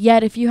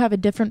 Yet if you have a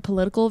different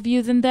political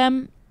view than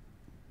them,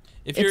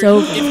 If it's you're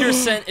over.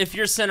 if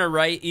you're center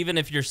right, even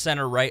if you're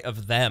center right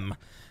of them,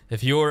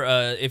 if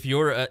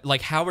you're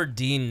like Howard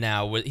Dean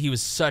now, he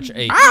was such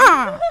a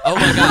oh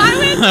my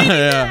god,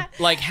 Yeah.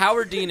 like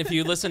Howard Dean. If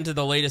you listen to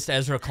the latest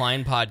Ezra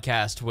Klein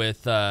podcast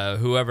with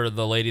whoever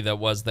the lady that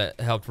was that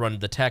helped run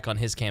the tech on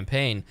his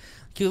campaign,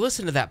 you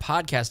listen to that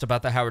podcast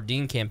about the Howard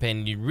Dean campaign,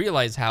 and you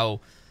realize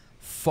how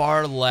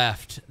far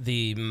left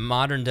the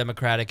modern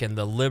Democratic and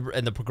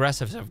the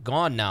progressives have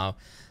gone now,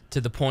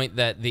 to the point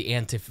that the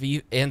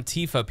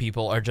Antifa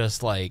people are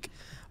just like,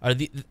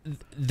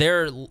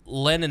 they're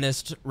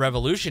Leninist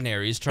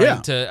revolutionaries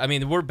trying to. I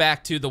mean, we're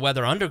back to the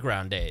Weather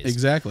Underground days.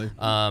 Exactly.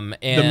 And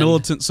The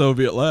militant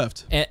Soviet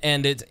left.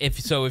 And it's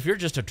if you're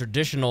just a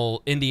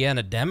traditional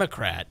Indiana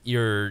Democrat,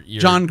 you're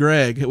John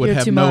Gregg would You're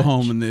have too no much.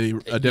 home in the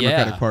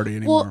Democratic Yeah. Party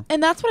anymore. well,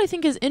 and that's what I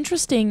think is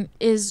interesting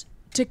is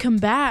to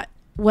combat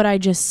what I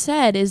just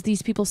said is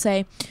these people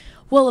say,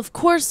 well, of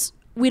course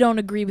we don't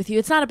agree with you.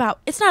 It's not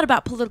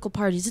about political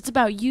parties. It's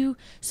about you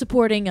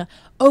supporting a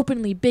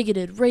openly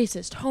bigoted,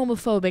 racist,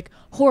 homophobic,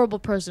 horrible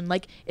person.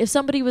 Like if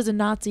somebody was a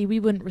Nazi, we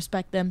wouldn't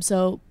respect them.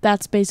 So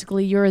that's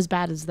basically you're as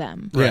bad as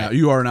them. Yeah, Right.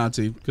 you are a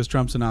Nazi because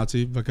Trump's a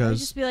Nazi I'd because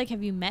just be like,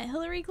 have you met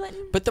Hillary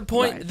Clinton? But the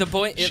point,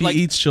 she like,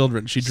 eats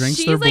children. She drinks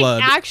She's their like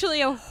blood.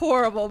 actually a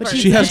horrible person.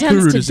 She has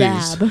pretends Kuru to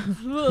disease. dab.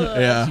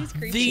 Yeah. She's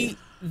creepy.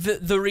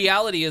 the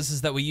reality is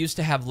that we used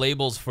to have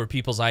labels for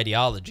people's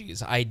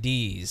ideologies,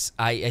 ideologies.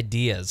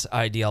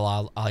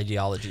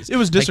 It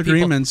was Like,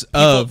 disagreements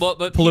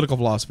but political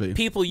philosophy.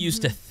 People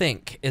used to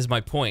think, is my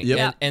point.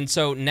 Yep. And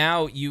so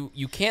now you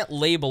can't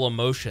label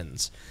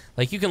emotions.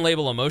 Like you can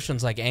label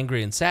emotions like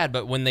angry and sad,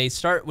 but when you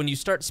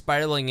start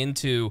spiraling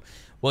into,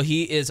 well,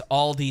 he is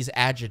all these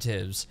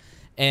adjectives,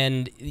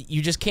 and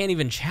you just can't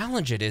even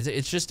challenge it.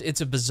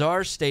 It's a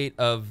bizarre state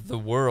of the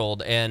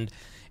world, and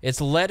it's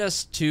led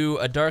us to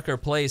a darker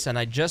place, and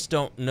I just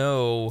don't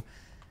know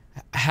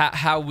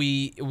how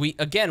we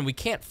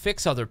can't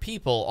fix other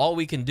people. All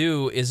we can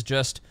do is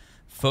just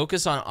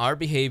focus on our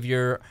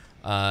behavior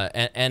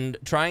and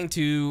trying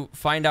to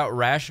find out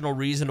rational,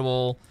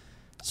 reasonable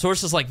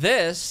sources like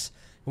this,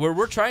 where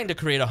we're trying to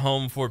create a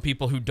home for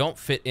people who don't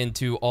fit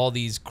into all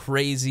these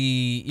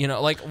crazy,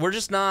 like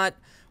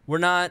we're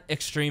not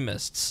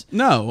extremists.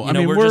 No, I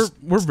mean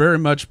we're very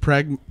much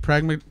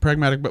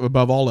pragmatic, but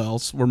above all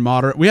else, we're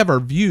moderate. We have our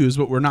views,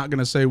 but we're not going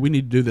to say we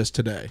need to do this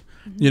today.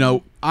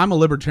 Mm-hmm. I'm a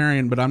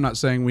libertarian, but I'm not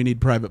saying we need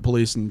private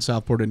police in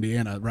Southport,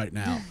 Indiana, right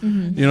now.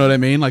 Mm-hmm. You know what I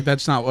mean? Like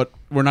that's not what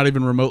we're not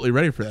even remotely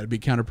ready for that. It'd be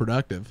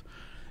counterproductive.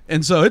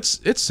 And so it's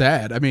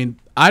sad. I mean,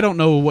 I don't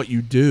know what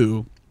you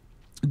do.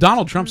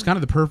 Donald Trump's kind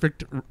of the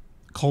perfect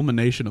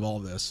culmination of all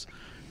of this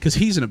because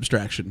he's an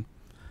abstraction.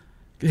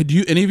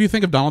 Do any of you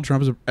think of Donald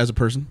Trump as a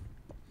person?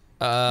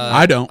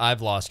 I don't.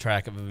 I've lost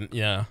track of him.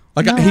 Yeah.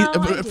 Like No,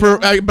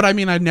 but I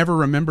mean, I never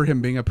remember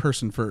him being a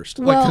person first.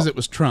 Like Well- because it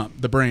was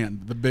Trump, the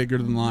brand, the bigger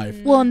than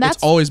life. Well, and that's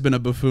it's always been a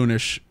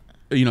buffoonish,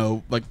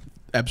 like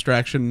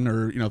abstraction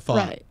or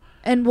thought. right.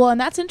 And well, and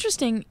that's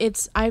interesting.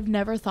 I've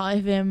never thought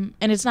of him,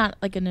 and it's not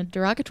like in a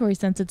derogatory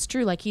sense. It's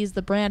true. Like he's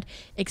the brand,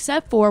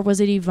 except for was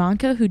it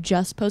Ivanka who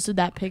just posted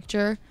that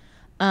picture,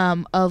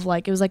 of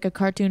like it was like a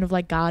cartoon of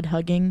like God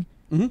hugging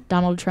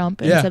Donald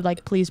Trump and said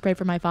like please pray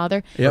for my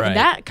father. Yep. Right. And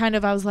that kind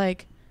of I was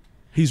like,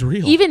 He's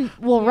real.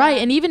 Right,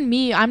 and even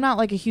me, I'm not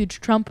like a huge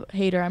Trump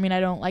hater. I mean,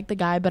 I don't like the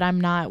guy, but I'm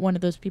not one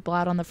of those people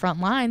out on the front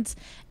lines.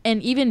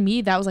 And even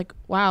me, that was like,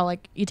 wow,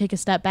 like you take a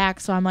step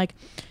back. So I'm like,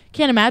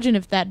 can't imagine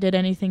if that did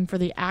anything for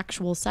the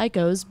actual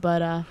psychos,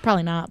 but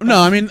probably not. But. No,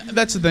 I mean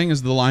that's the thing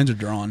is the lines are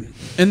drawn,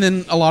 and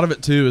then a lot of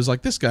it too is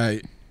like this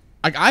guy.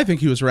 I think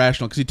he was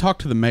rational because he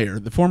talked to the mayor,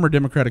 the former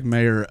Democratic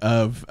mayor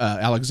of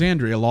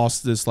Alexandria,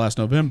 lost this last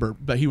November,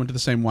 but he went to the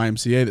same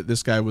YMCA that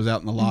this guy was out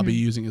in the lobby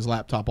using his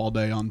laptop all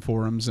day on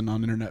forums and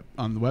on internet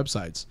on the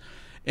websites.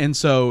 And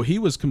so he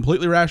was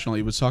completely rational.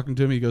 He was talking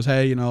to him. He goes,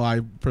 hey, you know,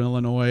 I'm from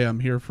Illinois. I'm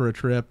here for a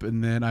trip,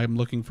 and then I'm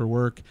looking for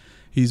work.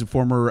 He's a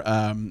former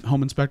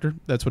home inspector.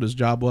 That's what his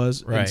job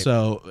was. Right. And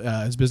so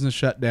his business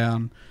shut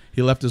down.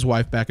 He left his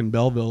wife back in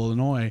Belleville,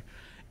 Illinois.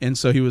 And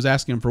so he was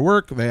asking him for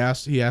work.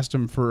 He asked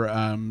him for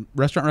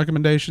restaurant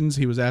recommendations.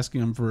 He was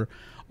asking him for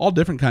all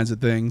different kinds of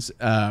things.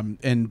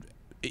 And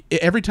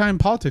every time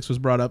politics was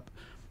brought up,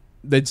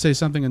 they'd say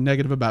something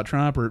negative about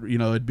Trump, or you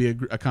know, it'd be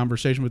a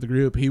conversation with the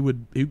group. He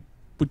would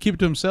keep it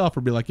to himself,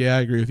 or be like, "Yeah,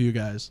 I agree with you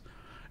guys,"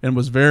 and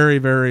was very,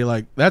 very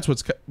like that's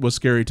what was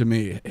scary to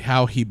me,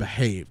 how he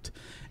behaved,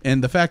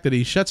 and the fact that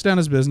he shuts down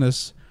his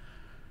business,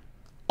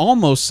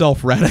 almost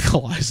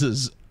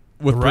self-radicalizes.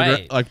 With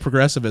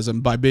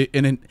progressivism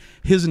and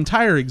his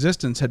entire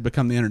existence had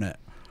become the internet.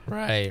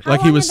 Right. How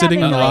Like he long was had that sitting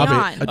in been the going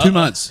lobby. on? 2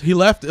 months. He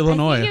left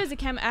Illinois. I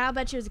think it was I'll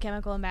bet you it was a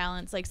chemical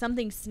imbalance. Like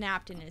something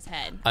snapped in his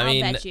head. I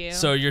mean, I'll bet you.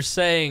 so you're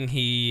saying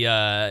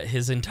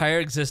his entire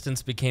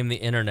existence became the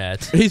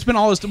internet. He's been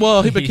all his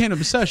he became an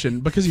obsession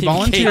because he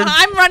volunteered.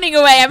 I'm running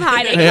away. I'm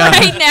hiding Yeah.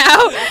 right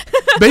now.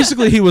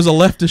 Basically, he was a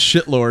leftist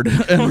shitlord,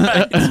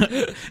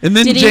 and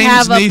then Did he James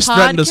have a Neese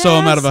threatened to sew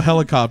him out of a podcast?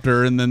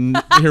 helicopter, and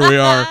then here we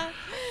are.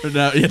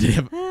 No, yeah, did he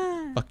have,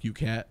 fuck you,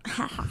 cat.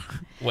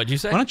 What'd you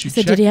say? Why don't you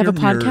So check did he have your a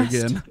mirror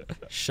podcast? again?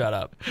 Shut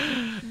up.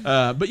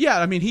 But yeah,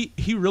 I mean,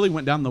 he really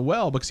went down the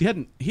well because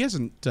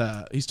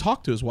he's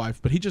talked to his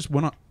wife, but he just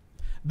went on.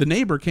 The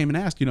neighbor came and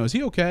asked, you know, is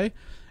he okay?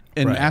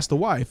 And Right. asked the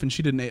wife, and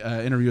she did an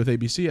interview with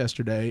ABC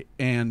yesterday.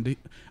 And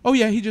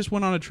he just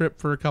went on a trip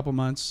for a couple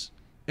months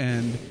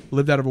and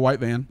lived out of a white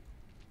van.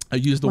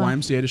 Used the Wow.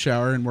 YMCA to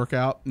shower and work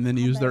out, and then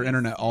used their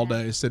internet all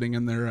day, sitting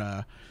in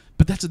their.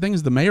 But that's the thing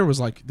is, the mayor was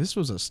like, this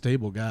was a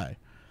stable guy,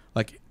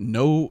 like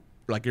no.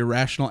 Like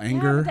irrational Yeah,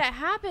 anger. but that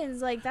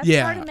happens. Like that's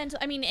Yeah. part of mental.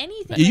 I mean,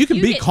 anything. Yeah, you like,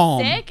 can be get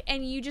calm. Sick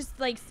and you just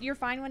like you're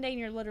fine one day and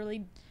you're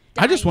literally.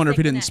 I just dying wonder if he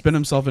sick the didn't next. spin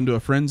himself into a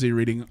frenzy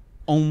reading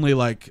only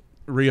like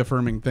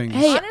reaffirming things.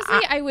 Hey, Honestly,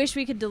 I wish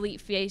we could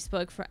delete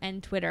Facebook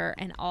and Twitter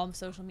and all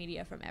social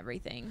media from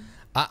everything.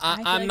 I feel I'm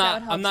like that would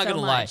not help so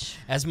gonna lie. much.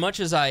 As much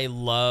as I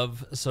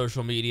love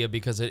social media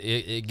because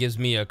it gives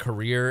me a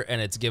career and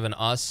it's given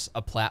us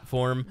a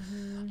platform,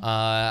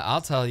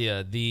 I'll tell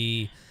you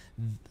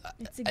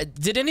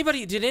did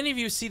any of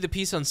you see the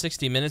piece on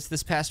 60 Minutes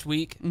this past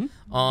week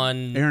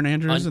on Aaron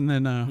Andrews and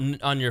then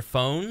on your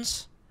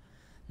phones?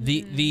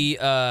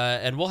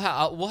 And we'll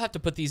have to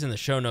put these in the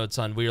show notes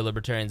on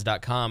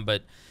wearelibertarians.com,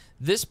 but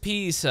this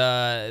piece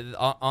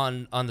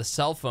on the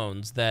cell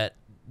phones that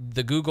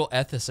the Google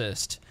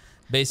ethicist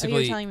basically Oh,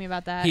 you were telling me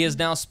about that. he is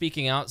now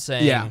speaking out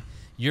saying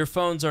your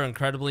phones are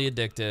incredibly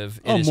addictive.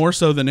 more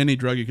so than any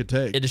drug you could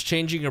take. It is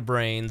changing your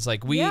brains.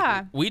 Like we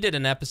did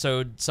an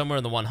episode somewhere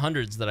in the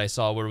 100s that I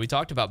saw where we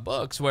talked about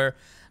books where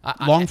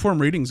Long form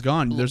reading's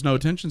gone. There's no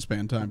attention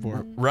span time for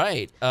it.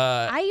 right.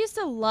 I used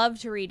to love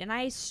to read, and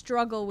I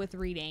struggle with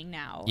reading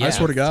now. Yeah. I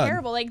swear to It's God.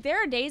 terrible. Like there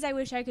are days I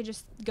wish I could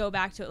just go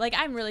back to it. Like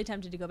I'm really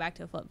tempted to go back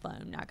to a flip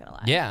phone. Not gonna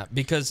lie. Yeah,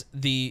 because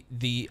the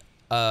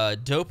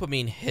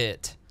dopamine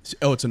hit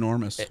It's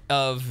enormous.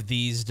 of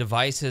these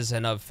devices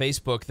and of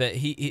Facebook that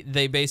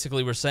they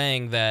basically were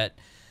saying that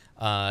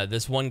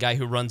this one guy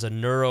who runs a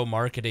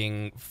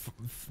neuromarketing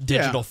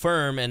digital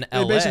firm in They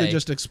LA basically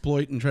just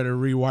exploit and try to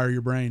rewire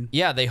your brain.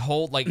 yeah, they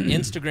hold like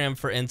Instagram,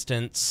 for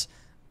instance.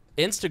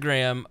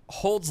 Instagram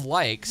holds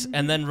likes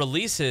and then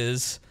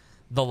releases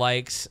the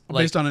likes.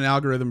 Like, Based on an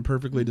algorithm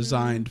perfectly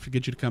designed to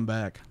get you to come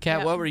back. Kat,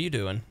 Yep. what were you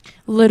doing?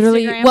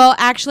 Literally. Instagram? Well,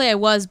 actually, I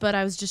was, but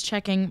I was just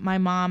checking. My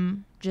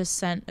mom just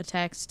sent a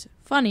text.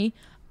 Funny.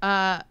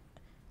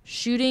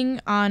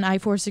 Shooting on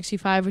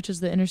I-465, which is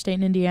the interstate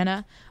in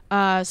Indiana.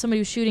 Somebody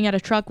was shooting at a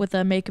truck with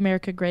a "Make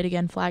America Great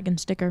Again" flag and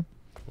sticker.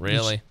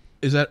 Really?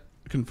 Is that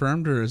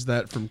confirmed or is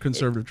that from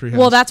Conservative Treehouse?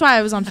 Well, that's why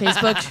I was on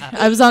Facebook.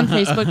 I was on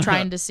Facebook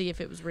trying to see if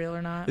it was real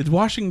or not. Did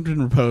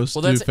Washington Post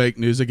Well, do that's- fake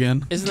news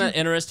again? Isn't that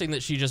interesting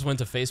that she just went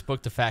to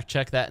Facebook to fact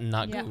check that and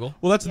not Yeah. Google?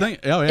 Well, that's the thing.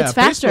 Oh, yeah. It's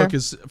faster. Facebook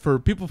is, for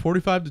people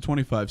 45 to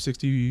 25,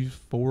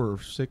 64 or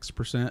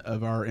 6%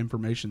 of our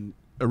information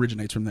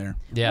originates from there.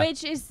 Yeah.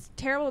 Which is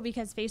terrible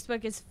because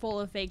Facebook is full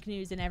of fake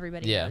news and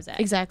everybody Yeah. knows it.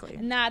 Exactly.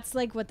 And that's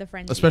like what the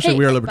frenzy Especially Hey,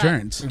 we are but-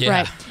 libertarians. Yeah.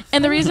 Right.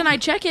 And the reason I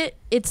check it,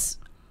 it's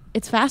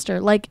faster.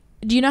 Like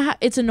do you know how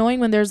it's annoying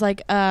when there's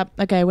like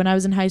okay, when I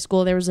was in high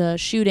school there was a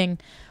shooting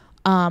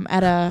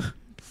at a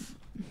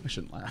I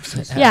shouldn't laugh.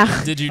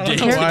 yeah. Did you don't date?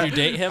 know why. Did you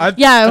date him?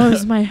 Yeah, it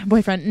was my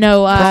boyfriend.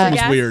 No, Prom was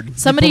Yes. weird.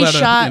 somebody You pulled out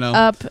shot you know,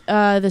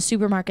 up the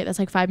supermarket that's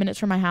like 5 minutes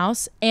from my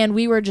house, and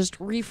we were just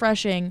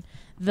refreshing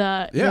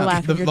the you're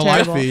laughing, you're the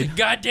live terrible. feed.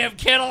 Goddamn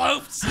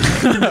cantaloupes.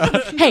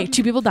 Hey,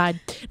 2 people died.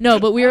 No,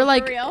 but we were Oh, for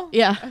like, real?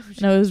 yeah,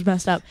 no, it was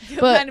messed up.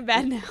 But kind of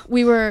bad now.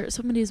 we were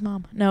somebody's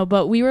mom. No,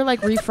 but we were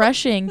like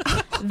refreshing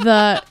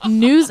the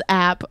news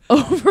app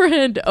over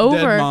and over.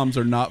 Dead moms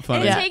are not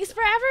funny. And Yeah. it takes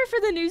forever for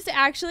the news to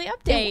actually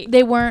update.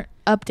 They weren't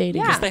updating.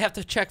 Yeah. Because they have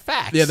to check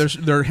facts. Yeah,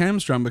 they're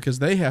hamstrung because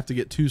they have to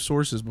get 2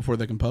 sources before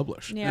they can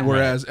publish. Yeah. And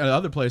whereas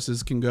other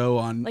places can go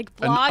on Like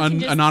an blog can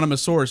just-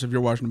 anonymous source if you're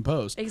Washington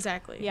Post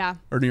Exactly. Yeah.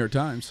 or New York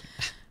Times.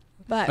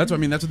 But That's what I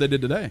mean. That's what they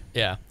did today.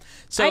 Yeah.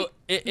 So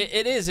it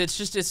is. It's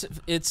just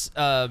it's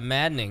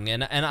maddening,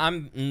 and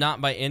I'm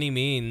not by any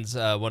means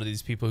one of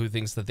these people who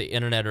thinks that the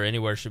internet or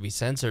anywhere should be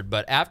censored.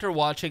 But after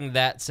watching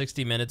that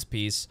 60 Minutes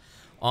piece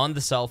on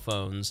the cell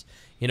phones,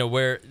 you know,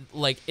 where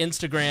like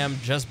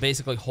Instagram just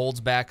basically holds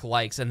back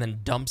likes and then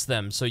dumps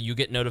them so you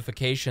get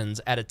notifications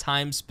at a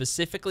time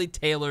specifically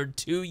tailored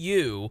to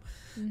you.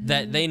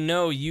 That they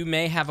know you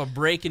may have a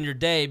break in your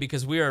day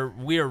because we are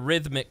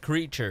rhythmic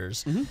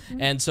creatures,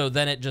 and so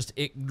then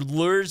it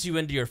lures you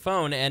into your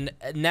phone, and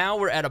now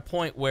we're at a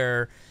point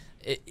where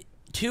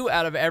 2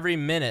 out of every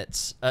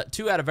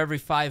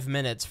 5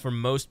 minutes for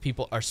most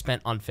people are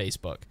spent on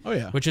Facebook. Oh,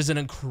 yeah. Which is an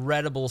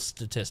incredible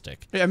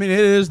statistic. I mean, it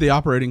is the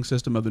operating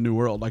system of the new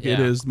world. Like it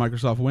Yeah. is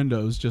Microsoft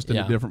Windows, just in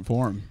Yeah. a different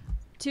form.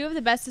 2 of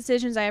the best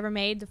decisions I ever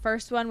made. The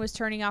first one was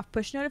turning off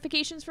push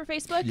notifications for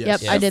Facebook.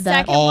 Yes. Yep, I did that.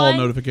 Second All one-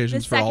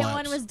 notifications for all The second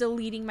one apps. was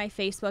deleting my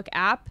Facebook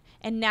app.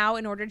 And now,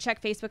 in order to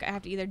check Facebook, I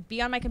have to either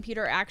be on my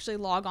computer or actually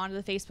log on to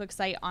the Facebook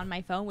site on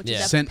my phone, which Yeah.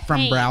 is a Sent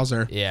from pain.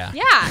 browser. Yeah.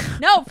 Yeah,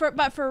 no,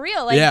 but for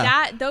real, like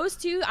Yeah. those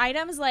 2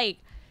 items like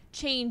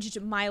changed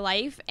my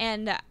life,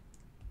 and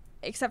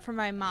except for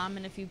my mom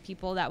and a few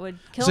people that would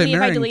kill Say me if I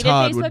marrying deleted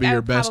Todd Facebook, would be I your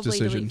would best probably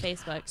decision. delete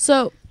Facebook.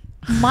 So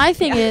my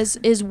thing is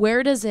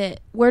where does it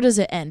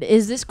end?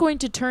 Is this going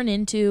to turn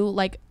into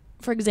like,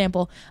 for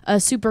example, a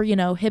super,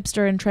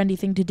 hipster and trendy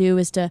thing to do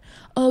is to,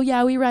 oh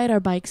yeah, we ride our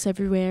bikes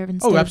everywhere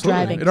instead Oh, of absolutely.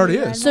 driving. It already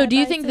is. So do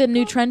you think the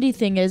new trendy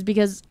thing is,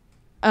 because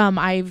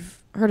I've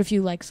heard a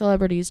few like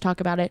celebrities talk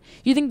about it.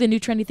 You think the new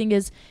trendy thing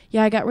is,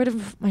 yeah, I got rid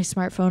of my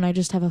smartphone, I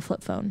just have a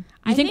flip phone.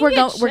 You I think think we're it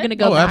going to should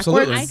go Oh, backwards?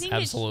 absolutely. I think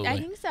Absolutely. I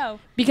think so.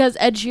 Because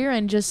Ed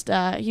Sheeran just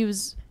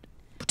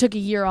took a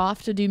year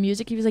off to do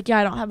music. He was like, yeah,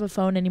 I don't have a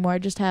phone anymore. I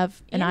just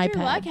have an Andrew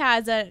iPad. Luck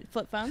has a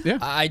flip phone. Yeah.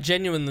 I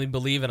genuinely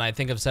believe, and I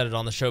think I've said it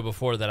on the show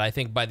before, that I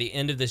think by the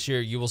end of this year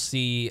you will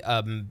see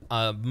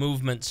a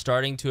movement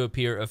starting to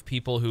appear of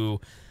people who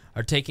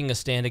are taking a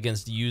stand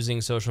against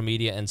using social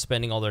media and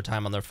spending all their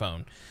time on their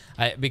phone.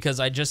 Because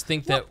I just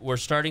think that we're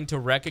starting to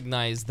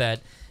recognize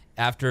that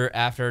after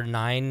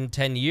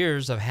 9-10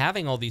 years of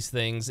having all these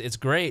things, it's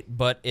great,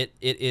 but it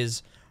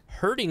is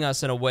hurting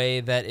us in a way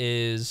that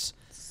is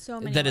So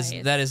many that ways.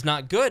 is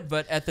not good.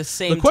 But at the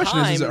same time, The question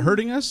is it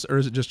hurting us or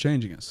is it just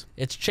changing us?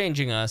 it's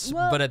changing us,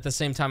 Well- but at the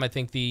same time, I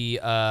think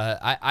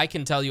I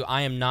can tell you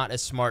I am not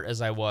as smart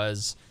as I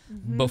was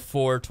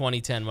before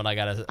 2010 when I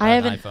got an I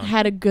haven't iPhone.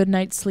 had a good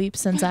night's sleep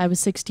since I was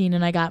 16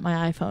 and I got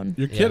my iPhone.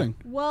 You're Yeah. kidding.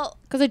 Well,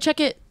 Because I check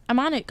it. I'm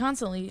on it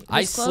constantly.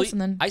 I It's close sleep.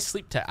 and then I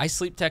sleep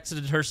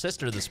texted her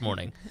sister this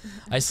morning.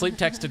 I sleep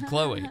texted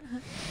Chloe.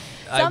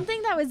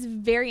 something that was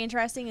very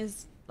interesting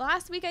is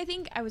last week, I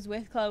think, I was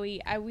with Chloe.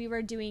 We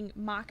were doing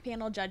mock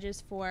panel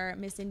judges for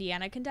Miss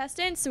Indiana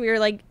contestants. So we were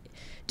like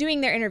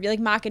doing their interview, like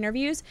mock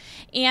interviews.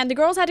 And the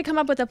girls had to come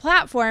up with a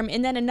platform.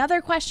 And then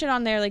another question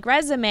on their like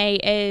resume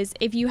is,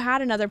 if you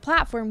had another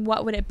platform,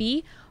 what would it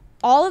be?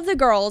 All of the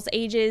girls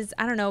ages,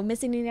 I don't know,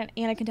 Miss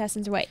Indiana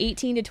contestants are what,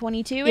 18 to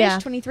 22-ish, Yeah.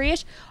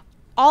 23-ish?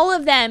 All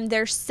of them,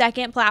 their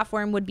second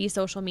platform would be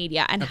social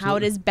media and how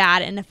it Absolutely. is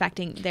bad and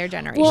affecting their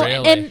generation. well,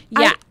 Really? and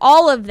yeah,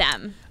 all of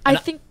them. I And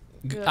think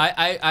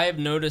I have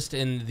noticed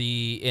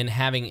in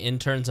having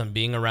interns and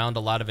being around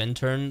a lot of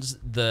interns,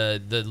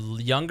 the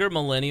younger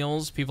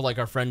millennials, people like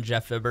our friend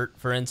Jeff Fibbert,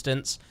 for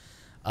instance,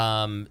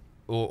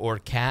 or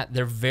Kat,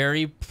 they're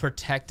very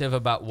protective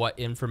about what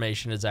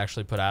information is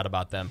actually put out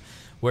about them.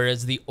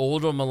 Whereas the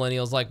older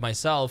millennials like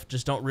myself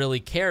just don't really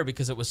care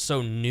because it was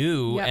so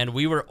new Yep. and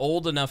we were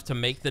old enough to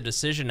make the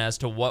decision as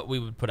to what we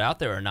would put out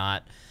there or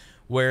not.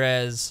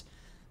 Whereas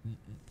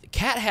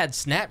Kat had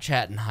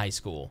Snapchat in high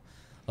school.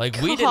 Like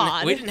we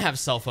God. didn't have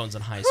cell phones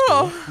in high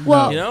school.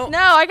 well, You know? No,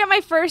 I got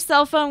my first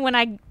cell phone when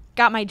I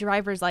got my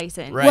driver's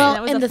license. Right. well,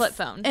 and that was a flip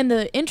phone. And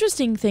the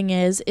interesting thing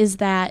is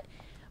that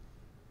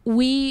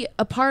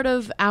a part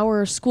of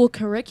our school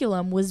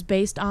curriculum was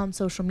based on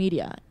social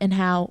media and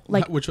how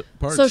like Which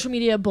parts? social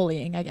media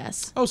bullying, I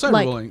guess. Oh,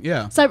 cyberbullying.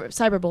 Yeah.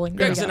 Cyberbullying.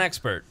 there Greg's you an go.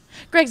 expert.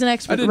 Greg's an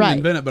expert, I didn't right?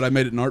 invent it, but I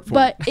made it an art form.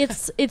 But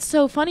it's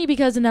so funny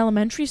because in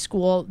elementary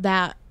school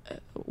that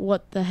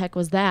what the heck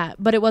was that?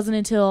 But it wasn't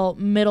until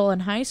middle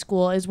and high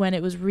school is when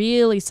it was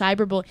really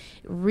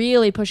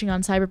really pushing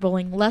on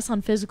cyberbullying, less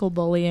on physical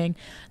bullying.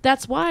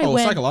 That's why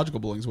psychological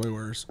bullying is way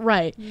worse.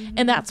 Right.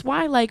 And that's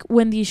why, like,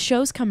 when these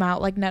shows come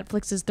out, like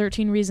Netflix's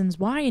 13 Reasons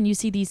Why, and you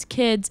see these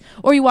kids,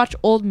 or you watch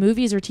old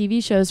movies or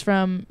TV shows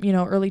from,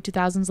 early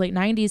 2000s, late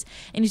 90s,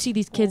 and you see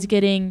these kids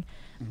getting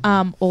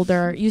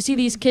older. You see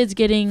these kids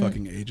getting,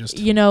 fucking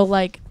ageist.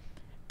 Like,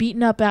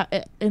 beaten up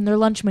and their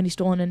lunch money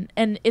stolen,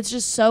 and it's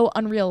just so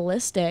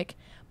unrealistic.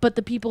 But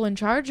the people in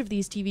charge of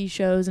these TV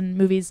shows and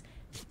movies,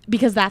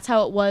 because that's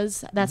how it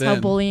was, that's how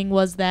bullying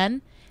was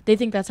then, they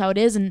think that's how it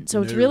is, and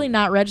so it's really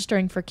not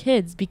registering for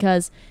kids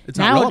because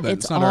now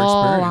it's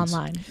all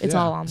online. It's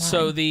all online.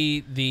 So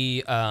the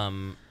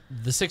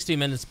 60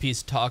 Minutes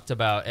piece talked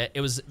about,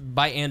 it was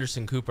by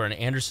Anderson Cooper, and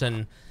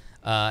Anderson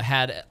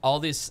had all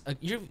these.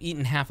 You've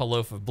eaten half a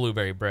loaf of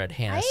blueberry bread,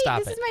 Hannah.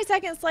 Stop it. This is my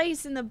second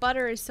slice, and the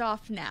butter is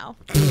soft now.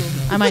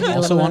 I might need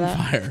also a on little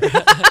fire.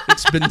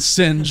 It's been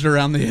singed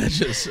around the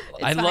edges.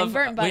 I love.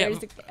 burnt butter.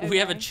 We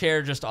have a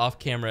chair just off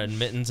camera, and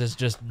Mittens is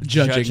just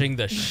judging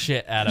the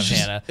shit out of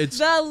Hannah. It's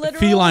the literal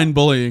feline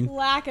bullying.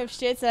 lack of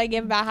shits that I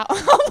give about how.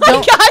 Oh my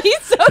god,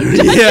 he's so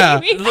judging Yeah.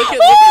 me. Look at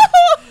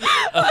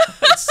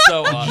it's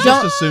so awesome.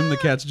 Just assume the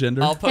cat's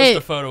gender. I'll post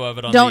a photo of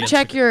it on don't the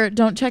check Instagram.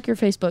 don't check your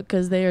Facebook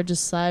because they are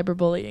just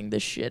cyberbullying the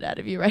shit out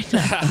of you right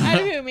now. Out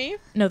of who, me?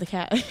 No, the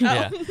cat.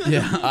 Yeah.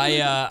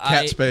 Yeah.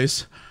 Cat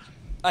space.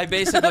 I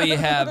basically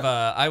have.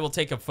 I will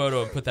take a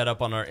photo and put that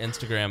up on our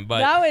Instagram. But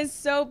That was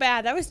so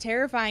bad. That was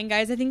terrifying,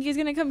 guys. I think he's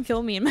gonna come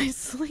kill me in my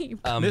sleep.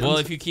 well,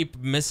 if you keep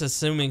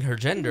misassuming her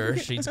gender,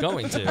 she's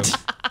going to.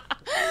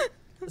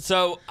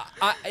 So,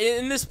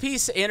 in this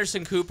piece,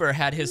 Anderson Cooper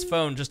had his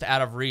phone just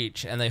out of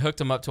reach, and they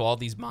hooked him up to all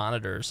these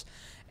monitors,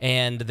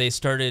 and they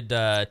started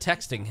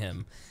texting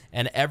him.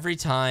 And every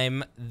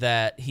time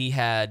that he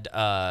had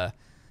a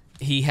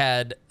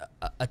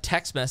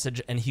text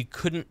message and he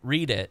couldn't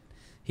read it,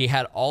 he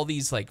had all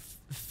these like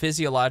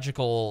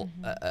physiological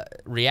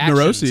reactions.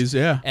 Neuroses,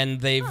 yeah. And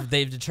they've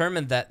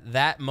determined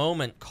that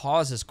moment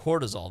causes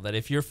cortisol. That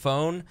if your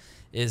phone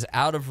is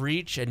out of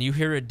reach and you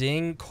hear a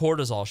ding,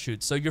 cortisol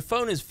shoots. So your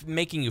phone is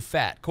making you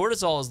fat.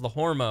 Cortisol is the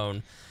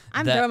hormone.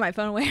 I'm throwing my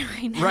phone away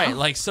right now. Right,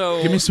 like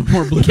so. Give me some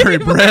more blueberry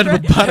bread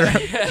with butter.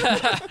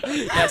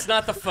 That's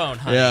not the phone,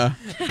 honey. Yeah.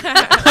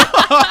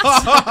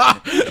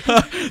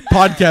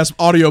 Podcast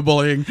audio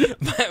bullying.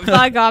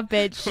 Fuck off,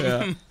 bitch.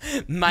 Yeah.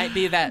 Might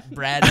be that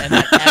bread and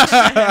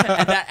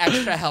that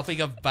extra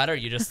helping of butter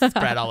you just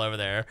spread all over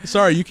there.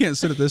 Sorry, you can't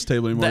sit at this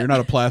table anymore. You're not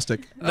a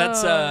plastic.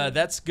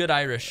 That's good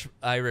Irish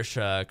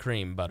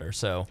cream butter.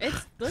 So It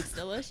looks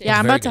delicious. Yeah,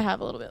 I'm very about to good. have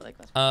a little bit like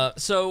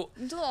this. so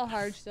It's a little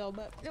hard still,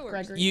 but it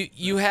works.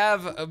 you have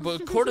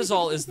but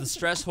cortisol is the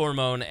stress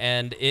hormone,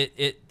 and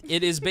it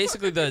is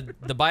basically the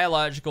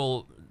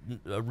biological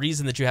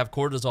reason that you have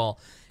cortisol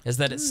is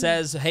that it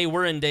says, hey,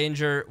 we're in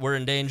danger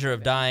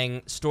of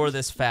dying, store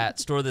this fat,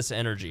 store this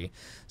energy.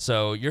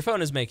 So your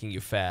phone is making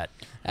you fat.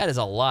 That is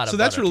a lot of So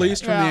that's butter,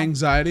 released Kat. from the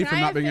anxiety Can from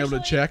I not being able to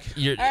officially- check.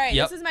 You're, All right,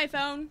 yep. this is my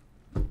phone.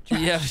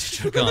 Yeah,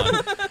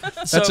 gone.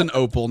 That's an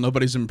Opal.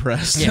 Nobody's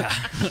impressed. Yeah,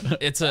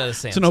 it's a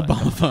Samsung. It's an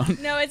Obama phone.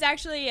 No, it's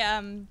actually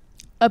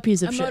A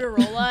piece a of shit.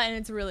 Motorola, and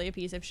it's really a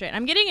piece of shit.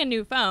 I'm getting a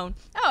new phone.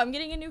 I'm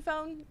getting a new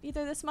phone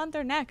either this month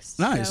or next.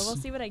 Nice. So we'll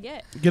see what I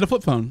get. Get a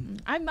flip phone.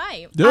 I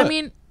might. Do it. I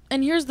mean,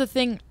 and here's the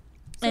thing,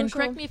 and Social.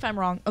 correct me if I'm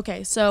wrong.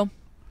 Okay, so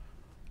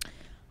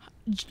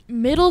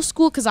middle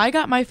school, because I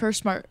got my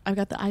first I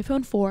got the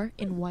iPhone 4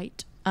 in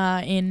white.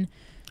 Of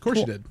course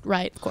you did.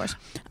 Right, of course.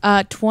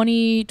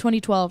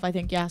 2012, I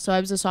think. Yeah. So I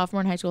was a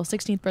sophomore in high school,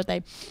 16th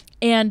birthday,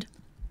 and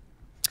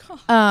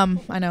I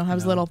know I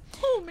was little.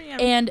 Oh man.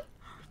 And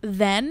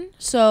then,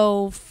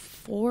 so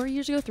 4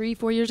 years ago,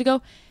 4 years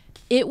ago,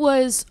 it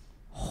was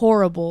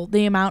horrible,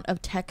 the amount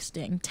of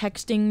texting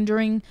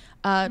during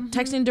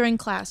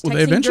class. Well, texting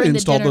they eventually during the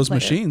installed dinner those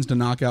platter, machines to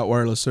knock out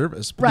wireless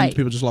service. But Right. then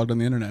people just logged on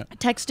the internet.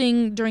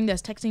 texting during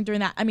this, texting during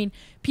that. I mean,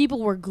 people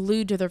were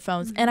glued to their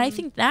phones. And I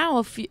think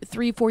now,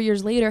 3-4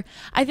 years later,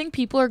 I think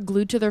people are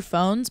glued to their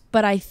phones,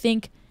 but I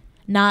think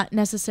not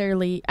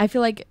necessarily. I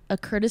feel like a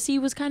courtesy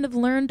was kind of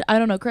learned. I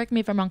don't know, correct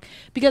me if I'm wrong,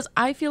 because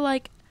I feel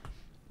like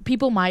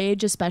people my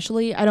age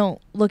especially, I don't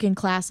look in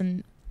class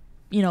and,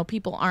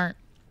 people aren't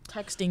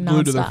texting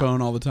Glued to their nonstop.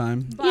 phone all the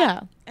time. But Yeah.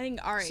 I think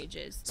our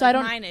ages. So I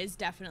don't- Mine is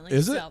definitely.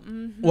 Is it? still.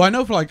 Mhm. Well, I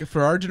know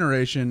for our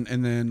generation,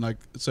 and then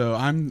so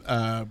I'm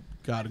God,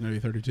 I'm gonna be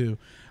 32,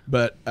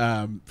 but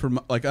for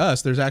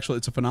us, there's actually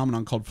it's a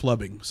phenomenon called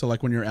flubbing. So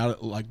when you're out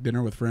at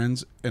dinner with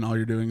friends and all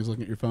you're doing is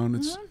looking at your phone,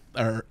 it's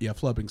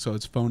flubbing. So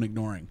it's phone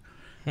ignoring.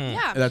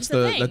 Yeah, That's it's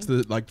a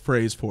thing. the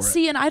phrase for it.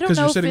 See, and I don't Because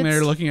know you're if sitting there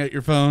it's- looking at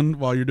your phone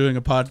while you're doing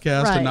a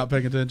podcast Right. and not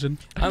paying attention.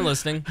 I'm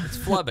listening. It's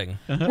flubbing.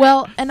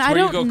 Well, and It's I where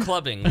don't you go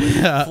clubbing.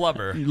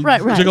 Flubber.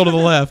 Right. Jiggle to the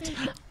left.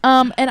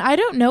 and I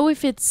don't know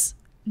if it's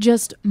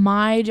just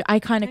I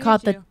kind of I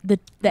caught do the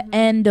too.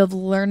 end of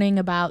learning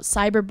about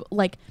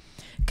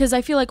because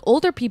I feel like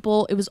older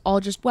people, it was all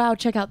just, wow,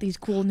 check out these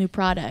cool new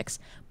products.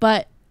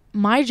 But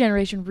my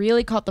generation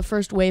really caught the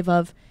first wave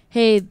of,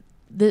 hey,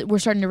 we're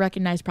starting to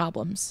recognize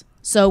problems.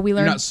 So we You're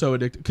learned. not so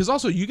addicted. Because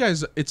also, you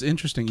guys, it's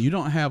interesting. You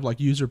don't have like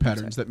user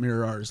patterns that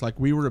mirror ours. Like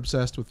we were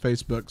obsessed with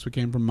Facebook. So we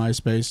came from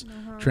MySpace,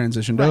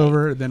 transitioned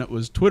over. Then it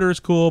was Twitter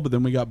is cool, but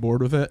then we got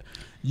bored with it.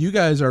 You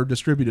guys are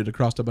distributed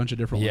across a bunch of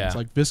different ones,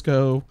 like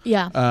Visco.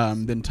 Yeah.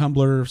 Then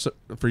Tumblr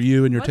for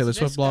you and your What's Taylor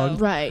Swift Visco?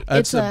 blog. Right.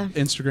 It's a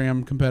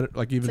Instagram competitor.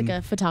 Like even it's like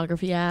a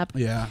photography app.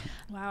 yeah.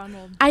 Wow, I'm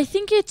old. I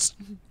think it's,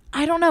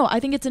 I don't know. I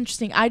think it's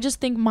interesting. I just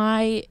think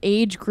my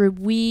age group,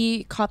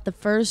 we caught the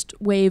first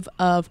wave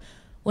of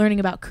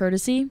learning about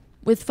courtesy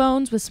with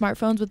phones, with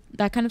smartphones, with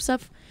that kind of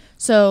stuff.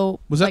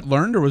 So Was that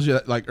learned, or was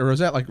that like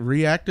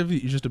reactive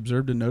that you just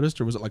observed and noticed,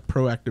 or was it like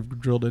proactive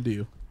drilled into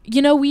you?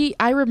 you know,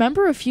 I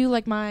remember a few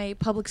like my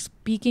public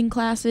speaking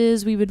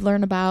classes. We would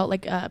learn about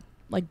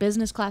like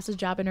business classes,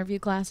 job interview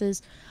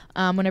classes.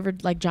 Whenever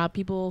like job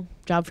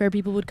fair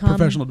people would come.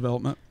 Professional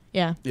development.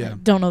 Yeah. Yeah.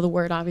 Don't know the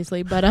word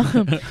obviously, but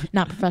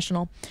not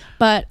professional.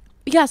 But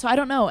yeah, so I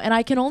don't know, and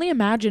I can only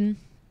imagine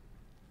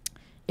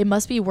it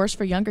must be worse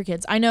for younger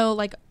kids. I know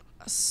like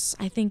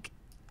I think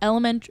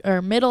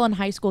middle and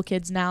high school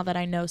kids now that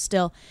I know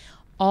still,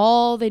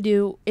 all they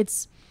do,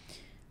 it's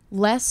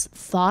less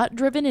thought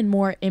driven and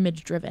more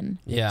image driven.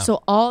 Yeah.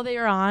 So all they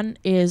are on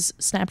is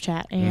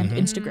Snapchat and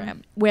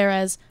Instagram.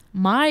 Whereas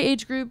my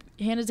age group,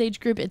 Hannah's age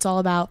group, it's all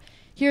about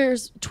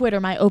here's Twitter,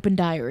 my open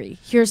diary.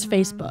 Here's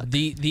Facebook. Let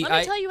me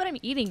tell you what I'm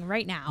eating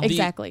right now.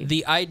 Exactly.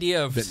 The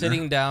idea of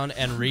sitting down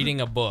and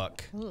reading a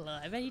book. Ugh,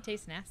 I bet you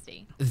taste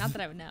nasty. Not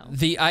that I would know.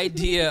 The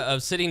idea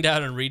of sitting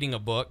down and reading a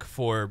book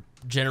for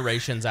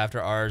generations after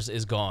ours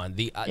is gone.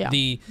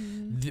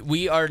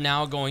 We are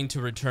now going to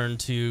return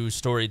to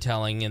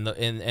storytelling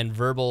in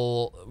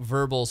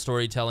verbal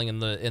storytelling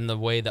in the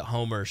way that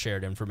Homer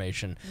shared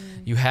information.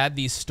 You had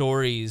these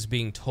stories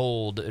being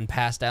told and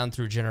passed down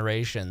through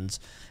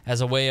generations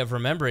as a way of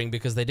remembering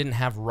because they didn't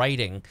have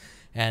writing,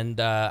 and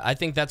I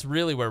think that's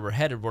really where we're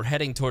headed. We're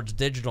heading towards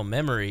digital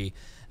memory,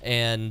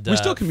 and we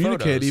still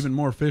communicate photos. even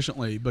more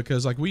efficiently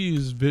because like we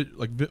use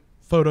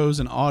photos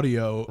and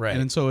audio, right?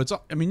 And so it's,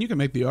 I mean, you can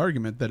make the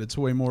argument that it's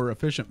way more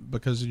efficient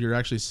because you're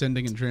actually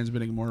sending and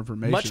transmitting more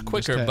information much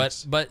quicker. But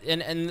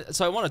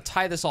so I want to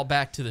tie this all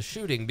back to the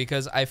shooting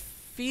because I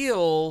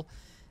feel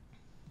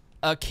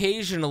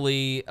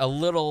occasionally a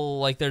little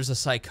like there's a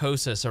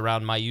psychosis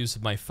around my use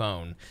of my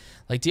phone.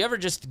 Like, do you ever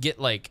just get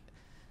like,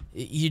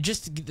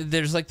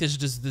 there's like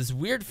this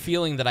weird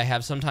feeling that I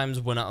have sometimes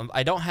when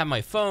I don't have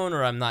my phone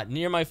or I'm not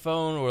near my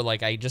phone or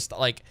like I just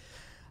like,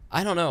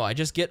 I don't know, I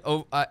just get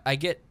I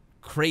get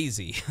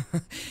crazy,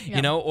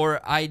 you know,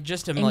 or I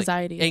just am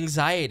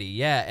anxiety,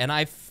 yeah,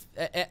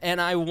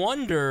 and I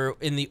wonder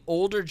in the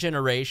older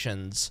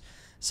generations,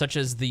 such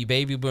as the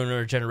baby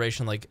boomer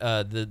generation, like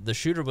the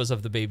shooter was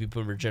of the baby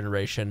boomer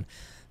generation.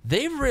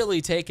 They've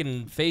really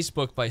taken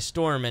Facebook by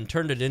storm and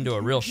turned it into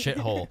a real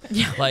shithole.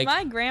 Like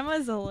my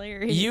grandma's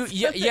hilarious.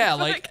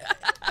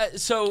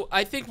 So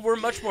I think we're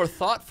much more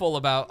thoughtful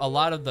about a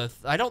lot of the.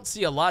 I don't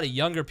see a lot of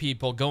younger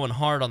people going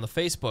hard on the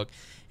Facebook.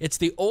 It's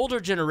the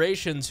older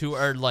generations who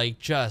are like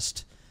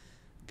just.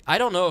 I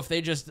don't know if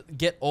they just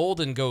get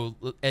old and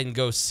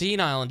go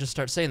senile and just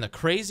start saying the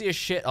craziest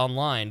shit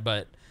online,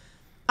 but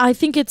I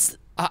think it's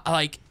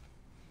like.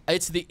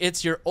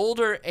 It's your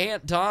older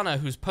Aunt Donna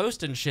who's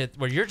posting shit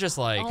where you're just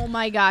like, oh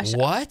my gosh,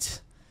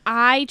 what?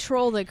 I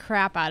troll the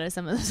crap out of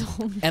some of those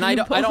old people. And I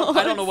don't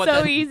know what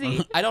so that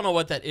easy. I don't know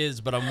what that is,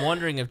 but I'm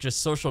wondering if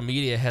just social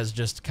media has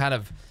just kind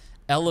of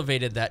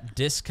elevated that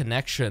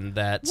disconnection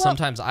that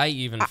sometimes I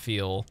even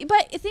feel.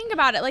 But think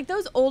about it, like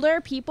those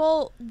older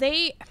people,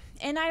 I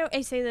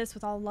say this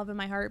with all love in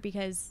my heart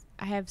because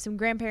I have some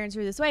grandparents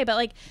who are this way, but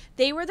like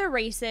they were the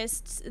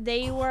racists.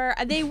 They were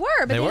the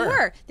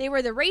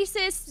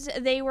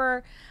racists. They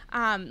were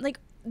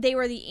they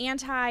were the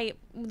anti,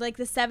 like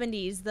the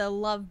 70s, the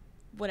love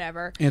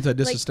whatever,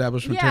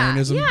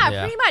 anti-disestablishmentarianism.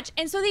 Yeah, pretty much.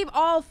 And so they've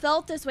all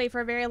felt this way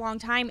for a very long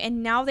time,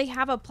 and now they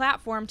have a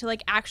platform to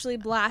like actually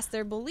blast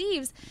their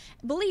beliefs,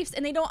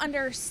 and they don't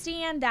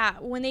understand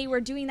that when they were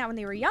doing that when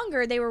they were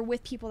younger, they were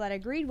with people that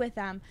agreed with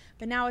them,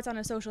 but now it's on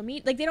a social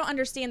media. Like they don't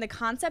understand the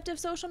concept of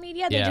social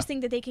media. They just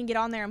think that they can get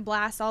on there and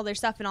blast all their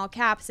stuff in all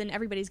caps, and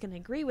everybody's going to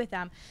agree with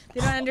them.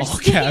 They don't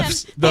understand. All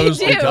caps. Those,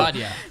 they do. Oh God,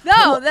 yeah.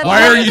 No,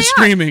 why are you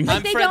screaming?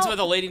 I'm friends with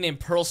a lady named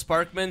Pearl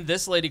Sparkman.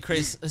 This lady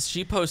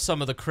she posts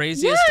some of the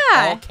craziest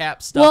all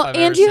cap stuff. Well, I've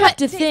and ever you seen. have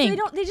to think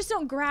they just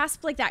don't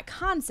grasp like that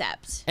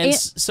concept. And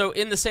so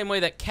in the same way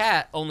that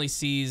Kat only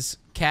sees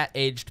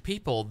cat-aged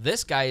people,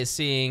 this guy is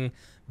seeing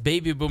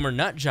baby boomer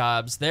nut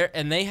jobs there,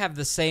 and they have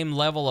the same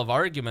level of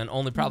argument,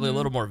 only probably a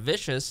little more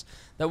vicious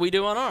that we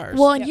do on ours.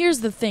 Well, and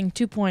here's the thing,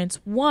 2 points.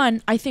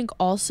 One, I think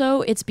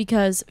also it's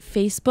because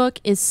Facebook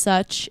is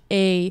such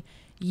a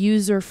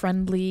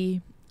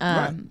user-friendly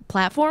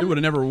platform. It would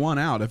have never won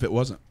out if it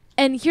wasn't.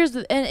 And here's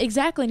the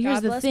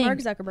God bless thing. Mark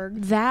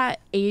Zuckerberg.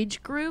 That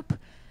age group,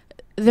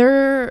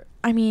 they're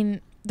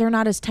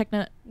not as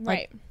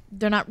right.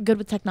 They're not good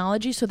with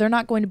technology, so they're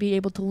not going to be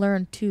able to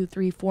learn 2,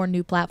 3, 4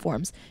 new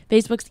platforms.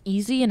 Facebook's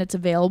easy and it's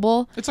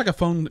available. It's like a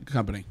phone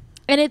company.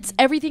 And it's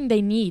everything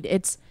they need.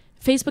 It's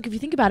Facebook, if you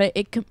think about it,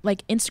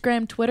 like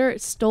Instagram, Twitter,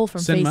 it stole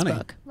from Send Facebook.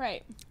 money.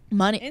 Right.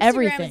 money, Instagram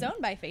everything. is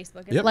owned by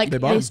Facebook. Yep. Like They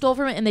bought they 'em. stole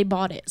from it and they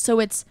bought it. So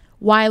it's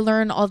why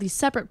learn all these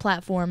separate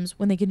platforms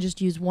when they can just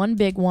use one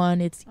big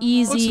one. It's Well,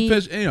 easy.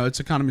 it's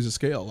economies of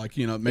scale. Like,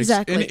 it makes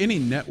Exactly. any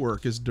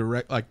network is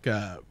direct. Like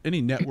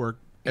any network,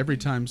 every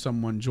time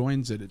someone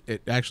joins it,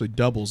 it actually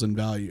doubles in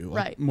value.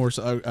 Like Right. More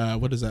so,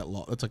 what is that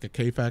law? It's like a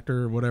K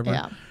factor or whatever.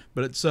 Yeah.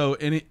 But it's so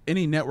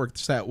any network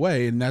that's that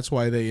way, and that's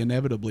why they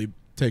inevitably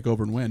take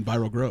over and win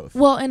viral growth.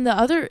 Well, and the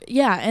other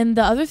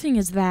thing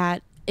is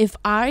that if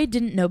I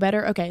didn't know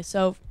better, okay,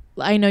 so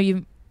I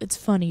know it's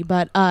funny,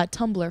 but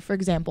Tumblr, for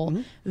example,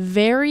 Mm-hmm.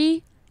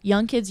 very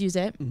young kids use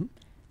it.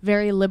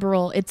 Very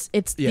liberal. It's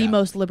Yeah. the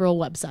most liberal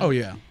website. Oh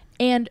yeah.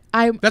 And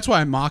I That's why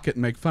I mock it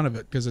and make fun of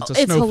it, because it's a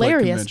it's snowflake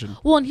hilarious. convention.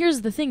 Well, and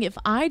here's the thing: if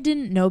I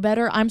didn't know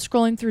better, I'm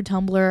scrolling through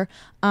Tumblr.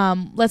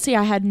 Let's say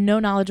I had no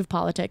knowledge of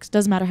politics.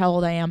 Doesn't matter how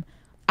old I am.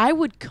 I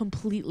would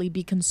completely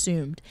be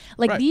consumed.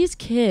 Like Right. these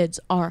kids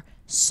are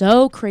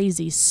so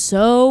crazy,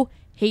 so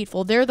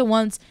hateful. They're the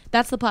ones.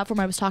 That's the platform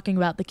I was talking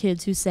about. The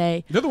kids who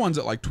say, They're the ones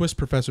that like twist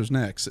professors'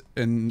 necks,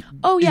 and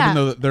Oh, yeah. even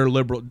though they're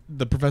liberal,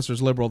 the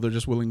professor's liberal, they're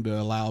just willing to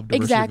allow diversity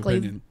of exactly.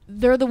 opinion.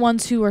 They're the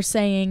ones who are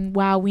saying,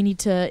 "Wow, we need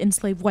to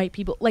enslave white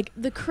people." Like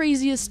the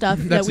craziest stuff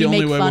That's that we the only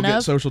make way we'll fun get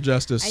of. social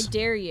justice. I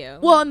dare you.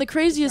 Well, and the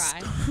craziest,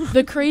 Try.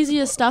 the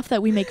craziest stuff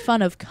that we make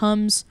fun of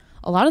comes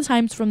a lot of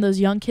times from those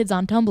young kids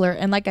on Tumblr.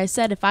 And like I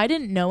said, if I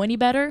didn't know any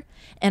better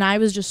and I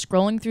was just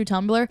scrolling through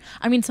Tumblr,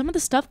 I mean, some of the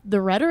stuff, the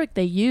rhetoric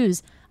they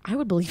use, I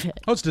would believe it.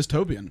 Oh, it's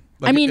dystopian.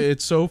 Like, I mean-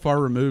 it's so far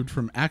removed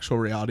from actual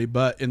reality,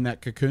 but in that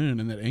cocoon,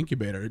 in that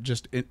incubator,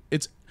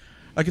 it's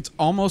like it's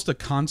almost a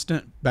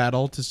constant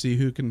battle to see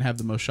who can have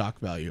the most shock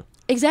value.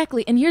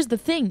 Exactly. And here's the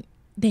thing.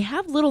 They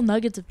have little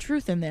nuggets of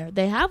truth in there.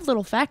 They have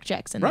little fact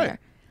checks in Right. there.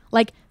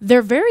 Like,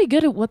 they're very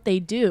good at what they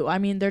do. I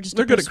mean, they're just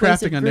They're a good at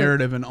persuasive crafting a group.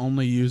 narrative and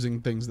only using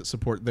things that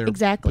support their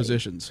Exactly.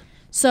 positions.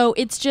 So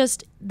it's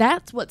just,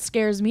 that's what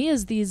scares me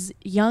is these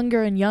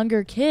younger and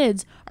younger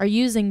kids are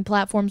using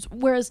platforms,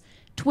 whereas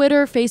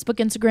Twitter, Facebook,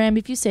 Instagram,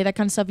 if you say that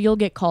kind of stuff, you'll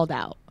get called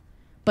out.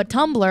 But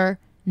Tumblr,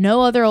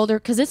 no other older,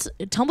 because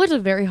Tumblr's a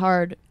very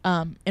hard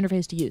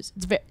interface to use.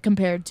 It's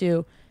compared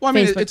to Well, I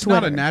mean, Facebook, it's not a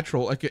Twitter.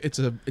 natural, like it's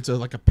a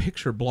like a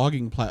picture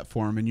blogging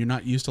platform, and you're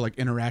not used to like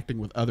interacting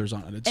with others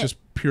on it. It's just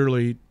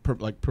purely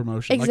like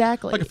promotion,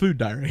 Exactly. like a food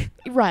diary,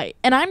 Right.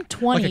 And I'm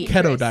 20. like a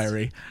keto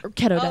diary. Or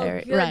keto Oh,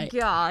 diary, good right.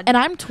 God. And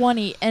I'm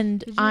 20 and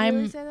Did you I'm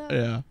really say that?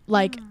 Yeah,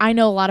 like, I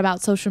know a lot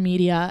about social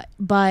media,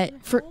 but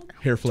for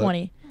hair flip.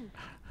 20.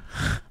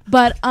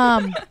 But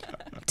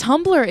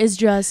Tumblr is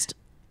just,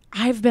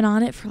 I've been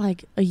on it for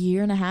like a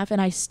year and a half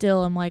and I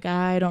still am like,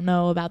 I don't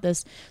know about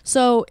this.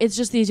 So it's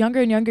just these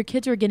younger and younger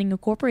kids who are getting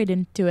incorporated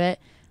into it,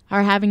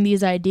 are having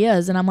these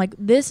ideas, and I'm like,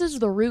 this is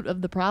the root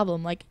of the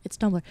problem. Like, it's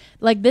Tumblr.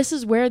 Like, this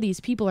is where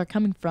these people are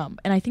coming from,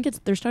 and I think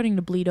they're starting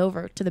to bleed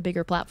over to the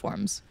bigger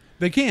platforms.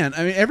 They can.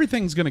 I mean,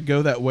 everything's going to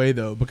go that way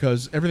though,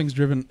 because everything's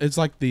driven. It's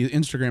like the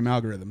Instagram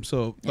algorithm.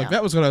 So, like Yeah.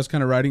 that was what I was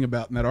kind of writing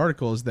about in that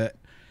article. Is that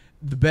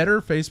the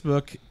better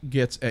Facebook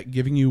gets at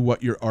giving you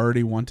what you're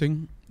already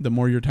wanting, the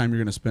more your time you're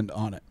going to spend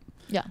on it.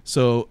 Yeah.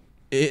 So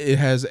it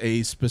has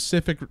a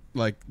specific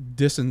like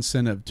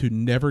disincentive to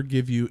never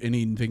give you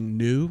anything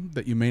new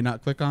that you may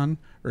not click on,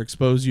 or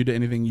expose you to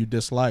anything you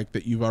dislike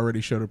that you've already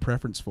showed a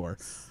preference for.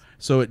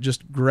 So it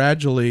just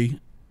gradually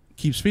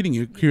keeps feeding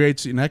you,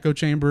 creates an echo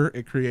chamber.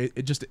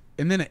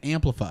 And then it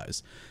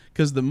amplifies,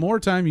 because the more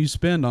time you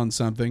spend on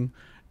something,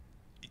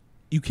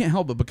 you can't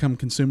help but become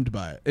consumed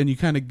by it, and you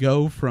kind of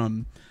go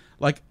from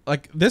like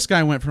this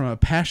guy went from a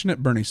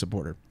passionate Bernie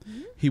supporter.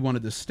 He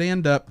wanted to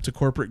stand up to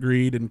corporate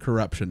greed and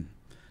corruption.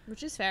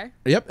 Which is fair.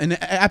 Yep, and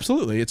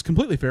absolutely, it's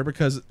completely fair,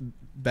 because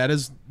that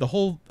is the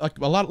whole, like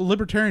a lot of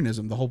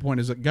libertarianism. The whole point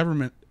is that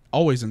government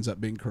always ends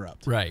up being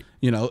corrupt. Right.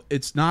 You know,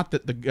 it's not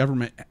that the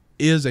government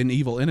is an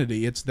evil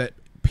entity; it's that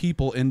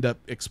people end up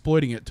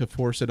exploiting it to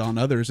force it on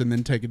others, and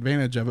then take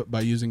advantage of it by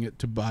using it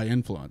to buy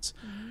influence.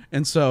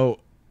 And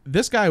so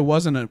this guy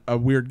wasn't a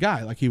weird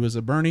guy. Like, he was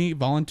a Bernie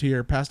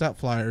volunteer, passed out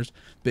flyers.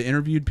 They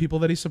interviewed people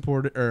that he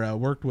supported or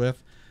worked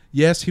with.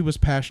 Yes, he was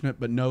passionate,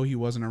 but no, he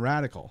wasn't a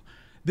radical.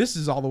 This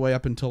is all the way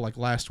up until like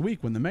last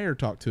week, when the mayor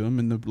talked to him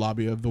in the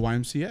lobby of the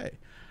YMCA,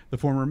 the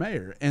former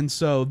mayor. And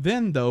so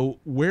then, though,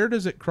 where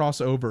does it cross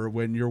over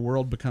when your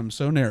world becomes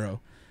so narrow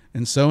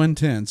and so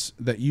intense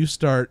that you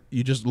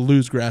just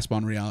lose grasp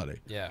on reality?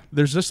 Yeah.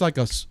 There's just like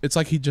it's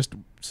like he just,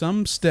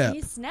 some step.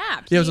 He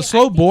snapped. Yeah, it was a I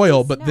slow think he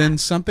boil, but then snapped.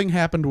 something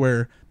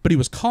happened but he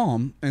was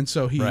calm, and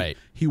so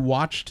he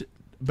watched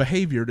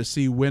behavior to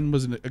see when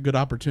was a good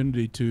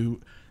opportunity to,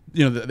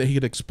 that he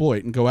could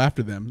exploit and go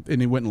after them.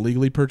 And he went and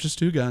legally purchased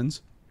 2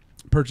 guns,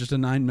 purchased a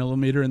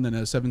 9mm and then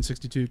a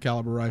 7.62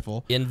 caliber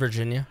rifle. In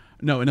Virginia?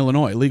 No, in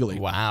Illinois, legally.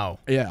 Wow.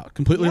 Yeah,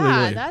 completely Yeah,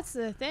 legally. that's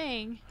the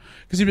thing.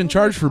 Because he'd been Holy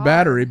charged for cow.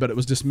 battery, but it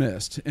was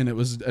dismissed, and it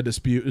was a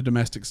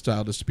domestic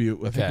style dispute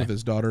with Okay.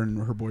 his daughter and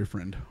her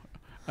boyfriend.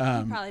 He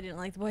probably didn't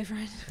like the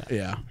boyfriend.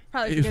 Yeah.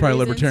 Probably He for was good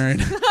probably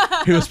reasons.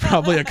 libertarian. He was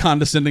probably a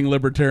condescending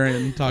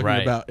libertarian talking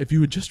Right. about, if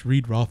you would just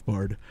read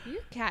Rothbard.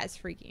 Your cat is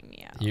freaking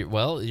me out.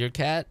 Your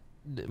cat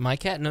My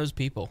cat knows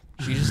people.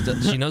 She just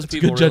she knows That's a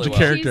people good judge really of well.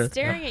 character. She's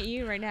staring at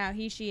you right now.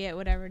 He, she, it,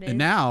 whatever it is. And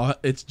now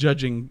it's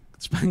judging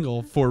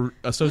Spangle for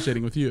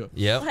associating with you.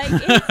 Yep. Like,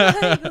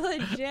 it's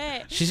like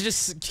legit. She's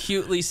just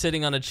cutely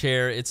sitting on a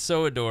chair. It's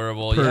so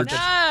adorable. You have Perched.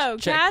 to No,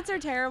 check- cats are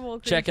terrible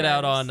creatures. check it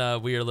out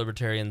on We Are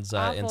Libertarians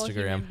Awful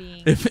Instagram.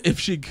 human beings. If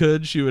she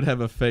could, she would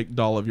have a fake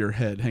doll of your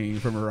head hanging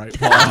from her right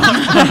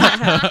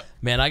paw.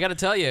 Man, I got to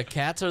tell you,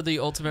 cats are the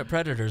ultimate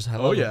predators. I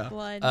Oh love yeah.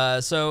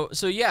 Blood. So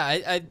yeah,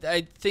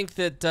 I think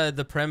that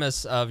the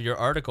premise of your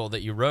article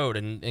that you wrote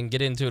and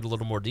get into it a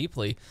little more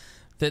deeply,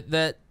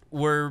 that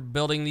we're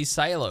building these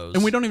silos.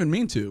 And we don't even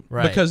mean to,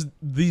 Right. because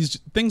these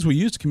things we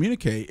use to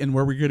communicate and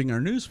where we're getting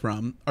our news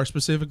from are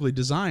specifically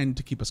designed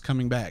to keep us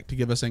coming back, to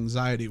give us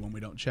anxiety when we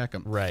don't check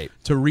them, Right.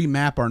 to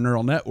remap our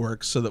neural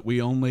networks so that we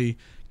only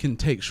can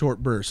take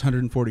short bursts,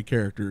 140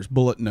 characters,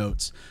 bullet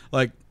notes.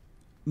 Like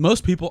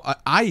most people,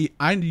 I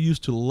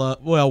used to love.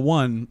 Well,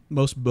 one,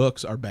 most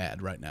books are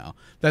bad right now.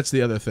 That's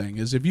the other thing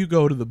is if you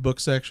go to the book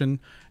section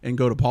and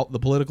go to the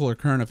political or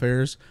current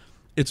affairs,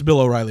 it's Bill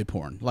O'Reilly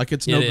porn. Like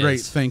it's no It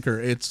great is. thinker.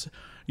 It's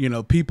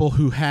people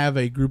who have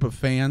a group of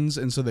fans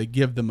and so they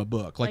give them a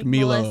book like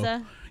Milo.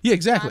 Melissa, Yeah,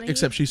 exactly. Tommy.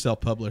 Except she's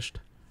self-published.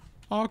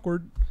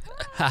 Awkward.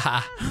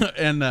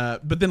 And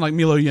but then like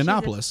Milo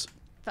Yiannopoulos.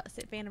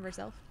 fan of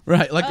herself.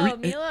 Right, like Oh,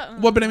 Milo?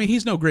 well, but I mean,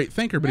 he's no great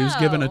thinker, but he was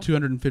given a No.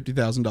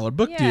 $250,000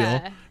 book Yeah.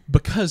 deal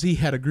because he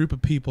had a group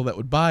of people that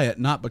would buy it,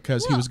 not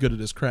because he Well, was good at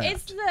his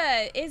craft.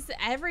 It's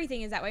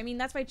everything is that way. I mean,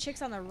 that's why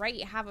chicks on the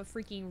right have a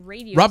freaking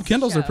radio. Rob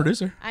Kendall's the show.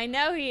 producer. I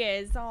know he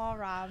is. Oh,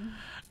 Rob.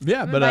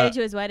 Yeah, I'm but invited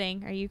to his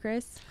wedding. Are you,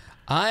 Chris?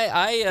 you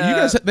you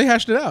guys, they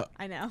hashed it out.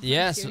 I know.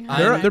 Yes, I'm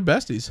They're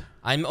besties.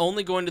 I'm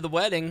only going to the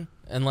wedding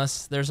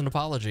unless there's an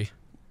apology.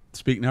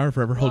 Speak now or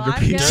forever hold well, your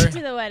I'm peace. going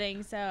to the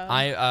wedding, so.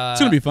 It's It's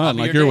gonna be fun,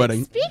 like your date.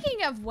 wedding.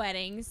 Speaking of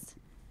weddings,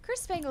 Chris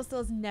Spangle still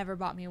has never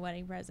bought me a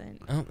wedding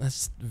present. Oh,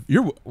 that's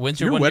Your when's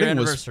your 1 year wedding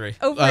anniversary?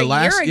 Over a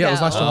last year ago. yeah, it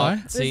was last Oh. July.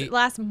 It was See-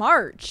 last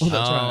March. Oh,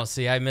 that's oh, right.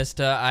 see, I missed.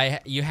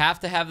 You have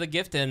to have the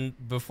gift in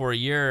before a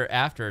year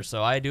after,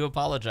 so I do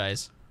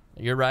apologize.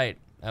 You're right.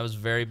 That was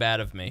very bad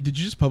of me. Did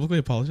you just publicly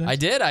apologize? I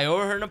did. I owe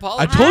her an I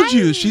apology. told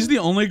you she's the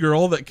only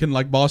girl that can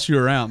like boss you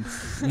around.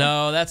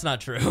 No, that's not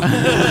true.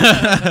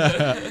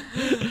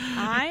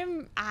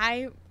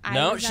 I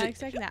No, was not she-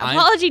 expecting that. I'm-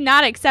 Apology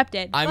not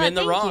accepted. I'm but in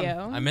the thank wrong. You.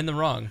 I'm in the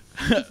wrong.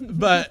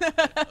 But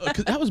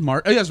 'cause that was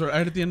March. Oh, yeah, it was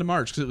right at the end of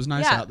March because it was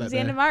nice yeah, out it that was day.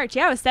 the end of March.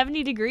 Yeah, it was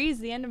 70 degrees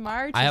the end of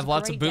March. I It have was a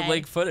lots of great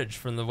bootleg day. footage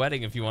from the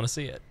wedding if you want to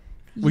see it.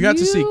 We got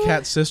to see You-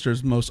 Kat's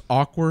sister's most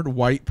awkward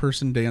white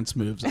person dance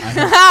moves I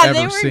have They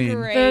ever were seen.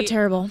 great. They're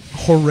terrible.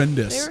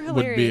 Horrendous They were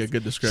would be a hilarious.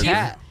 good description.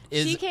 Cat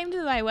is She came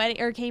to my wedding,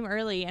 or came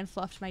early and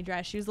fluffed my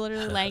dress. She was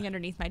literally laying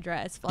underneath my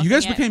dress. You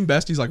guys fluffing it. became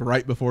besties like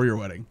right before your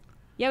wedding.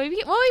 Yeah, we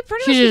pretty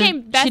She much did-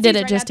 became besties she did it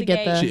right just out to the get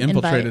gate. the- She invite.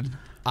 infiltrated.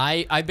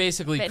 I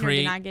basically Fitting her to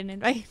create. not get an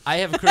invite. I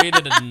have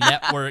created a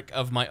network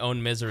of my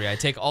own misery. I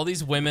take all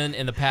these women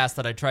in the past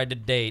that I tried to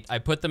date, I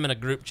put them in a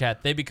group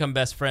chat, they become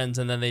best friends,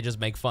 and then they just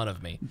make fun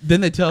of me.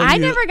 Then they tell I you.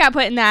 never got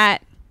put in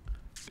that.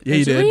 Yeah,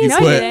 you did. No, You no,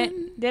 quit. you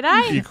didn't. Did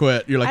I? You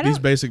quit. You're like, I these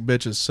don't- basic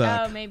bitches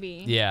suck. Oh,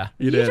 maybe. Yeah.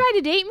 You You did. tried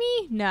to date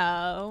me?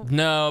 No.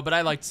 No, but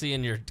I liked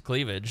seeing your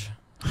cleavage.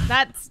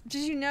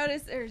 Did you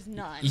notice there's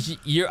none?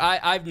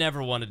 I've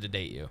never wanted to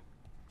date you.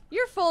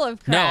 You're full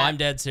of crap. No, I'm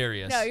dead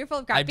serious. No, you're full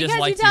of crap. I Because just you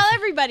liked tell you.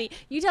 everybody.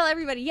 You tell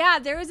everybody, yeah,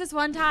 there was this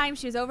one time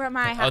she was over at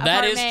my house. Oh,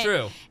 that is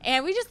true.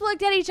 And we just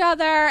looked at each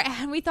other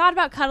and we thought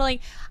about cuddling.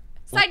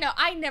 Side note,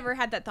 I never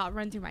had that thought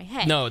run through my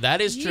head. No,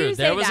 that is You true.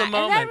 say There was that. a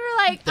moment. And then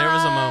we're like, there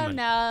was a oh, moment.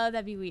 no,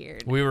 that'd be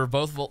weird. We were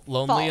both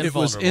lonely False. and It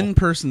was vulnerable. in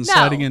person No.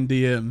 sliding in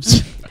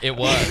DMs. It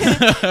was. It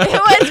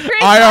was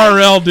Chris.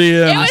 IRL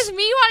DMs. It was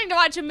me wanting to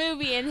watch a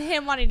movie and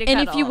him wanting to And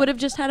cuddle. if you would have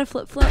just had a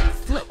flip.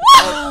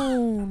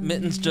 Oh,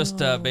 Mittens just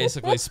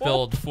basically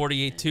spilled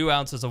 42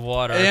 ounces of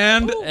water.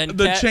 And, And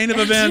the Kat- chain of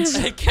events.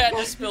 Cat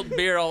just spilled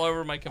beer all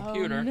over my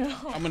computer.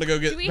 I'm gonna go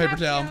get Do we paper have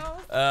towel.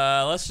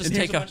 towels? Let's just And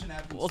here's take a a. bunch of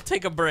napkins. We'll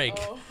take a break.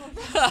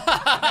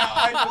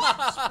 I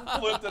just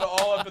flipped it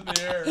all up in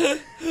the air.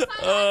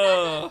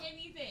 Oh,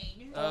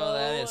 Anything. oh,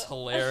 that is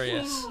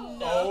hilarious.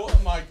 Oh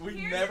my! We've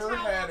never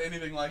had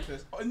anything like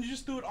this. Oh, and you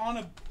just threw it on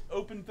an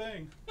open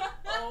thing.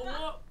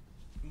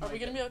 Are we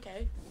gonna be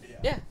okay?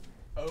 Yeah.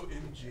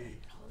 OMG.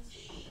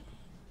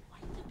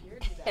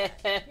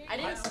 I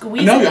didn't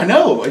squeeze I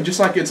know.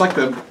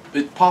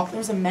 It popped.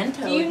 There's a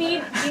Mento. Do you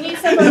need It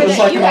some over was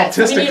there? like You an guys-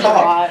 autistic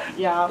cop.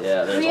 Yeah.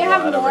 Yeah, Do there's we a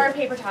have lot of more it.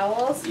 paper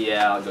towels?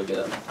 Yeah, I'll go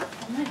get them. Oh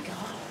my god.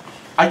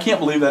 I can't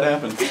believe that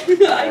happened.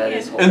 That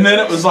is And then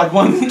it was like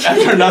one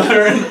after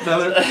another and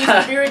another.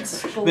 Beer Then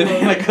exploded.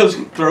 Hannah goes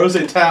and throws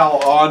a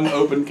towel on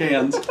open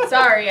cans.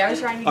 Sorry, I was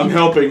trying to I'm get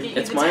helping. you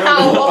It's the my own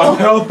towel. I'm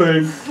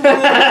helping.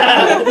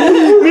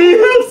 Me,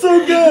 I'm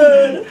so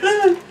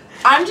good.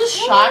 I'm just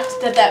shocked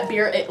that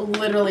beer it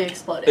literally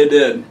exploded. It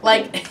did.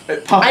 Like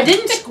It popped. I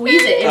didn't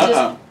squeeze it. It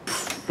Uh-uh.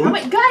 just. Oh my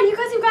god, you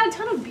guys have got a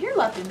ton of beer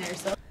left in there,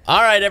 so.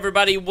 All right,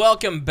 everybody,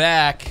 welcome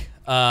back.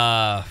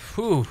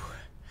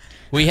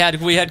 We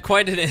had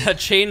quite a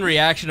chain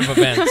reaction of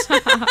events.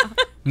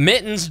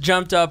 Mittens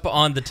jumped up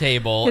on the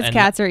table His and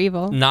cats are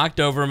evil. knocked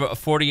over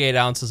 48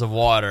 ounces of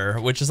water,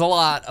 which is a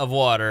lot of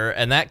water,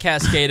 and that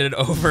cascaded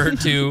over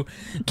to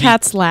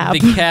Cat's lap.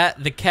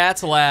 the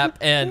cat's lap,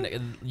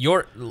 and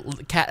your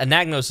cat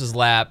Anagnos's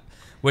lap,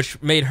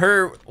 which made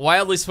her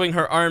wildly swing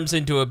her arms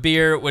into a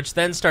beer, which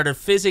then started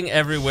fizzing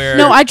everywhere.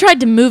 No, I tried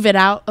to move it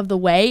out of the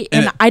way,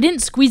 and And I didn't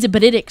squeeze it,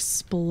 but it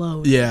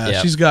exploded. Yeah,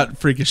 Yep. she's got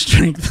freakish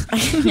strength.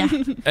 Yeah.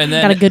 and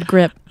then Got a good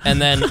grip.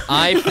 and then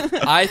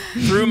I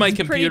threw my Pretty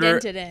computer.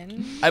 dented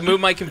in. I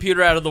moved my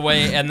computer out of the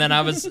way, and then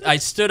I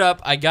stood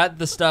up, I got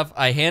the stuff,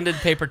 I handed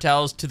paper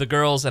towels to the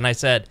girls, and I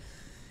said,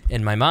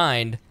 in my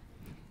mind,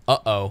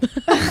 uh-oh.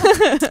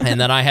 And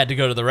then I had to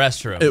go to the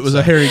restroom. It was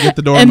a Harry get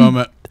the door And-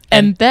 moment.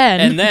 And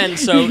then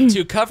so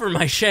to cover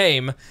my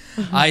shame,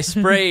 I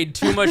sprayed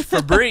too much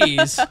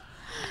Febreze,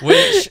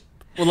 which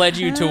led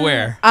you to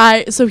where?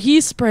 so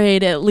he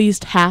sprayed at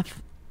least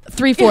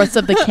 3/4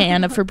 of the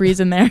can of Febreze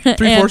in there.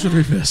 3/4 or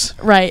 3/5.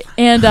 Right.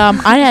 And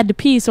I had to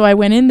pee, so I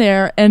went in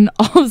there, and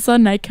all of a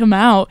sudden I come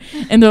out,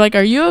 and they're like,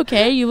 "Are you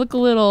okay? You look a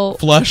little..."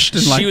 Flushed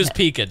and like She was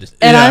peaked. And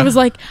Yeah. I was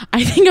like,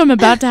 I think I'm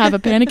about to have a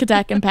panic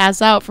attack and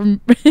pass out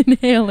from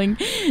inhaling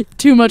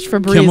too much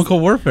Febreze. chemical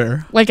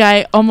warfare. Like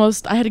I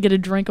had to get a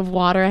drink of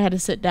water. I had to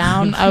sit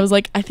down. I was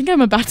like, I think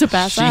I'm about to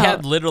pass She out.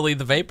 had literally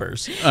the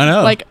vapors. I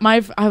know. Like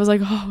I was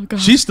like, oh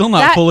god. She's still not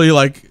That- fully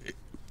like,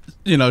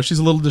 she's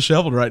a little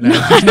disheveled right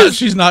now.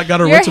 She's not got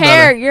her Your wits about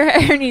her.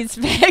 hair needs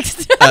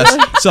fixed.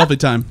 Selfie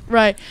time.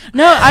 Right.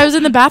 No, I was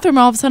in the bathroom.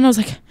 All of a sudden, I was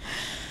like,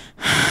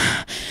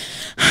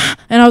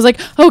 and I was like,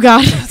 oh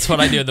god. That's what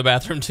I do in the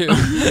bathroom too.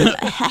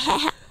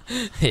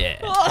 Yeah.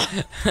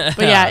 But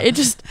yeah, it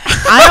just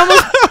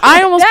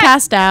I almost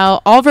passed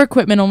out. All of our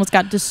equipment almost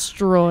got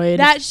destroyed.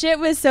 That shit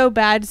was so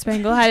bad.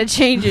 Spangle had to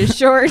change his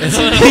shorts. He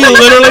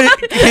literally,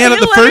 Hannah.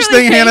 The first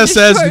literally thing Hannah changed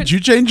says, shorts. "Did you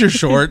change your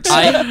shorts?"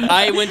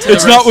 I went to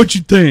It's not what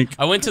you think.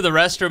 I went to the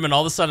restroom, and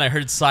all of a sudden I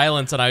heard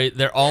silence, and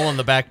they're all on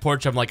the back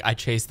porch. I'm like, I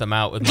chased them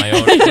out with my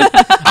own.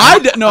 I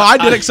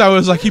did it because I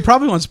was like, he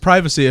probably wants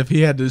privacy if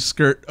he had to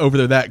skirt over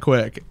there that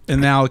quick. And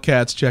now the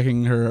cat's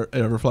checking her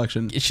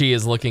reflection. She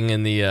is looking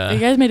in the. you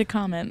guys made a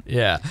comment.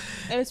 Yeah,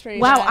 It was pretty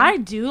Wow, bad. I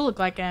do look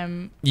like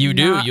I'm. you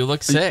do. not- You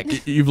look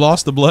sick. You've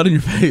lost the blood in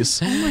your face.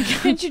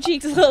 Pinch your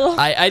cheeks a little.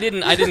 I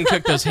didn't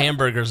cook those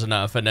hamburgers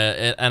enough, and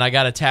I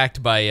got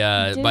attacked by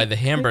didn't the cook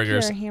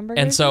hamburgers. your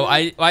hamburgers And so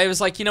enough? I was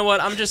like, you know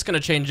what? I'm just gonna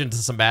change into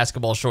some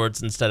basketball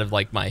shorts instead of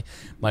like my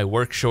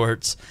work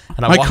shorts.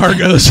 And I My walked-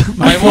 cargos,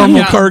 my I walked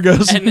formal out,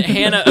 cargos. And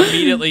Hannah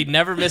immediately,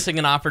 never missing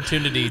an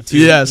opportunity to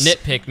Yes.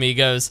 nitpick me,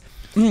 goes,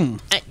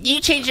 you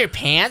changed your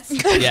pants?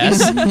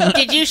 Yes.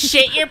 Did you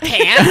shit your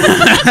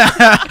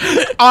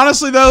pants?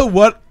 Honestly, though,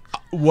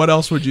 what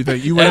else would you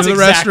think? You went That's to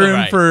the exactly restroom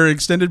right. for an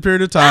extended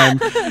period of time.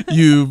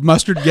 You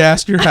mustard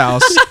gassed your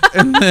house,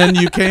 and then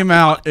you came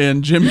out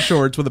in gym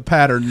shorts with a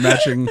pattern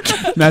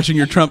matching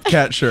your Trump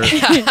cat shirt.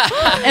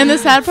 And the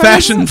sad part is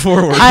Fashion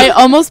forward. I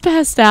almost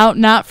passed out,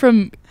 not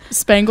from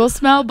Spangle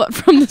smell, but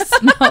from the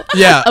smell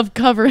Yeah. of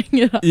covering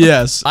it up.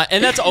 Yes.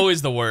 And that's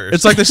always the worst.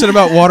 It's like they said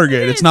about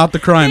Watergate. It's not the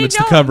crime, They it's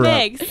the don't cover up.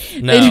 mix.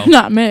 no. They do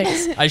not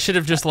mix. I should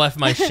have just left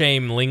my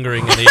shame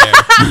lingering in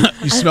the air.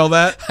 You smell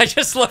that? I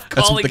just love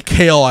That's calling. the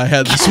kale I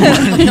had this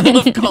morning. I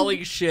love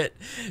calling shit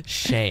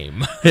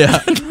shame. Yeah.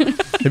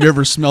 Have you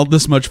ever smelled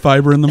this much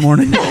fiber in the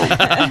morning?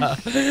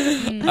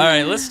 All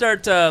right, let's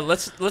start.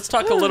 Let's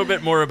talk a little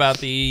bit more about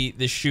the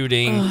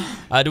shooting.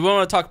 Do we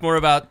want to talk more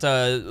about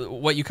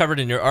what you covered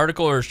in your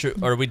article, or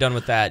are we done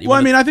with that? Well,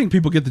 I mean, I think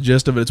people get the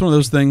gist of it. It's one of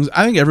those things.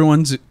 I think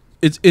everyone's.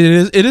 It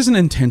isn't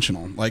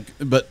intentional.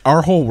 But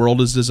our whole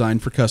world is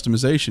designed for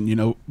customization. You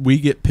know, we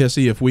get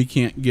pissy if we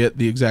can't get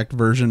the exact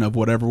version of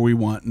whatever we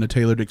want in a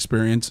tailored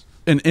experience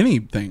in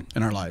anything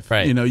in our life.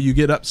 Right. You know, you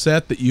get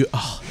upset that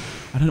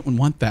I didn't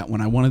want that one.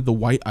 I wanted the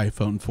white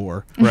iPhone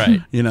 4.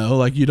 right, You know,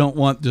 like you don't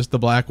want just the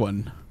black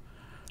one.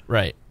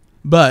 right,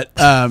 But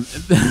but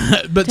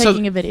so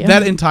Taking a video.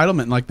 that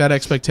entitlement, like that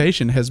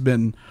expectation, has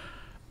been,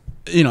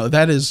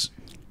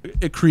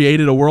 it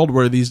created a world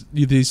where these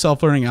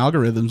self-learning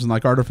algorithms and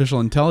like artificial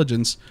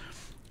intelligence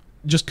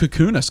just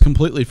cocoon us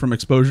completely from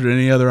exposure to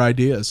any other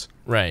ideas.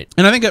 right.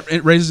 And I think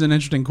it raises an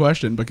interesting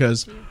question,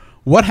 because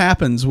what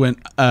happens when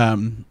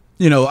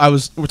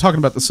we're talking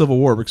about the Civil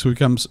War,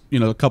 because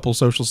a couple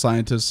social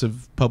scientists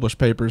have published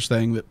papers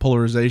saying that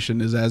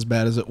polarization is as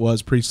bad as it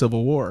was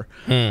pre-Civil War.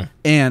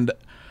 And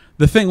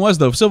the thing was,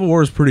 though, Civil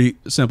War is pretty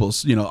simple.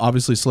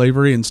 Obviously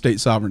slavery and state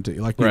sovereignty.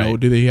 Like, Right.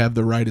 do they have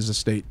the right as a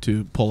state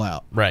to pull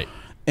out? Right.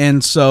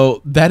 And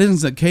so that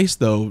isn't the case,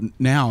 though.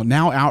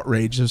 Now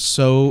outrage is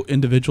so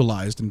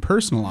individualized and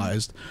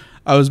personalized.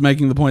 I was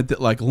making the point that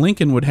like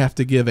Lincoln would have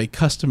to give a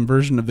custom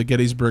version of the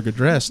Gettysburg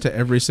Address to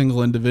every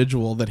single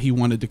individual that he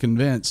wanted to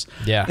convince.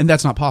 Yeah. And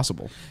that's not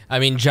possible. I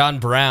mean, John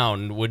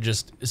Brown would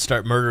just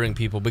start murdering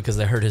people because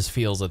they hurt his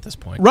feels at this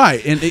point.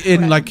 Right.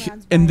 And like,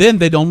 Brown's and then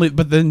they'd only,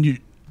 but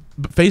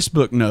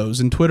Facebook knows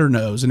and Twitter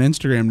knows and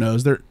Instagram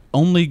knows they're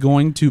only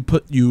going to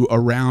put you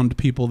around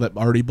people that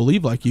already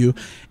believe like you.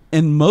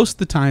 And most of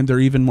the time they're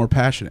even more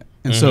passionate.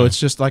 And so it's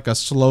just like a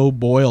slow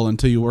boil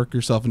until you work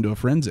yourself into a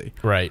frenzy.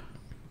 Right.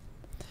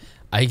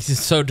 I'm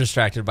so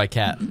distracted by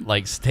Kat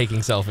like taking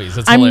selfies.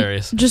 It's I'm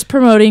hilarious. just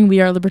promoting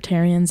We Are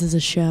Libertarians as a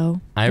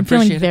show. I'm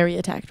feeling appreciate it. very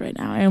attacked right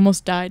now. I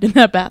almost died in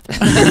that bathroom.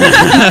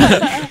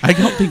 I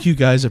don't think you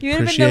guys You would have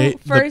been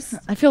appreciate the first.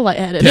 I feel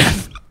lightheaded.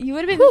 You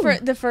would have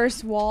been the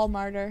first wall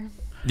martyr.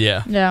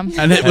 Yeah. Yeah.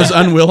 and it was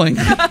unwilling.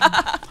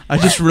 I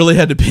just really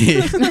had to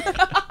pee.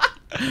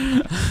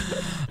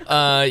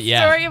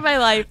 Yeah. Story of my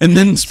life. And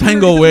then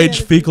Spangle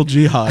waged fecal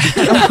jihad.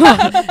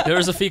 There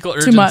was a fecal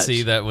Too much.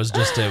 urgency that was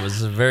just it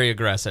was very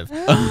aggressive.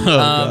 Oh,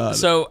 God.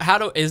 So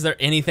is there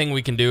anything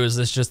we can do? Is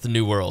this just the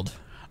new world?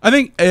 I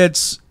think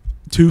it's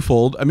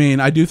twofold. I mean,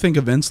 I do think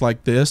events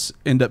like this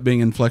end up being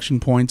inflection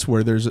points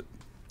where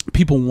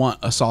people want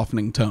a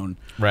softening tone.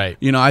 Right.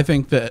 You know, I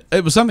think that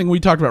it was something we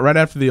talked about right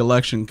after the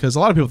election because a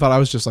lot of people thought I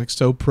was just like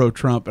so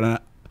pro-Trump, and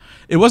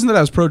it wasn't that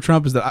I was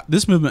pro-Trump, is that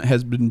this movement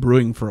has been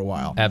brewing for a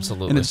while.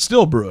 Absolutely. And it's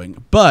still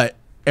brewing, but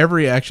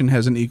every action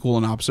has an equal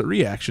and opposite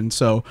reaction.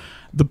 So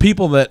the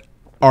people that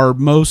are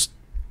most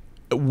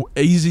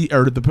easy,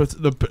 or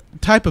the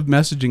type of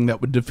messaging that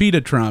would defeat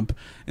a Trump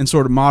and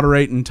sort of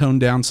moderate and tone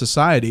down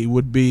society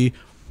would be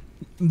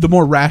the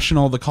more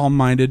rational, the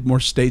calm-minded, more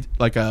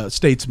like a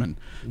statesman.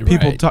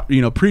 People,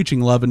 Right. preaching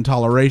love and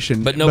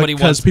toleration, But nobody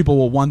because wants- people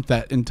will want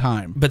that in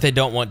time. But they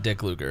don't want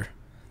Dick Lugar.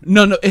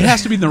 No, it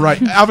has to be the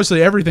right.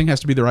 Obviously, everything has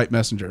to be the right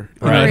messenger.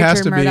 You know, Right. it has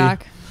Richard to Murdoch.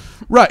 be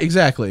right.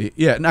 Exactly.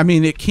 Yeah. I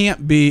mean, it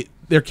can't be.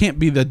 There can't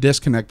be the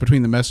disconnect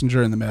between the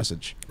messenger and the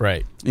message.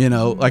 Right. You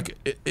know, like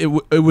it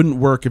wouldn't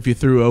work if you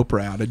threw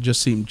Oprah out. It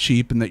just seemed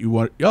cheap, and that you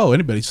want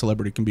anybody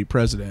celebrity can be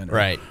president, or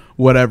Right.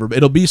 whatever. But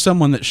it'll be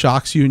someone that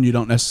shocks you and you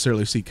don't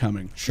necessarily see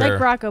coming. Sure.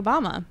 Like Barack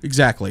Obama.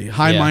 Exactly.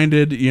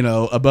 High-minded,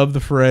 above the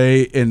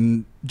fray,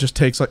 and just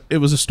takes it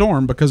was a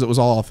storm because it was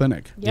all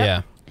authentic. Yep.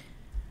 Yeah.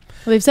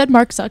 Well, they've said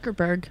Mark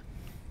Zuckerberg.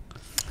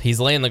 He's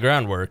laying the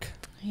groundwork.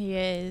 He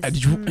is.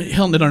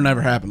 It'll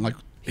never happen. Like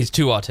He's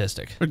too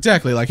autistic.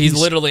 exactly. Like He's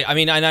literally. I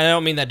mean, I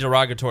don't mean that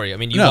derogatory. I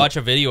mean, you No. watch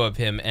a video of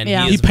him, and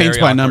Yeah. he he is paints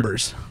very by awkward.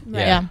 numbers Right.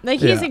 Yeah. Like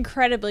he's Yeah.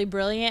 incredibly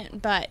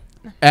brilliant, but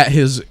at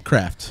his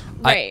craft.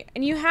 right.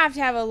 And you have to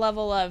have a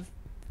level of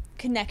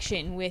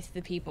connection with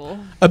the people.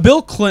 A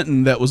Bill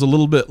Clinton that was a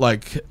little bit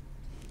like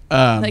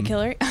Like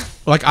Hillary.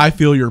 like I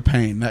feel your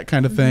pain, that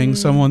kind of thing.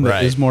 Someone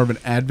that is Right. more of an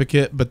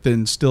advocate, but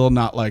then still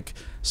not like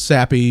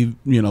sappy,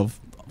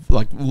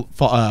 like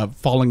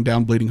falling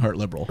down bleeding heart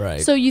liberal.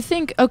 Right. So you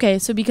think, okay,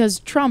 so because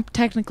Trump,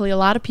 technically, a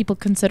lot of people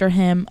consider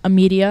him a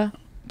media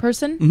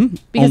person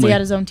because Only. he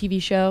had his own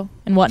TV show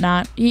and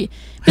whatnot. His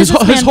His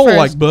businessman whole first,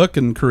 like book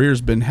and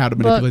career's been how to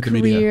manipulate book, the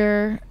media.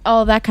 career,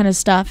 all that kind of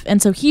stuff.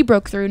 And so he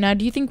broke through. Now,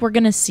 do you think we're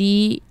going to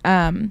see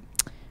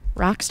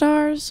rock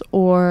stars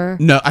or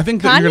No, I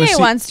think that you're going to Kanye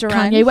see. wants to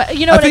run. Kanye?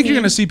 You know I what think I you're mean?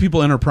 going to see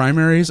people enter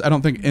primaries. I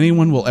don't think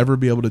anyone will ever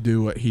be able to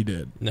do what he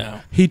did. No.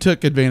 He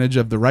took advantage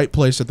of the right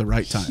place at the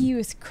right time. He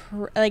was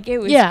it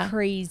was Yeah.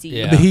 crazy.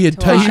 Yeah. But he had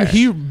to watch.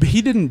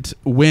 he didn't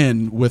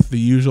win with the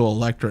usual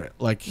electorate.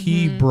 Like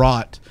he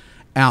brought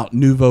out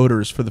new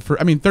voters for the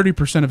first. I mean,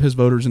 30% of his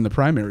voters in the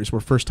primaries were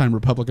first-time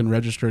Republican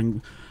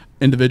registering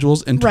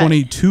individuals, and Right.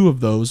 22 of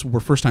those were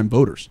first-time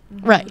voters.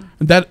 Right.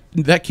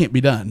 That can't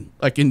be done.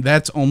 Like, and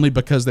that's only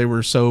because they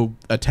were so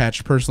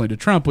attached personally to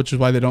Trump, which is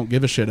why they don't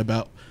give a shit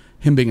about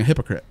him being a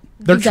hypocrite.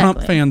 They're Trump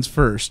Exactly. fans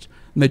first,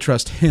 and they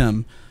trust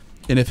him.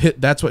 And if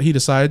that's what he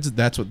decides,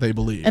 that's what they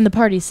believe. And the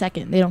party's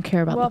second. They don't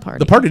care about Well, the party.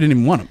 the party didn't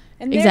even want him.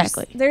 And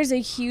Exactly. There's a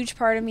huge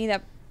part of me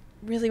that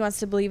really wants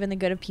to believe in the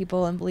good of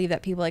people and believe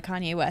that people like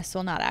Kanye West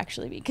will not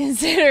actually be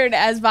considered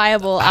as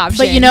viable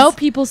options. But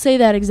people say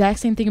that exact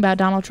same thing about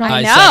Donald Trump.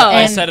 I know.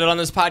 I And- said it on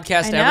this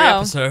podcast I every know.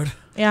 episode.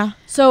 Yeah.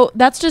 So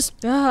that's just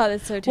oh,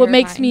 that's so terrifying. what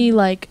makes me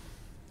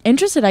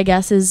interested, I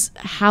guess, is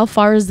how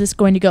far is this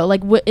going to go?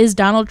 Like, is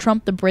Donald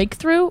Trump the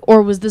breakthrough,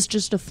 or was this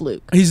just a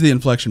fluke? He's the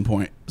inflection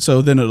point.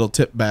 So then it'll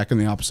tip back in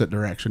the opposite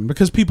direction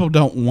because people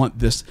don't want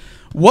this.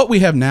 What we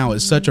have now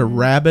is such a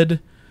rabid,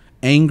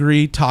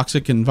 angry,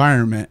 toxic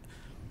environment.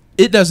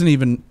 It doesn't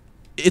even,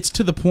 it's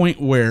to the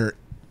point where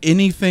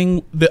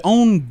the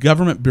own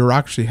government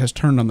bureaucracy has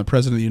turned on the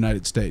president of the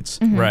United States.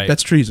 Right.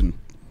 That's treason.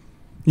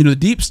 The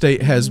deep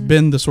state has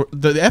been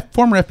the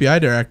former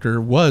FBI director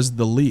was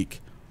the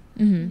leak.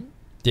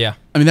 Yeah.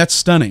 I mean, that's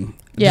stunning.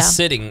 Yeah. The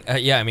sitting.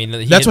 Yeah. I mean,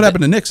 That's what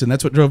happened to Nixon.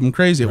 That's what drove him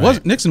crazy.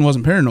 Right. Nixon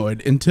wasn't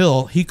paranoid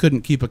until he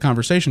couldn't keep a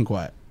conversation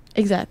quiet.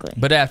 Exactly.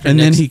 But after And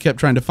then Nixon, he kept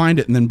trying to find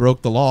it and then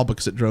broke the law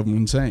because it drove him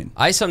insane.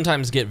 I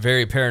sometimes get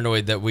very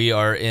paranoid that we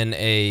are in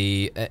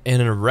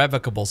an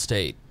irrevocable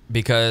state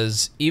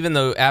because even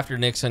though after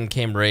Nixon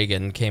came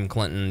Reagan, came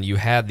Clinton, you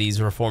had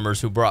these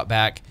reformers who brought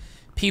back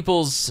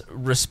people's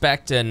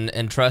respect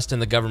and trust in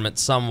the government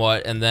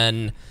somewhat, and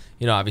then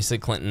obviously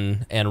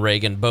Clinton and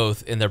Reagan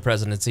both in their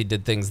presidency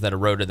did things that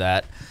eroded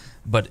that.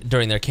 But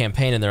during their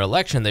campaign and their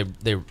election,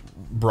 they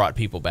brought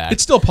people back.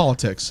 It's still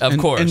politics. Of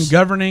course. And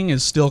governing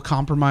is still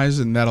compromise,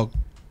 and that'll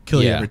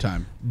kill you Yeah. every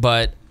time.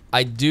 But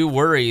I do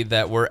worry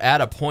that we're at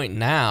a point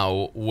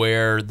now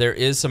where there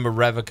is some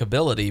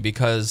irrevocability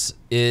because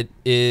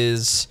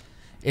it's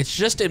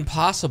just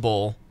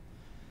impossible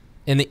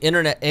in the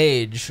internet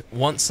age.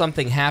 Once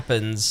something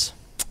happens,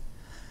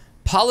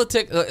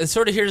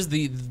 Sort of here's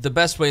the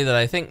best way that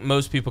I think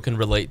most people can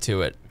relate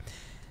to it.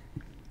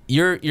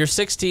 You're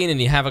 16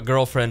 and you have a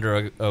girlfriend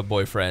or a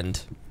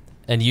boyfriend,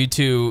 and you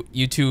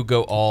two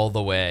go all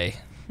the way.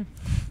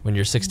 When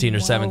you're 16 or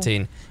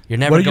 17, you're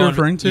never What are you going.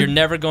 referring to? You're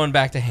never going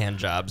back to hand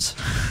jobs,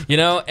 you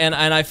know. And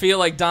I feel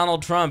like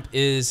Donald Trump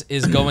is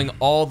going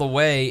all the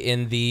way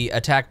in the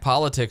attack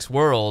politics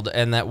world,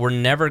 and that we're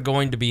never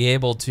going to be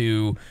able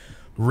to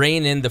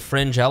rein in the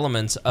fringe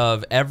elements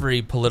of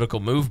every political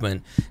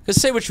movement. Because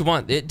say what you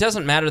want, it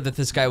doesn't matter that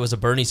this guy was a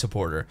Bernie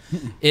supporter.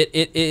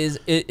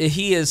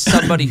 He is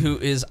somebody who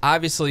is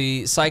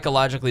obviously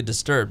psychologically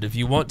disturbed. If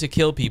you want to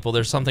kill people,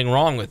 there's something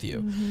wrong with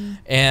you.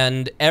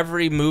 And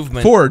every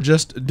movement For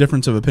just a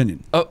difference of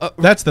opinion.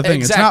 That's the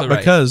thing. Exactly it's not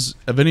because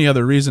of any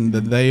other reason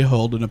that they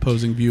hold an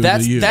opposing view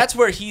to you. That's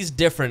where he's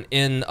different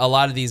in a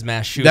lot of these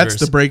mass shooters. That's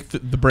the break. Is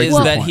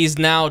that point. he's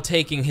now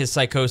taking his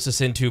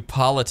psychosis into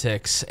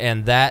politics,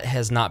 and that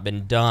has not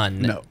been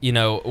done. No. You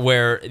know,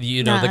 where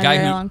the Not in a guy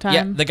very who long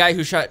time. the guy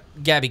who shot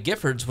Gabby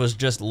Giffords was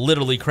just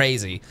literally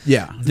crazy.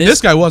 Yeah, this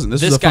guy wasn't.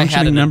 This was a guy had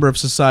functioning member of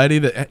society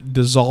that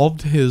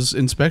dissolved his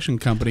inspection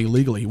company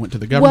legally. He went to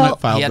the government, Well,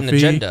 filed He had the an fee.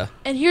 agenda.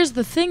 And here's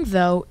the thing,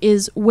 though,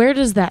 is where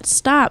does that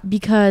stop?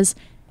 Because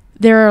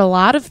there are a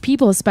lot of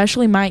people,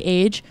 especially my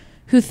age,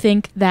 who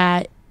think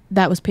that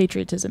that was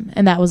patriotism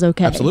and that was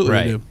okay. Absolutely,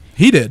 Right. they do.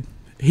 He did.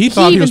 He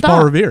thought he even was Paul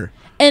thought. Revere.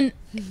 And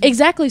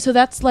exactly, so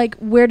that's like,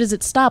 where does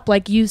it stop?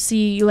 Like, you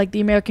see, like, the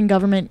American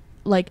government,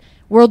 like,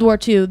 World War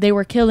II, they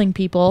were killing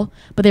people,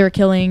 but they were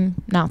killing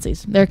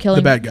Nazis. They're killing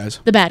The bad guys.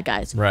 The bad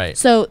guys. Right.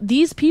 So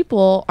these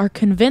people are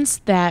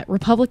convinced that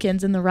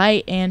Republicans and the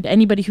right and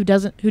anybody who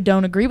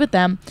don't agree with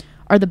them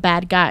are the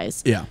bad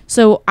guys. Yeah.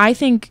 So I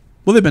think,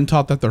 Well, they've been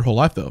taught that their whole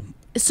life, though.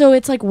 so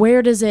it's like,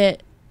 where does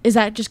it, is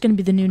that just going to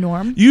be the new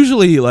norm?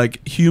 Usually,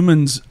 like,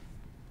 humans,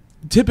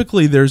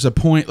 typically there's a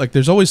point, like,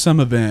 there's always some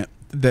event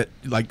that,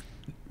 like,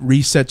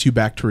 resets you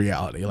back to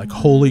reality. Like,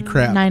 holy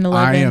crap. 9/11.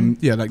 I am,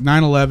 yeah, like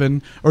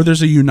 9/11, or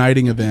there's a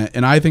uniting event.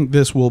 And I think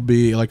this will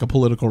be, like, a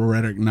political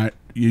rhetoric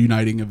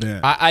uniting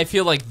event. I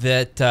feel like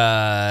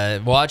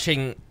that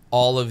watching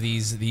all of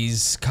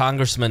these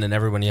congressmen and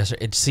everyone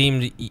yesterday, it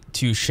seemed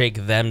to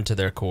shake them to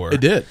their core.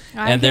 It did.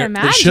 I And can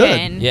there- It should.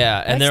 imagine.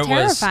 Yeah, and That's there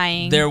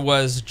terrifying.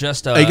 was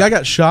just A guy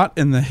got shot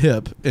in the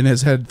hip and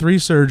has had 3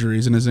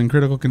 surgeries and is in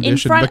critical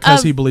condition front because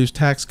of- he believes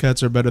tax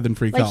cuts are better than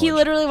free Like college. he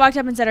literally walked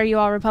up and said, "Are you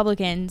all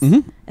Republicans?" Mhm.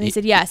 And they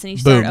said yes, and he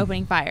started Boom.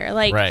 opening fire.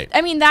 Like, Right.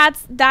 I mean,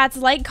 that's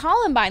like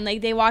Columbine. Like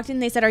they walked in,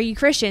 they said, "Are you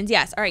Christians?"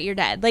 Yes. All right, you're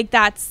dead. Like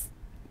that's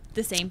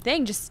the same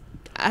thing. Just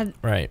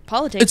right.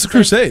 politics. It's the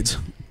Crusades.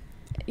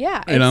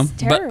 Yeah, You know? it's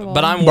terrible.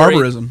 But I'm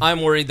Barbarism. worried.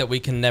 I'm worried that we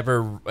can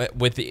never,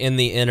 in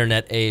the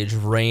internet age,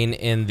 rein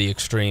in the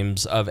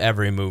extremes of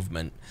every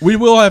movement. We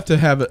will have to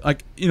have it,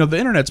 like, you know, the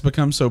internet's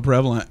become so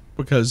prevalent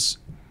because,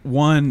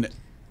 one,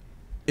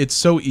 it's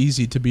so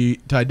easy to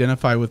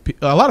identify with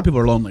a lot of people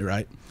are lonely,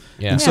 right?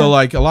 Yeah. And so,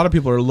 like, a lot of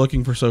people are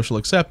looking for social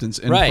acceptance,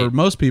 and Right. for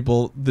most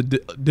people, the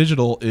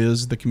digital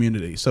is the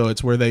community. So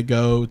it's where they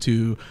go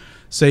to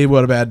say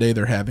what a bad day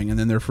they're having, and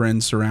then their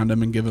friends surround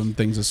them and give them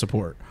things of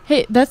support.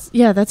 Hey, that's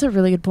a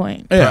really good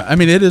point. Yeah, I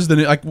mean, it is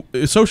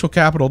social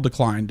capital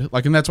declined,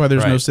 like, and that's why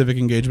there's no Right. civic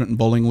engagement in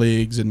bowling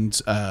leagues and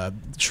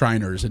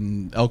Shriners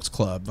and Elks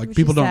Club. Like, Which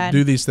people is don't sad.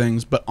 do these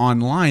things, but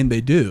online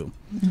they do.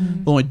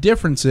 The only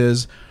difference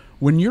is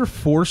when you're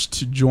forced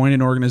to join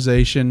an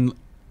organization.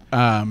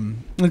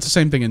 It's the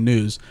same thing in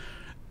news.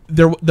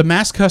 The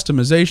mass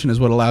customization is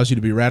what allows you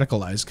to be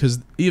radicalized, because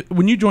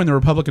when you join the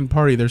Republican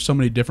Party, there's so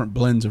many different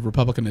blends of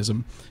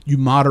Republicanism. You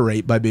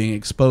moderate by being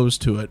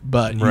exposed to it,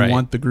 but you Right.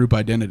 want the group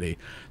identity.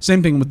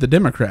 Same thing with the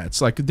Democrats.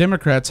 Like, the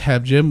Democrats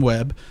have Jim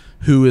Webb,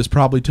 who is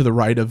probably to the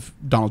right of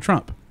Donald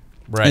Trump.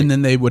 Right. And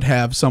then they would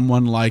have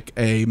someone like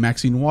a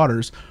Maxine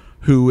Waters,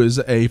 who is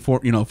a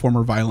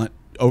former violent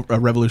a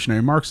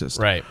revolutionary Marxist.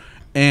 Right.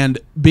 And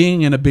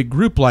being in a big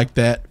group like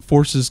that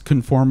forces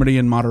conformity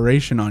and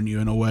moderation on you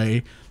in a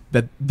way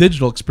that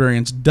digital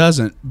experience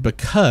doesn't,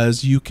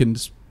 because you can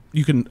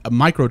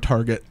micro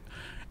target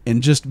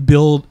and just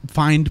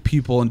find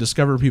people and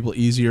discover people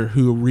easier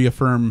who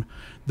reaffirm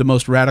the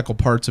most radical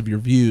parts of your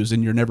views,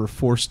 and you're never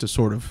forced to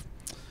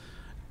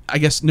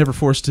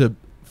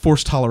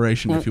force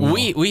toleration, if you will.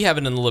 We have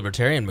it in the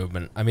libertarian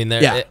movement. I mean,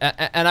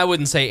 and I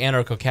wouldn't say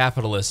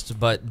anarcho-capitalist,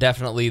 but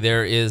definitely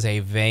there is a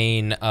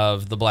vein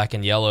of the black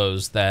and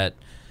yellows that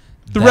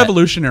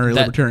Revolutionary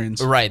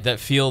libertarians, right? That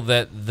feel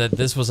that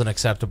this was an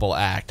acceptable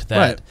act. That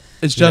right?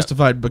 It's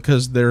justified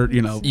because they're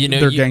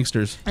they're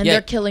gangsters, And Yeah.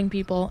 they're killing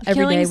people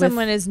every Killing day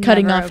someone with is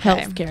cutting never off okay.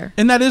 health care.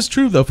 and that is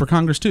true though for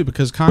Congress too,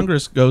 because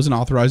Congress goes and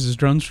authorizes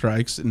drone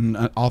strikes and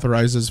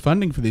authorizes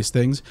funding for these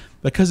things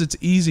because it's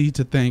easy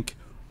to think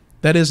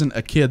that isn't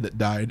a kid that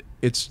died.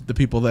 It's the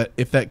people that,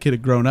 if that kid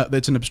had grown up,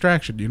 it's an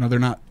abstraction. They're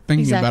not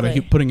thinking about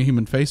Exactly. putting a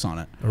human face on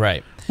it.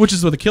 right. Which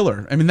is with a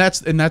killer. I mean,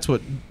 that's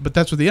what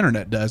the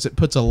internet does. It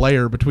puts a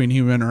layer between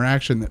human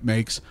interaction that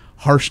makes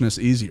harshness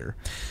easier.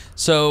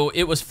 So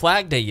it was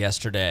Flag Day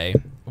yesterday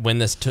when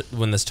this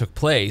took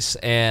place,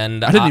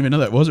 and I didn't even know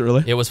that. Was it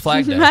really? It was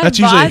Flag Day. My That's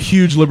usually a boss-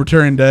 huge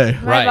libertarian day.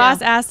 My Right.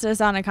 boss asked us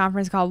on a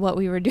conference call what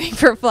we were doing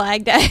for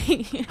Flag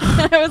Day.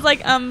 I was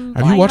like, Have you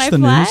flying watched my the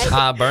news?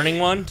 flag? Burning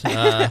one.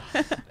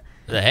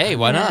 Hey,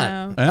 why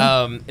not?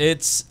 No. Yeah.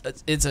 It's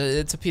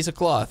a piece of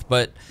cloth,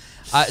 but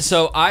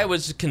so I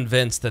was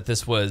convinced that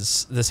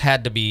this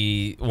had to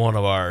be one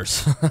of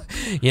ours.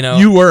 You know,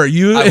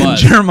 You I and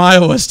was.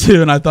 Jeremiah was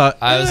too, and I thought,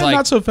 I was like,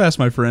 not so fast,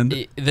 my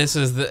friend. this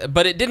is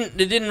but it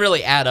didn't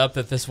really add up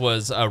that this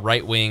was a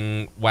right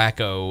wing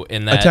wacko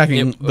in that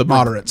Attacking the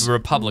moderates.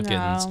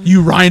 Republicans. No.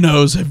 You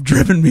rhinos have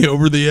driven me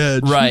over the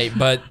edge. Right,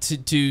 but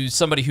to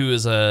somebody who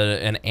is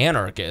an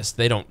anarchist,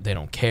 they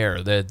don't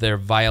care. They're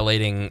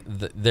violating.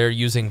 They're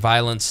using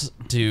violence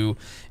to.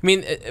 I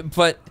mean,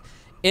 but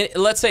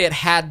let's say it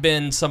had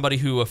been somebody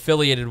who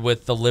affiliated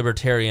with the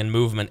libertarian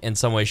movement in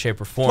some way,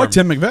 shape, or form, Like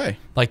Tim McVeigh.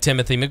 like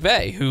Timothy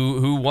McVeigh,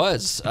 who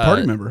was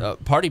Party member. a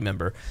party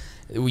member.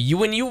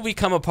 When you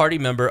become a party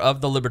member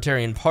of the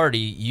Libertarian Party,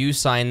 you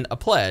sign a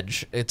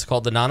pledge. It's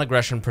called the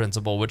non-aggression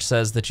principle, which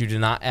says that you do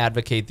not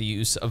advocate the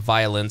use of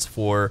violence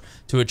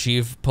to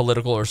achieve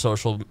political or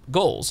social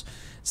goals.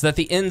 So that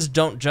the ends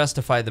don't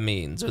justify the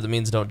means, or the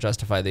means don't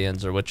justify the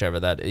ends, or whichever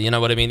that, you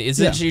know what I mean?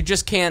 You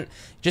just can't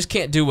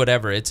do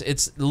whatever.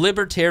 It's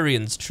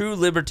libertarians, true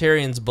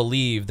libertarians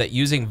believe that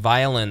using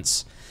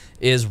violence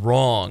is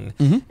wrong,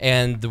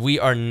 and we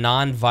are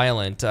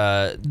non-violent,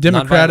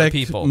 Democratic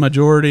people.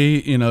 majority,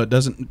 it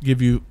doesn't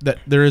give you that.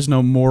 There is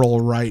no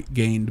moral right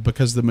gained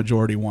because the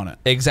majority want it.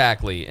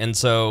 Exactly, and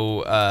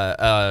so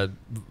a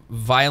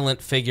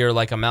violent figure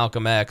like a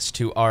Malcolm X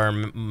to our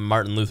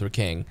Martin Luther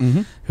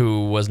King,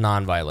 who was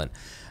nonviolent.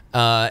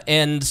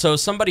 And so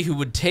somebody who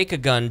would take a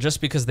gun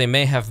just because they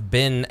may have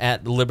been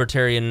at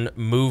libertarian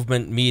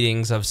movement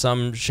meetings of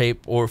some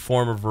shape or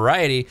form or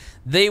variety,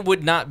 they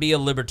would not be a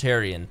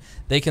libertarian.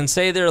 They can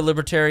say they're a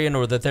libertarian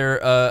or that they're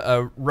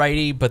a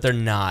righty, but they're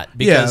not.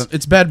 Because,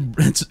 It's bad.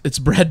 It's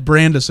bad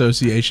brand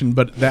association,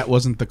 but that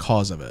wasn't the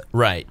cause of it.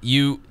 right.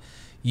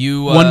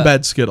 You One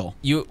bad Skittle.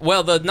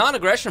 The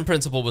non-aggression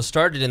principle was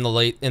started in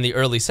the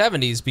early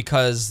 70s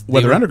because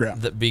Weather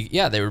Underground.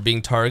 They were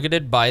being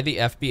targeted by the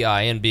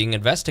FBI and being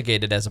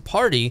investigated as a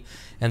party,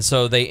 and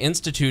so they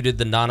instituted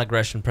the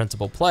non-aggression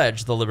principle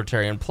pledge, the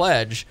Libertarian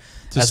Pledge,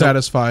 To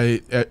satisfy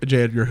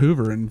J. Edgar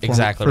Hoover and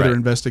Exactly further right.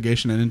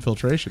 investigation and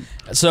infiltration.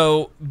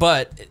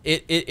 But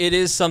it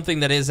is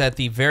something that is at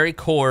the very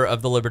core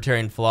of the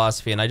libertarian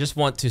philosophy, and I just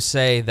want to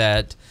say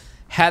that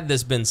had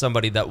this been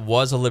somebody that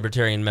was a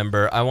libertarian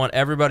member, I want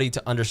everybody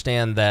to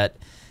understand that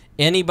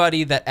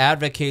anybody that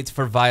advocates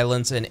for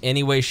violence in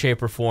any way,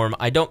 shape, or form,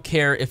 I don't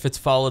care if it's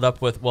followed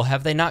up with, well,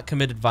 have they not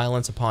committed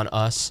violence upon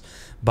us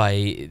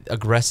by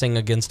aggressing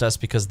against us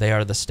because they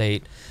are the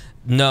state?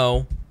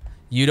 No,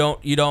 you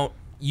don't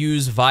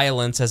use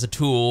violence as a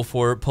tool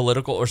for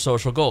political or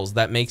social goals.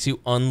 That makes you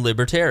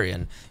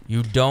unlibertarian.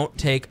 You don't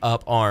take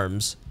up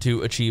arms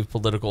to achieve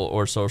political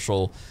or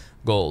social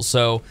goals.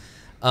 So,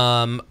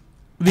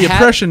 The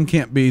oppression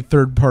can't be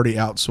third-party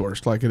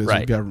outsourced like it is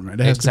Right. in government.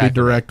 It has to be Exactly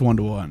direct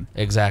one-to-one.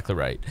 Exactly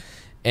right.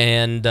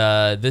 And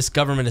this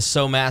government is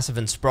so massive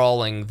and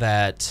sprawling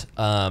that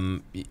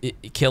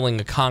killing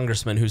a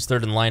congressman who's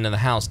third in line in the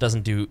House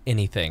doesn't do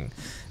anything.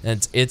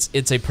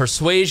 It's a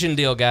persuasion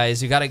deal,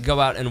 guys. You got to go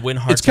out and win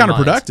hearts. It's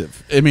counterproductive.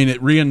 I mean,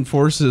 it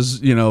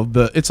reinforces,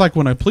 it's like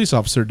when a police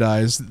officer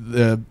dies,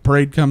 the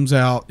parade comes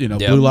out,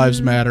 Blue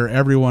Lives Matter,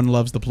 everyone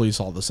loves the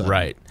police all of a sudden.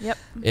 Right. Yep.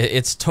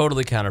 It's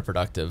totally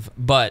counterproductive.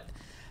 But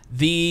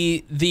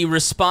the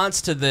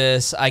response to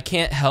this, I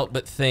can't help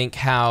but think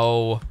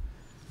how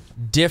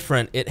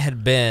different it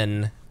had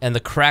been and the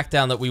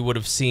crackdown that we would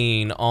have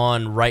seen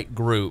on right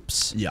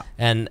groups. Yeah.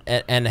 And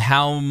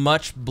how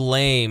much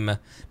blame.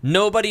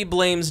 Nobody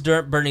blames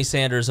Bernie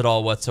Sanders at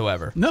all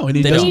whatsoever. No, and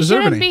he They doesn't don't. He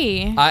deserve shouldn't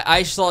any. be.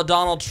 I saw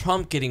Donald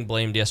Trump getting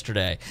blamed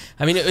yesterday.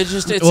 I mean, it's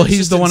He's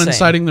just the one insane.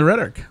 inciting the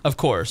rhetoric. Of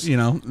course.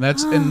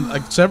 That's and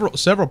like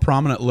several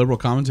prominent liberal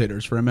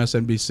commentators for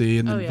MSNBC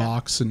and then yeah.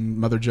 Vox and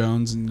Mother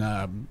Jones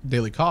and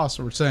Daily Kos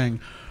were saying,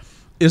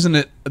 isn't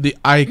it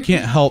I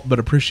can't help but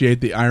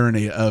appreciate the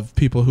irony of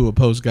people who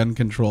oppose gun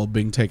control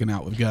being taken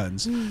out with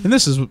guns. And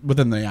this is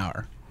within the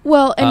hour.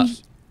 Well, and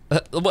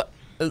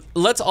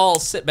Let's all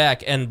sit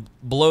back and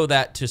blow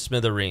that to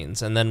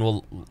smithereens, and then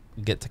we'll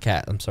get to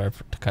Kat. I'm sorry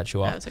to cut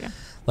you off. No, it's okay.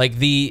 Like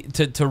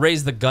to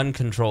raise the gun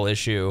control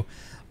issue.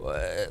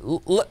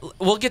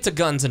 We'll get to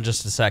guns in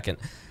just a second.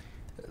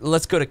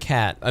 Let's go to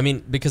Kat. I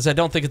mean, because I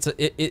don't think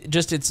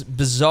it's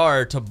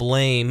bizarre to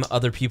blame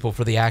other people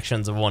for the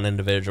actions of one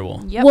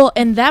individual. Yep. Well,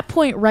 and that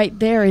point right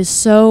there is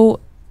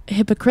so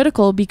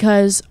hypocritical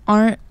because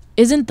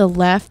isn't the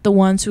left the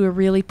ones who are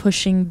really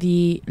pushing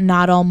the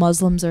not all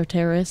Muslims are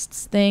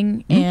terrorists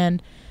thing? Mm-hmm.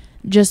 And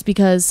just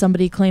because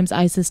somebody claims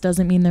ISIS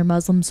doesn't mean they're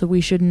Muslim, so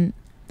we shouldn't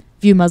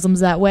view Muslims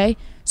that way.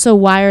 So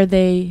why are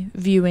they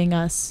viewing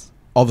us?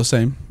 All the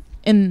same.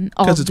 in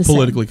all of Because the it's same.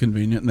 politically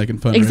convenient and they can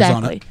fundraise on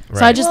Exactly. it.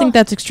 So I Right. just think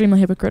that's extremely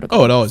hypocritical.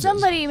 Oh, it always is.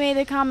 Somebody made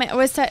the comment,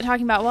 was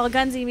talking about, well,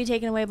 guns need to be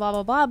taken away, blah,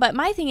 blah, blah. But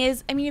my thing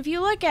is, I mean, if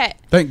you look at,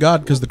 Thank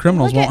God, because the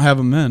criminals Look won't at- have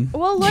them in.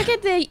 well, look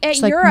at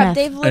Just like Europe. meth.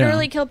 They've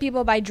literally Yeah. killed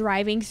people by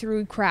driving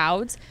through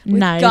crowds with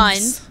Knives.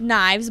 guns,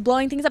 knives,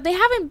 blowing things up. They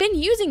haven't been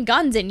using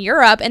guns in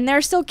Europe, and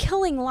they're still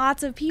killing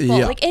lots of people.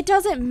 Yeah. Like, it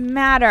doesn't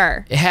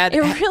matter. It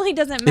really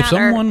doesn't matter. If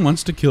someone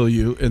wants to kill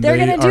you and They're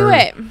they gonna do are-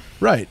 it.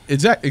 Right.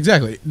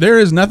 Exactly. There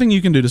is nothing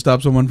you can do to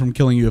stop someone from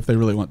killing you if they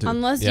really want to.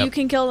 Unless Yep. you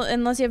can kill,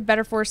 unless you have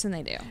better force than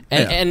they do.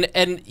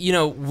 And you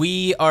know,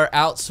 we are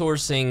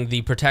outsourcing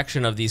the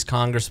protection of these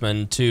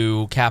congressmen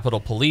to Capitol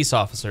Police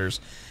officers.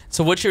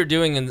 So what you're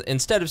doing,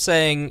 instead of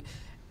saying,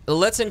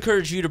 let's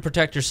encourage you to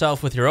protect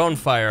yourself with your own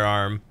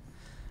firearm,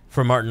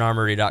 for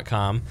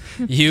martinarmory.com,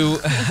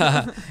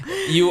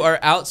 you are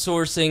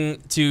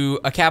outsourcing to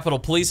a Capitol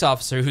Police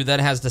officer who then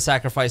has to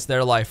sacrifice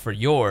their life for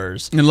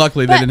yours. And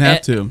luckily they But- didn't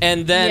have to.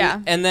 And then Yeah.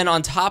 and then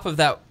on top of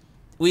that,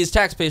 we as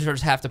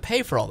taxpayers have to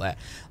pay for all that.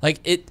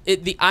 Like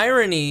the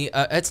irony,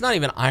 it's not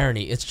even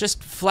irony. It's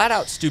just flat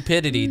out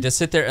stupidity to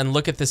sit there and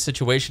look at this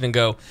situation and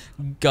go,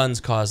 guns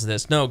caused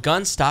this. No,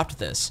 guns stopped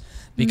this.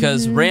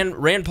 Because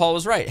Rand Paul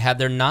was right. Had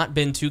there not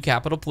been two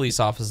Capitol Police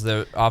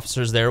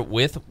officers there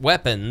with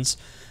weapons,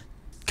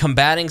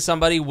 combating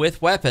somebody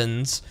with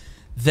weapons,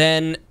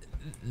 then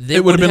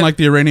it would have been like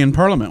the Iranian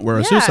parliament where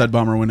a Yeah. suicide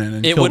bomber went in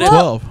and it killed would have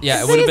 12. Yeah,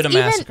 it The would have thing been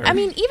a is, massacre. I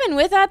mean, even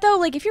with that though,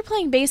 like if you're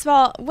playing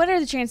baseball, what are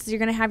the chances you're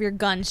going to have your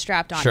gun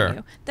strapped on Sure.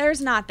 you?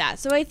 There's not that.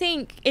 So I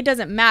think it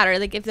doesn't matter.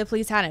 Like if the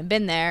police hadn't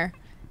been there,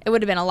 it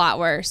would have been a lot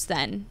worse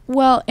than.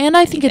 Well, and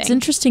I think it's Anything.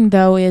 interesting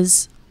though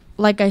is,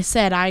 like I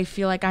said, I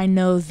feel like I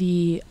know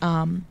the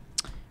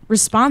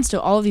response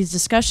to all of these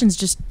discussions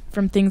just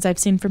from things I've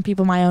seen from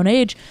people my own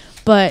age.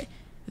 But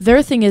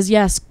their thing is,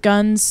 yes,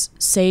 guns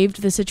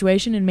saved the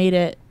situation and made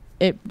it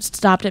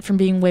stopped it from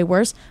being way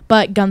worse,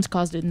 but guns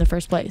caused it in the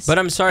first place. But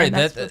I'm sorry And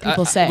that's that what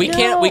people say. we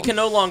No. can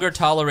no longer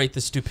tolerate the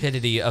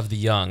stupidity of the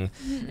young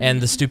and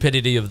the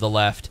stupidity of the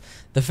left.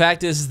 The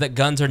fact is that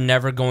guns are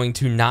never going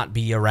to not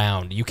be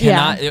around. You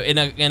cannot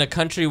in a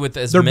country with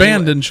as They're many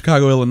banned in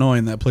Chicago, Illinois,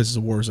 and that place is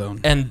a war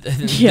zone. and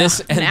Yeah. this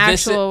and An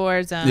this actual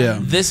war zone. Yeah.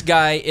 this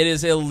guy, it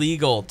is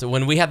illegal to,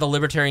 when we had the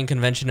Libertarian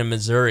Convention in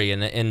Missouri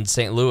in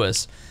St.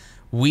 Louis,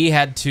 we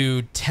had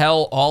to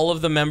tell all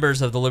of the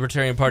members of the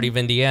Libertarian Party of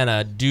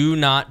Indiana, do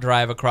not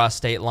drive across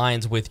state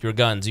lines with your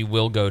guns. You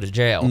will go to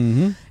jail.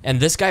 And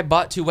this guy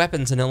bought 2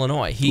 weapons in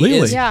Illinois. He Really?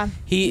 is Yeah.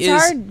 he It's is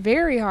hard,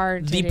 very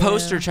hard. the to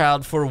poster do.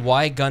 child for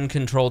why gun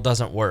control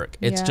doesn't work.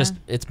 It's Yeah. just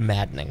it's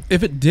maddening.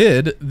 If it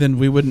did, then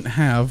we wouldn't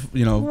have,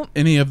 Well-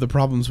 any of the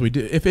problems we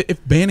do. If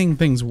banning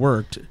things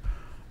worked,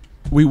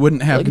 we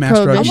wouldn't have Like mass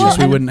drug prohibition. use.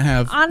 We Well, wouldn't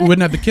have on we it-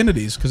 wouldn't have the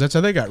Kennedys because that's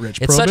how they got rich.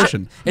 It's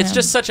Prohibition. It's Yeah.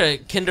 just such a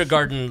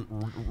kindergarten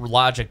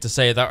logic to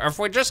say that if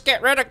we just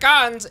get rid of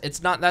guns,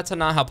 it's not. That's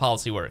not how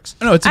policy works.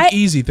 No, it's an I-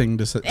 easy thing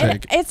to And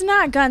take. it's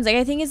not guns. Like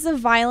I think it's the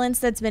violence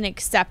that's been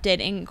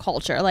accepted in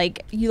culture.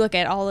 Like you look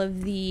at all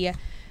of the,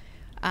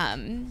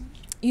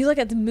 you look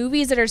at the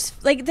movies that are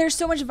like there's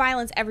so much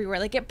violence everywhere.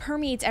 Like it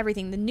permeates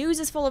everything. The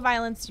news is full of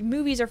violence.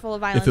 Movies are full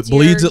of violence. it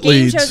bleeds, it game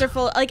leads. shows are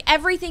full. Like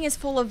everything is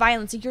full of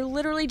violence. Like, you're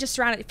literally just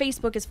surrounded.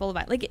 Facebook is full of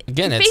violence. Like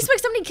Again, it's- Facebook,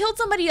 somebody killed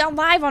somebody on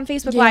live on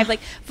Facebook Yeah. Live.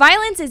 Like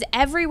violence is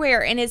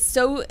everywhere, and it's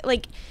so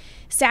like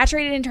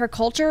saturated into our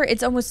culture.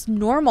 It's almost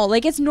normal.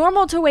 Like it's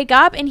normal to wake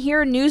up and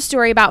hear a news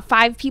story about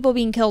 5 people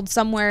being killed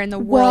somewhere in the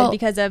world Well-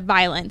 because of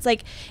violence.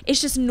 Like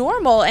it's just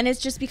normal, and it's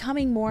just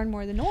becoming more and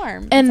more the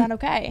norm. And- it's not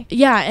okay.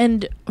 Yeah,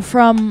 and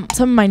from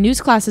some of my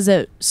news classes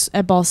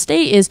at Ball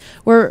State is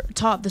we're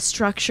taught the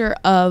structure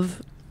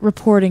of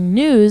reporting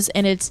news,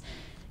 and it's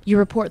you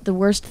report the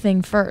worst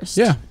thing first.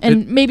 Yeah,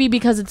 and maybe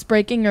because it's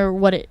breaking or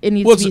what it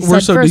needs Well, to be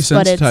we're said so first,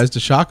 but it's. desensitized to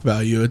shock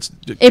value. It's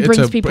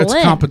brings people it's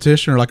in.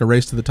 competition or like a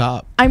race to the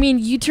top. I mean,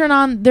 you turn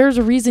on. There's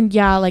a reason.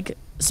 Yeah, like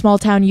Small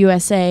Town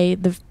USA,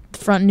 the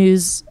front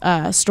news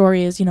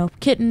story is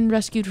kitten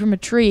rescued from a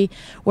tree,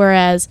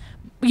 whereas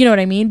you know what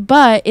I mean.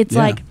 But it's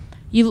Yeah. like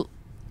you.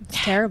 It's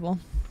terrible.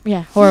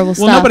 Yeah, horrible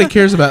stuff. Well, nobody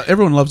cares about.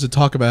 Everyone loves to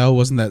talk about, oh,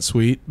 wasn't that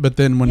sweet? But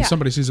then when Yeah.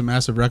 somebody sees a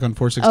massive wreck on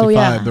 465, Oh,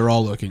 yeah. they're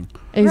all looking.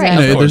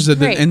 Exactly. Of course. There's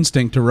an Right.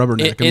 instinct to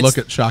rubberneck and It's- look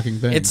at shocking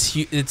things.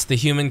 It's the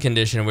human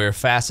condition. We're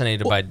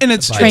fascinated by and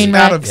it's by- Train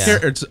out of wrecks. care.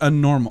 It's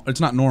unnormal.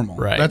 It's not normal.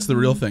 Right. That's the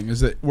real thing.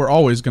 Is that we're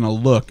always going to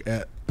look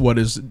at what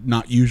is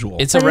not usual.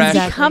 It's But a it's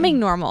rational. becoming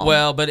normal.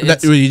 Well, but that,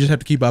 it's, you just have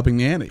to keep upping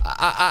the ante.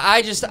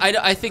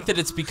 I think that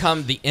it's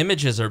become the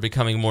images are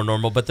becoming more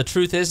normal. But the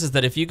truth is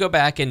that if you go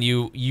back and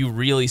you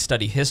really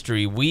study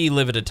history, we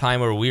live at a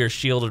time where we are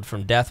shielded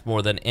from death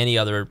more than any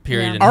other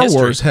period Yeah. in Our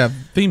history. wars have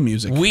theme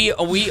music. We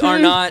are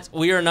not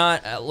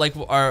like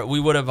we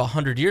would have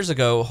 100 years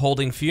ago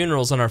holding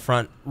funerals in our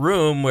front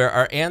room where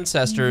our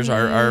ancestors,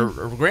 our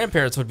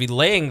grandparents would be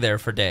laying there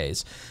for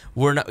days.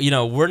 we're not,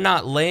 we're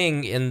not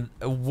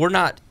we're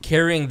not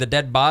carrying the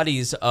dead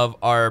bodies of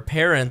our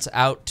parents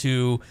out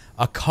to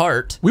a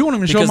cart. We won't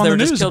even show because them on they the were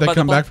just news if killed they by the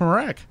come back bullet. from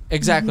Iraq.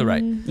 Exactly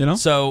right. You know?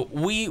 So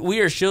we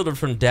are shielded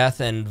from death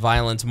and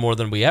violence more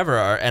than we ever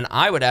are, and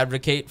I would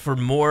advocate for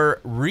more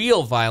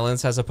real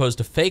violence as opposed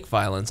to fake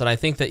violence. And I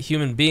think that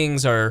human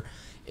beings are,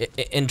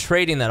 in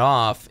trading that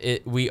off,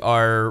 we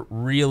are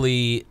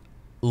really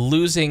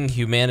losing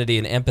humanity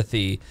and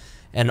empathy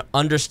and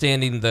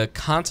understanding the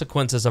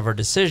consequences of our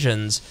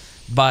decisions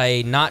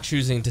by not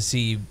choosing to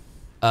see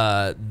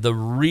the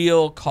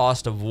real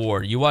cost of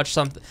war. You watch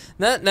something,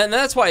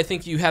 that's why I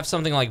think you have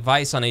something like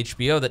Vice on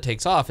HBO that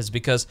takes off, is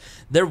because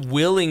they're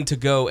willing to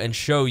go and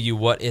show you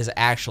what is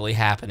actually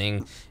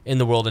happening in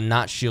the world and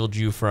not shield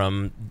you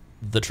from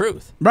the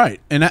truth.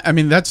 Right, and I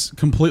mean that's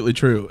completely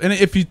true. And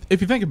if you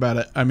think about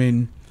it, I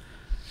mean,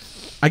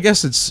 I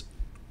guess it's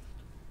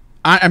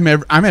I'm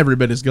every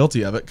bit as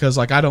guilty of it, because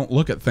like I don't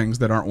look at things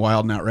that aren't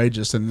wild and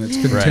outrageous, and it's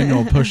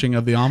continual pushing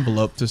of the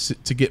envelope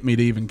to get me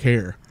to even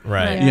care.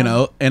 Right. Yeah. You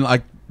know, and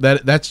like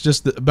that's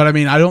just. But I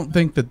mean, I don't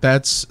think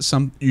that's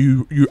some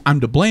I'm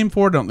to blame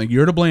for it. I don't think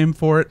you're to blame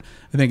for it.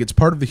 I think it's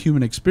part of the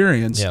human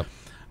experience. Yep.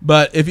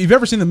 But if you've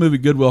ever seen the movie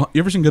Goodwill, you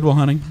ever seen Goodwill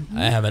Hunting?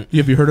 I haven't.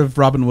 Have you heard of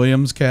Robin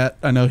Williams' cat?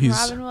 I know he's.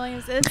 Robin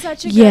Williams. It's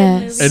such a good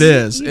Yes. movie. It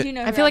is. You do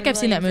know I who feel like Robin I've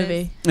seen that Williams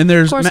movie. And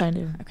there's. Of course Ma- I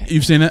do. Okay.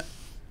 You've seen it?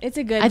 It's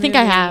a good I think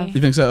I have.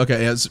 You think so?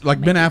 Okay, yeah, it's like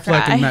Make Ben me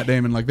Affleck cry. and Matt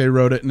Damon, like they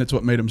wrote it, and it's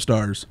what made them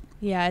stars.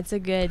 Yeah, it's a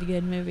good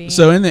movie.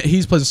 So in that,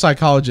 he plays a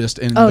psychologist,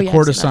 and Oh, the yeah,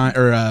 court I've seen assign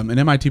or an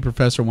MIT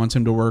professor wants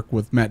him to work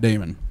with Matt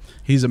Damon.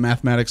 He's a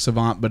mathematics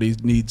savant, but he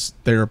needs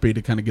therapy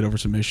to kind of get over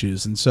some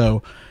issues, and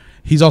so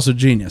he's also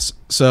genius.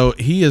 So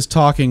he is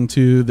talking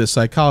to the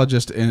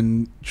psychologist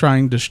and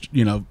trying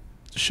to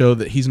show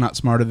that he's not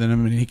smarter than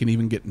him, and he can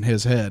even get in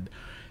his head.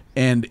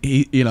 And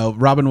he,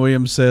 Robin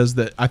Williams says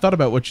that I thought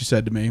about what you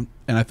said to me,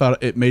 and I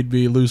thought it made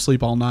me lose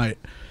sleep all night.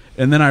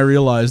 And then I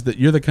realized that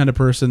you're the kind of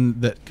person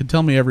that could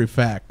tell me every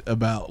fact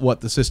about what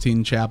the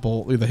Sistine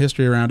Chapel, the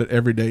history around it,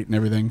 every date and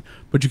everything,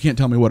 but you can't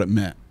tell me what it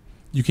meant.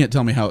 You can't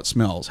tell me how it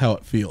smells, how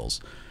it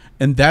feels.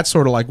 And that's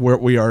sort of like where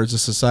we are as a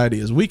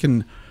society, is we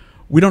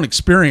don't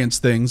experience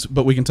things,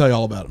 but we can tell you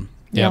all about them.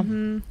 Yeah.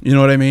 You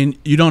know what I mean?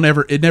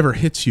 It never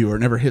hits you, or it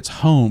never hits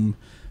home,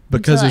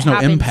 because Until it there's no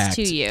happens impact.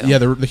 to you. Yeah,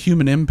 the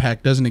human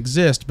impact doesn't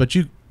exist, but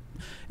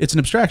it's an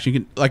abstraction.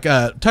 You can, like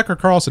Tucker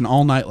Carlson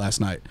all night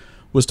last night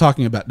was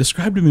talking about,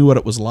 describe to me what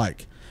it was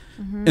like.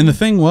 And the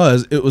thing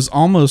was, it was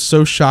almost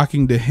so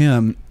shocking to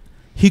him,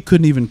 he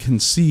couldn't even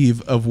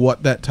conceive of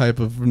what that type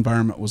of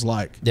environment was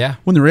like. Yeah.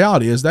 When the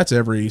reality is, that's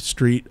every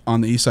street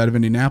on the east side of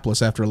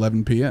Indianapolis after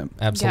 11 p.m.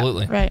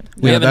 Absolutely. Right.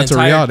 That's a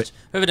reality.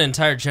 We have an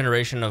entire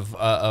generation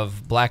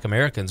of Black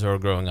Americans who are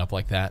growing up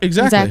like that.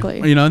 Exactly.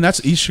 Exactly. And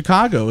that's East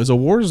Chicago is a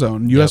war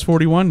zone. US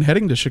 41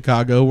 heading to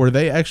Chicago, where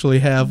they actually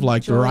have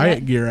like the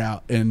riot gear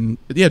out, and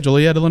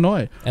Joliet,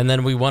 Illinois. And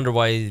then we wonder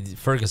why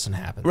Ferguson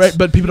happens. Right,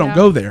 but people don't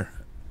go there.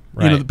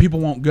 Right. The people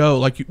won't go.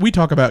 Like we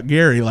talk about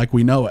Gary like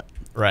we know it.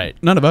 Right.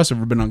 None of us have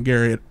ever been on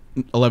Gary at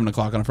 11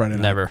 o'clock on a Friday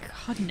night. Never.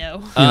 God,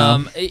 no.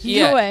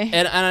 Yeah, No way.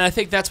 and I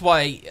think that's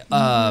why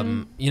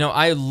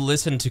I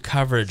listened to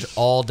coverage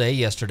all day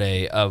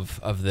yesterday of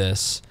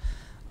this,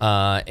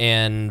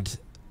 and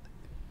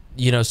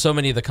so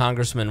many of the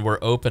congressmen were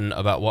open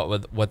about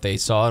what they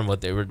saw and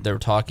what they were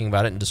talking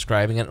about it and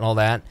describing it and all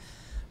that.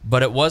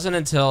 But it wasn't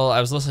until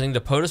I was listening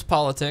to POTUS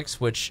Politics,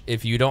 which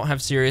if you don't have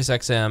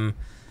SiriusXM,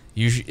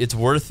 it's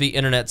worth the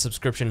internet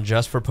subscription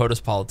just for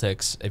POTUS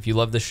Politics. If you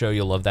love the show,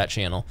 you'll love that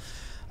channel.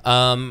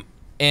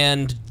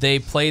 And they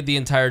played the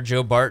entire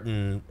Joe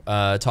Barton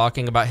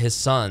talking about his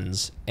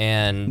sons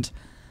and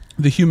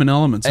The human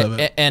elements of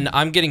it. and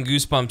I'm getting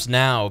goosebumps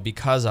now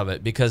because of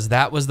it, because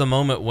that was the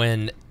moment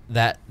when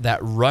that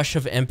rush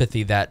of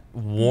empathy, that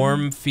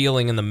warm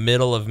feeling in the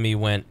middle of me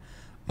went,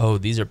 oh,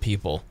 these are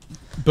people.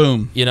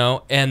 Boom.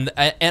 And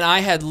I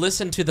had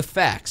listened to the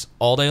facts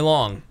all day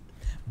long,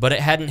 but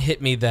it hadn't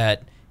hit me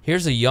that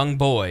here's a young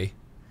boy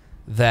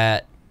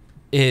that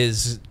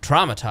is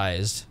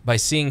traumatized by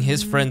seeing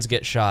his friends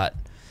get shot.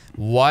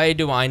 Why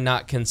do I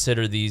not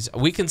consider these?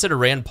 We consider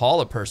Rand Paul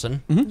a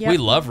person. Yep. We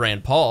love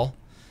Rand Paul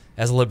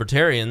as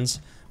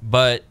libertarians,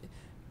 but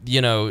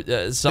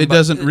It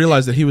doesn't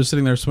realize that he was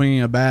sitting there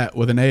swinging a bat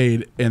with an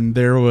aide, and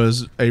there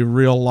was a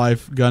real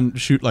life gun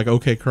shoot, like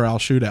OK Corral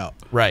shootout.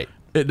 Right.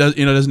 It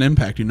doesn't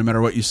impact you no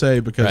matter what you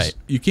say, because Right.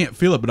 you can't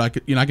feel it. But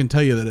I can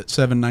tell you that at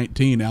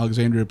 7:19,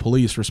 Alexandria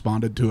police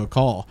responded to a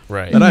call.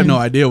 Right. And I have no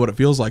idea what it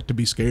feels like to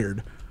be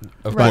scared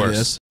Of by course.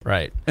 this.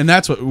 Right. And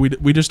that's what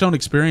we just don't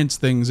experience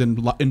things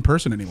in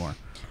person anymore.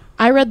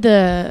 I read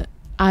the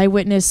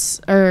eyewitness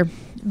or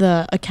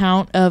the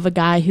account of a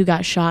guy who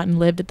got shot and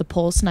lived at the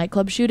Pulse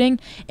nightclub shooting,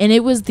 and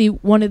it was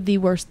one of the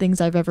worst things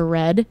I've ever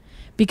read,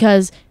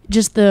 because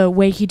just the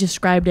way he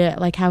described it,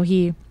 like how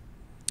he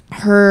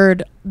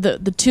heard the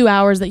 2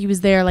 hours that he was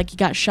there, like he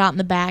got shot in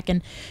the back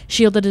and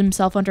shielded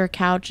himself under a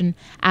couch and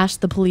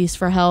asked the police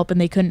for help, and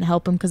they couldn't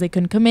help him because they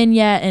couldn't come in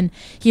yet, and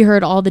he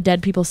heard all the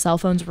dead people's cell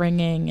phones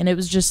ringing, and it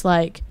was just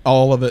like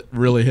All of it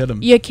really hit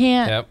him. you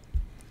can't Yep.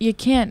 you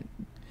can't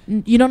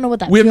you don't know what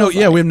that We have feels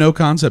we like. have no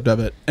concept of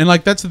it, and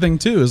like that's the thing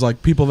too is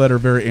like people that are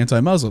very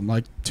anti-Muslim.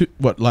 Like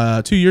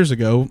 2 years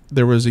ago,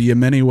 there was a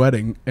Yemeni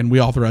wedding, and we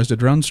authorized a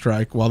drone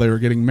strike while they were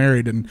getting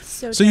married. And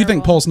so you think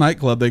terrible. Pulse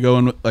nightclub, they go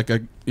in with like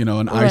a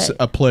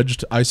a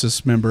pledged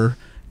ISIS member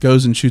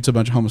goes and shoots a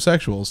bunch of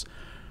homosexuals.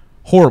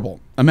 Horrible.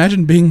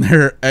 Imagine being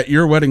there at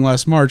your wedding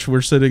last March.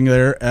 We're sitting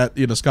there at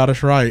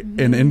Scottish Rite,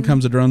 and in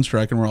comes a drone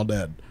strike, and we're all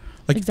dead.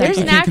 Like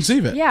Exactly. I can't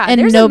conceive it. Yeah, And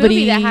there's nobody a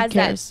movie that has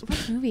cares. that.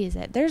 What movie is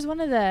it? There's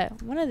one of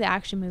the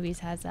action movies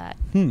has that.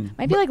 Hmm.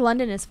 Might be like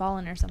London Has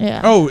Fallen or something.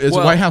 Yeah. Oh, is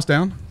Well- White House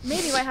down?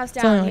 Maybe White House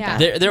Something Down. like Yeah.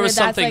 that. There was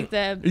Where that's something-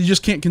 like the You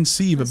just can't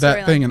conceive of that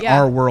storyline. thing in Yeah.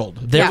 our world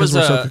There because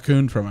was we're so a-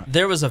 cocooned from it.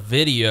 There was a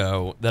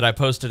video that I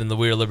posted in the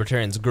We Are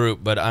Libertarians group,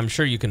 but I'm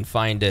sure you can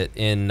find it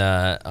in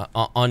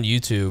on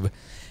YouTube.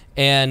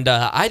 And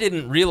I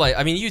didn't realize.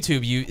 I mean,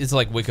 YouTube, it's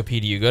like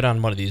Wikipedia. You go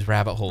down one of these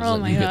rabbit holes Oh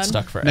and my you get God.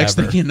 stuck forever. Next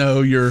thing you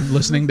know, you're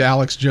listening to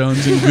Alex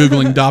Jones and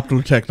Googling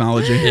Doppler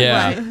technology.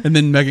 Yeah. Right. And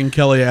then Megan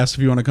Kelly asked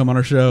if you want to come on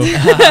our show.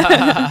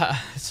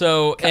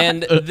 So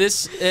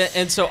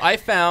so I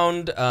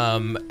found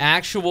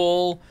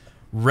actual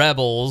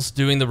rebels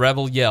doing the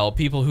rebel yell,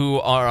 people who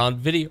are on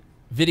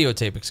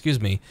videotape, excuse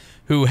me,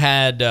 who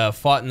had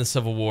fought in the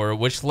Civil War,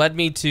 which led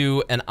me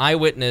to an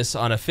eyewitness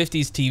on a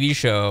 50s TV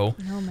show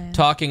Oh, man.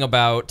 talking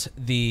about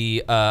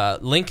the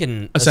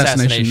Lincoln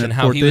Assassination assassination, at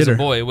how Fort he was a Theater.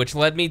 boy, which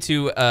led me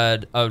to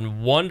a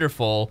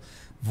wonderful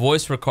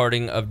voice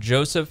recording of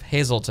Joseph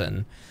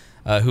Hazelton,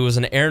 who was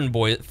an errand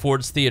boy at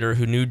Ford's Theater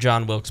who knew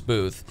John Wilkes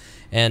Booth.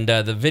 And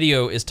the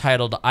video is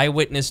titled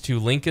Eyewitness to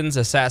Lincoln's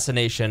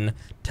Assassination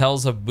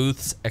Tells of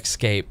Booth's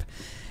Escape.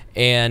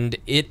 And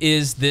it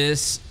is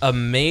this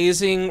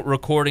amazing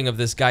recording of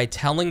this guy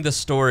telling the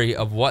story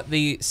of what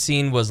the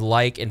scene was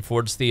like in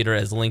Ford's Theater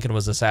as Lincoln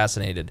was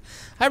assassinated.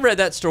 I've read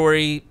that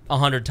story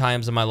 100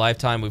 times in my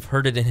lifetime. We've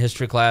heard it in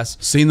history class.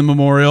 Seen the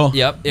memorial.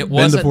 Yep, it Been to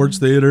wasn't. Ford's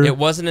Theater. It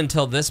wasn't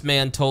until this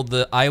man told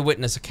the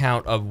eyewitness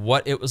account of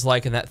what it was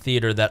like in that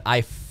theater that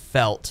I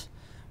felt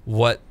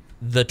what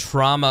the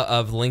trauma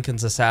of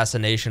Lincoln's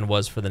assassination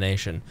was for the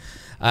nation.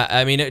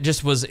 I mean, it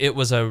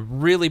was a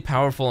really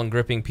powerful and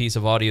gripping piece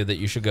of audio that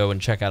you should go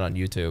and check out on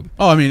YouTube.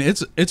 Oh, I mean,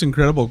 it's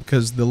incredible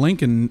because the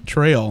Lincoln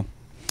Trail,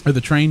 or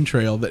the train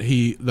trail that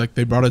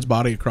they brought his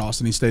body across,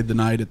 and he stayed the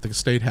night at the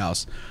State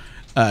House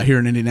here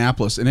in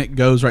Indianapolis, and it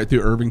goes right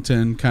through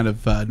Irvington, kind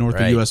of north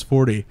Right. of US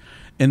 40,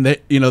 and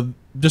they,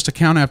 just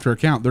account after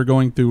account, they're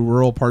going through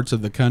rural parts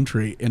of the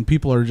country, and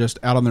people are just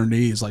out on their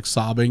knees, like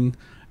sobbing.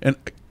 And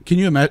can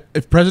you imagine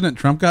if President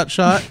Trump got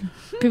shot?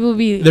 People would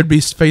be. There'd be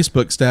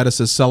Facebook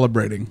statuses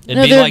celebrating.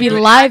 No, there would be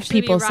live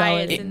Actually be people riots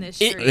selling. in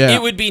this It, street. Yeah.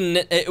 it would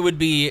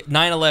be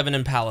 9/11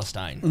 in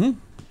Palestine.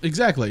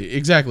 Exactly.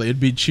 It'd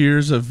be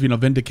cheers of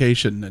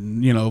vindication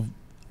and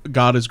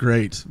God is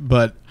great,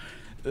 but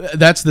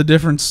that's the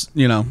difference.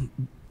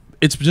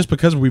 It's just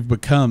because we've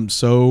become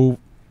so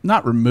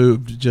not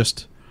removed,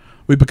 just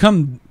we've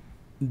become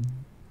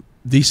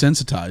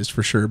desensitized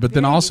for sure. But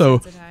then Very also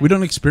desensitized. we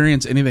don't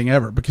experience anything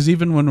ever because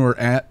even when we're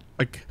at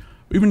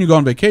even when you go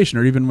on vacation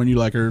or even when you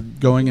are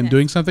going and Yeah.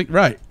 doing something,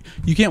 right?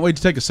 You can't wait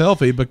to take a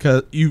selfie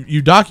because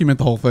you document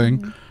the whole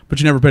thing, but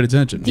you never paid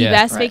attention. The Yeah.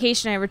 best Right.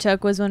 vacation I ever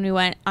took was when we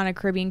went on a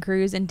Caribbean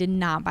cruise and did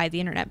not buy the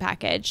internet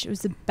package. It was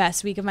the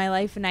best week of my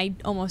life, and I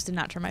almost did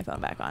not turn my phone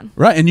back on.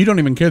 Right, and you don't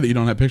even care that you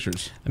don't have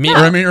pictures. I mean,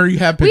 Or you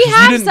have pictures.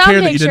 have You didn't some care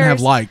that you didn't have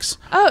pictures. likes.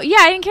 Oh, yeah,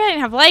 I didn't care I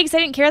didn't have likes. I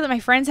didn't care that my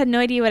friends had no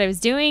idea what I was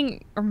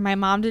doing, or my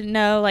mom didn't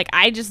know. Like,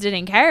 I just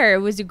didn't care. It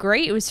was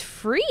great. It was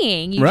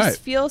freeing. You Right.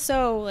 just feel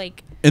so,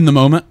 like, In the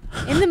moment.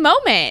 in the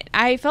moment.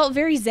 I felt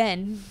very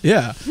zen.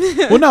 Yeah.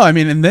 Well, no, I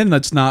mean, and then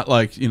that's not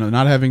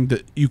not having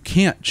to, you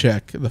can't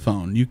check the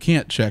phone. You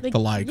can't check Like, the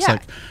likes. yeah,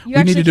 Like, you we need to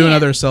actually do can't.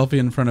 another selfie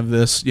in front of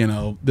this,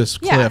 this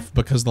Yeah. cliff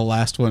because the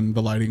last one,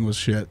 the lighting was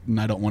shit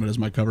and I don't want it as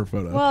my cover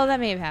photo. Well,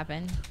 that may have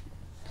happened.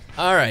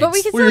 all right. But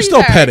we could Well, you're still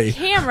use still our petty.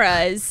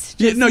 cameras.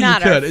 yeah, just no, you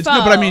not our could. It's, no,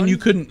 but I mean, phone. you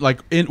couldn't,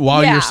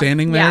 while Yeah, you're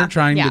standing there yeah,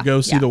 trying to yeah,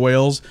 go see yeah. the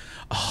whales.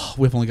 Oh,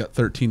 we've only got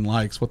 13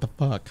 likes. What the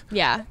fuck?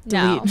 Yeah,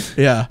 no. Delete.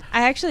 Yeah.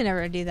 I actually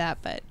never do that,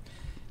 but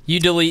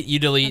You delete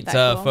Not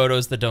that cool.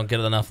 photos that don't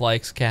get enough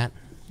likes, Kat?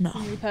 No.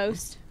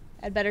 repost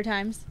at better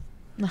times.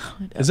 No. I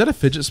don't. Is that a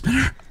fidget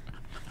spinner?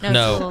 No. It's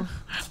No. a little-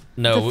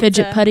 No, the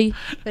fidget Yeah. putty.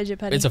 Fidget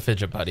putty. it's a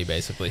fidget putty,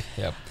 basically.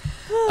 Yep.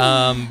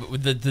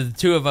 The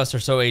two of us are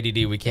so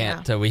ADD we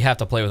can't. We have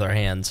to play with our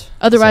hands.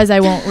 Otherwise, I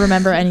won't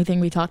remember anything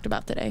we talked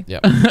about today.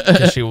 Yep.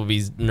 Because she will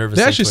be nervous.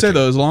 They actually say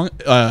though, as long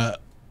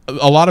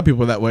a lot of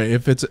people are that way.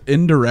 If it's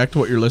indirect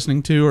what you're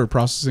listening to or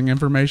processing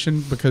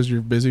information because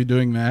you're busy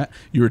doing that,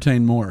 you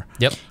retain more.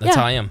 Yep. That's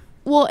Yeah. how I am.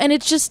 Well, and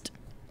it's just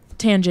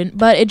tangent,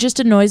 but it just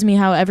annoys me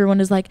how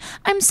everyone is like,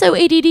 I'm so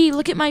ADD,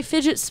 look at my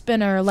fidget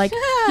spinner. Like,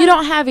 you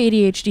don't have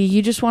ADHD,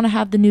 you just want to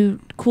have the new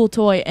cool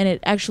toy, and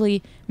it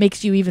actually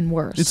makes you even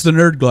worse. It's the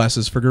nerd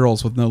glasses for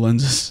girls with no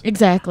lenses.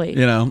 Exactly.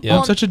 You know, Yeah.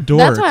 I'm such a dork.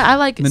 That's why I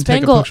like and then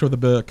Spangle. take a picture of the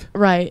book.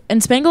 Right.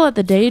 And Spangle at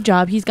the day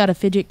job, he's got a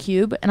fidget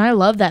cube, and I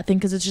love that thing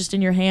because it's just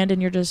in your hand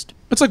and you're just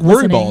It's like worry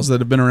listening. balls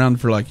that have been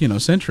around for like,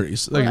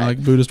 centuries. Like, Right.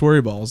 like Buddhist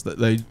worry balls that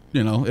they,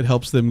 it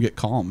helps them get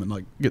calm and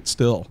like get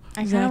still.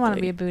 I kind of want to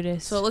Exactly. be a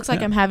Buddhist. So it looks like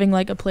Yeah. I'm having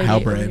like a play How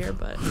date over brave. here,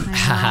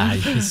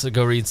 but So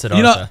go read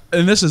Siddhartha.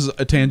 And this is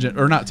a tangent,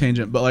 or not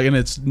tangent, but like, and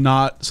it's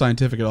not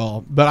scientific at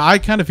all. But I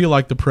kind of feel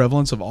like the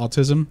prevalence of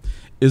autism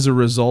is a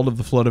result of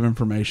the flood of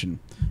information,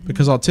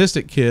 because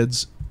autistic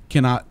kids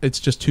cannot. It's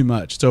just too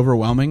much. It's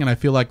overwhelming, and I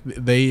feel like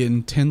they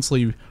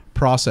intensely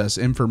process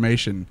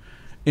information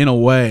in a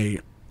way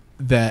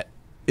that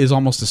is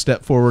almost a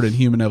step forward in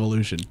human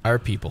evolution. Our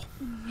people.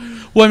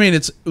 Well, I mean,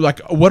 it's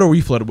like, what are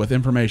we flooded with?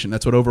 Information.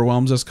 That's what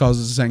overwhelms us,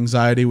 causes us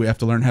anxiety. We have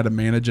to learn how to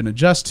manage and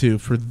adjust to.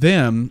 For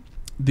them,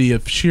 the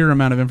sheer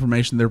amount of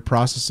information they're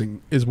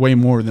processing is way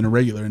more than a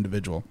regular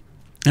individual.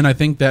 And I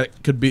think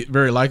that could be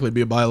very likely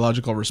be a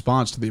biological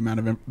response to the amount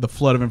of the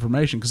flood of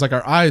information. Because like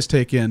our eyes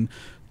take in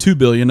 2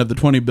 billion of the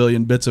 20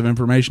 billion bits of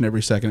information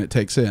every second it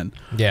takes in.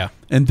 Yeah.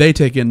 And they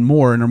take in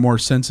more and are more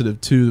sensitive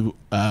to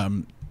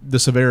the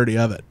severity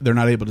of it. They're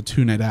not able to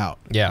tune it out.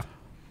 Yeah.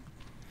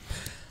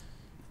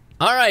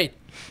 All right.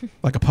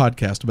 Like a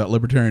podcast about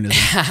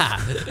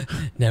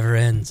libertarianism. Never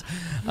ends.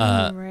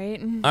 right.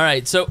 All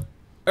right. So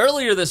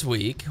earlier this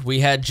week, we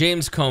had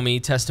James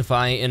Comey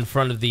testify in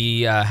front of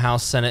the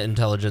House Senate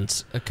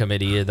Intelligence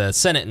Committee, the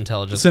Senate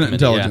Intelligence Senate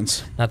Committee, yeah.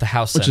 Intelligence. Not the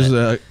House Which Senate. is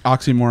an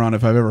oxymoron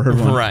if I've ever heard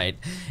one. Right.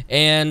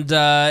 And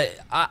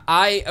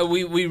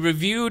we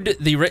reviewed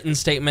the written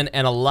statement,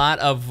 and a lot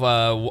of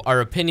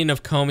our opinion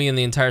of Comey and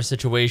the entire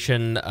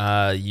situation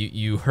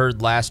you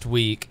heard last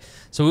week.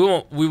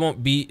 So we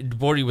won't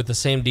bore you with the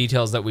same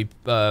details that we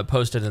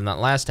posted in that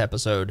last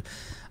episode.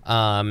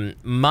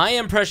 My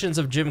impressions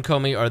of Jim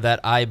Comey are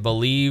that I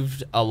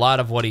believed a lot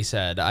of what he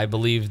said. I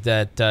believed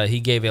that he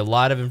gave a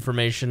lot of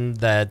information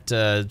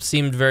that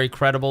seemed very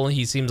credible.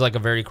 He seems like a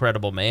very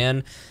credible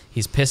man.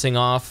 He's pissing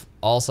off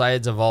all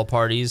sides of all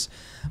parties.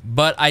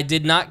 But I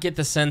did not get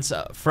the sense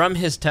from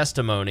his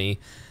testimony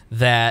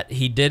that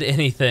he did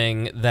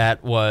anything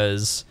that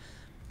was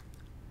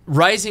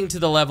rising to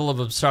the level of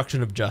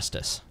obstruction of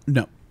justice.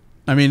 No.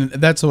 I mean,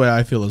 that's the way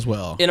I feel as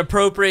well.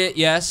 Inappropriate,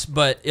 yes,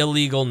 but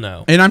illegal,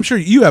 no. And I'm sure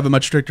you have a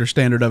much stricter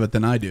standard of it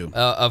than I do.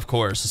 Of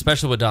course,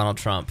 especially with Donald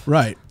Trump.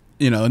 Right.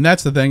 And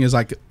that's the thing is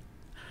like,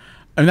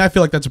 I mean, I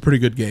feel like that's a pretty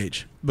good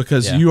gauge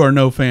because Yeah. you are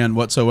no fan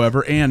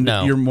whatsoever, and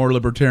No. you're more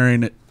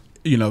libertarian.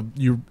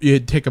 You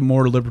take a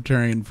more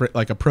libertarian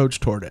approach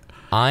toward it.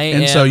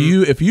 So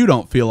if you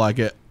don't feel like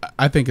it,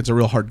 I think it's a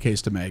real hard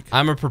case to make.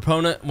 I'm a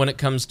proponent when it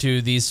comes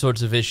to these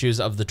sorts of issues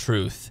of the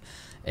truth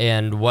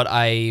and what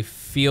I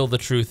feel the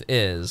truth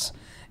is.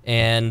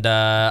 And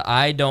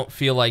I don't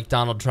feel like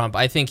Donald Trump.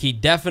 I think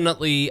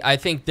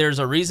there's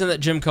a reason that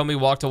Jim Comey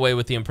walked away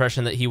with the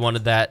impression that he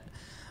wanted that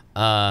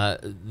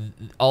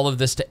all of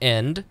this to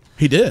end.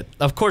 He did.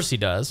 Of course he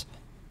does.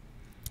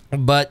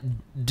 But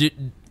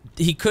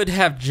he could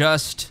have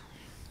just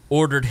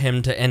ordered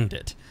him to end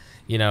it.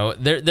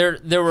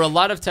 There were a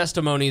lot of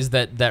testimonies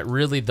that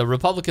really the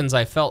Republicans,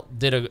 I felt,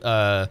 did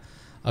a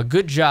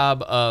good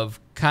job of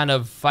kind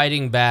of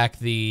fighting back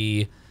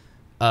the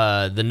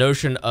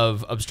notion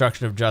of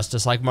obstruction of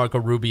justice, like Marco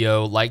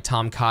Rubio, like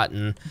Tom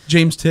Cotton.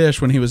 James Tisch,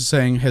 when he was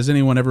saying, has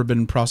anyone ever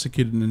been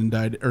prosecuted and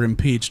indicted or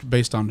impeached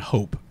based on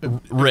hope?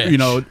 Rich.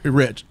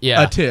 Rich.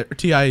 Yeah.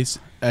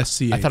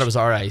 T-I-S-C-H. I thought it was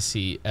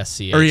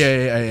R-I-C-S-C-H. Or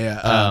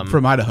yeah.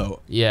 From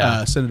Idaho.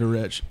 Yeah. Senator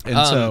Rich.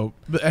 And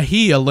but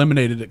he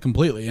eliminated it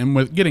completely. And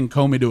with getting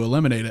Comey to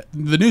eliminate it,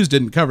 the news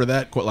didn't cover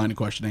that line of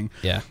questioning.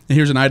 Yeah. And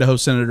here's an Idaho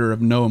senator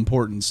of no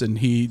importance, and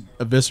he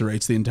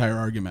eviscerates the entire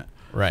argument.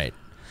 Right.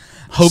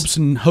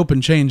 Hope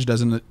and change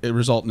doesn't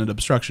result in an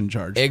obstruction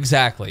charge.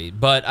 Exactly.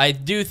 But I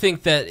do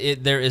think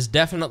that there is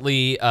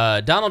definitely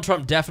Donald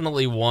Trump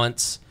definitely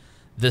wants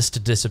this to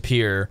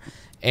disappear,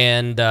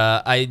 and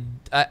I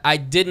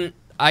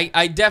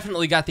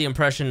definitely got the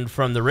impression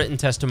from the written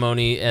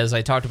testimony, as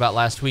I talked about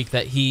last week,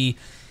 that he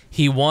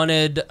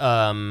wanted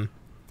the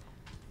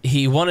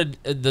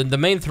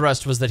main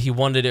thrust was that he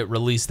wanted it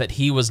released that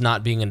he was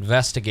not being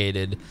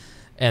investigated.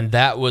 And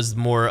that was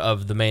more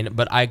of the main.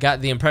 But I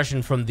got the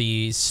impression from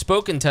the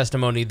spoken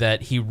testimony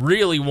that he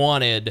really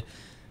wanted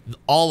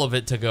all of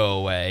it to go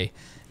away.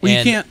 Well,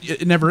 you can't.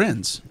 It never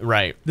ends.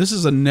 Right. This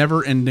is a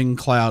never-ending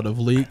cloud of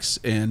leaks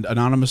and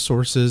anonymous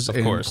sources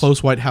and course.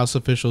 close White House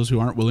officials who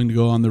aren't willing to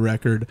go on the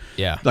record.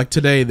 Yeah. Like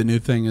today, the new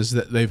thing is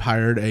that they've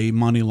hired a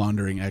money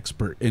laundering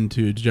expert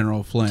into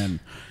General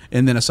Flynn,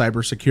 and then a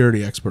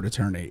cybersecurity expert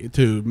attorney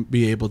to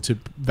be able to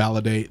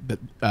validate that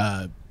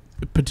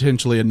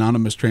potentially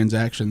anonymous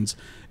transactions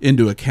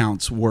into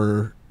accounts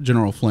were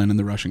General Flynn and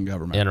the Russian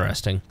government.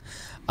 Interesting.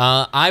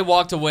 I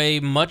walked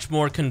away much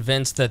more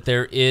convinced that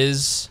there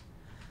is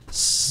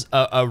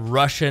a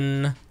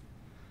Russian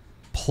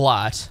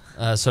plot,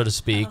 so to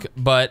speak,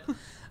 but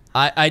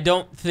I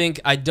don't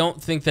think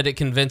that it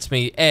convinced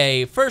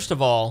me. First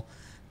of all,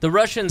 the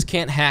Russians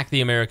can't hack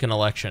the American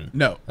election.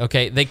 No.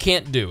 Okay, they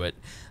can't do it.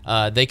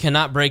 They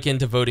cannot break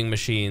into voting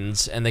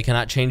machines, and they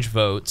cannot change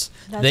votes.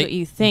 That's They- what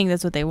you think.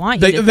 That's what they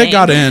want you They to they think.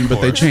 got in,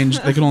 but they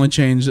changed. They can only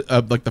change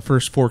like the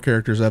first 4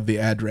 characters of the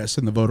address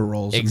in the voter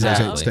rolls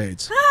Exactly. in those 8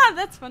 states. Ah,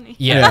 that's funny.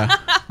 Yeah.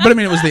 But I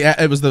mean, it was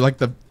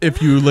the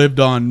if you lived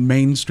on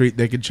Main Street,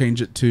 they could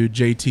change it to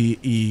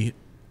JTE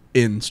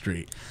in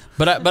Street.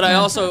 But I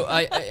also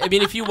I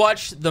mean, if you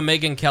watch the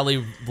Megyn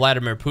Kelly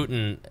Vladimir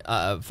Putin,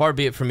 far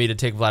be it from me to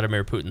take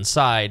Vladimir Putin's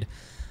side.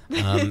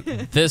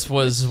 This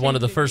was one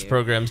of the first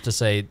programs to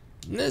say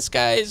this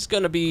guy's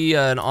going to be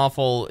an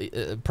awful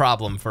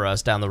problem for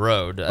us down the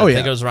road. I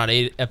think it was around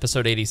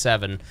episode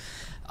 87.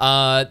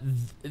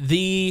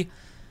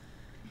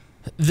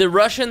 The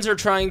Russians are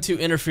trying to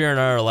interfere in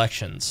our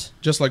elections.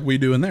 Just like we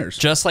do in theirs.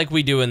 Just like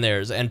we do in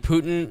theirs. And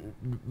Putin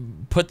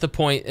put the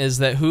point is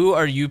that who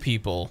are you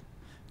people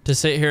to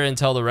sit here and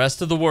tell the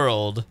rest of the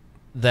world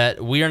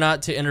that we are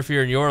not to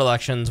interfere in your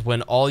elections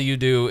when all you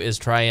do is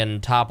try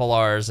and topple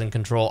ours and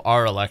control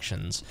our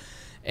elections.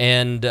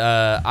 And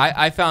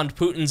I found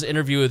Putin's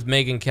interview with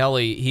Megyn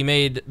Kelly, he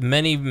made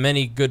many,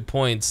 many good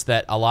points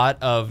that a lot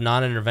of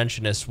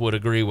non-interventionists would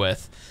agree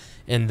with,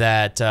 in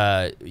that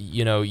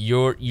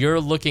you're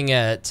looking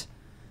at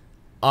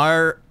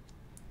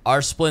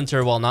our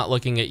splinter while not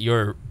looking at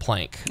your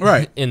plank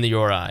in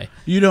your eye.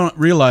 You don't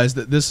realize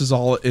that this is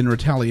all in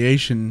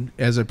retaliation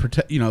as a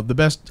the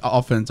best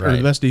offense or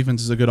the best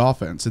defense is a good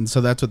offense, and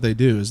so that's what they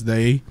do is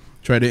they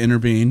try to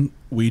intervene.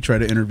 We try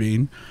to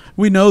intervene.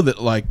 We know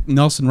that, like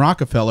Nelson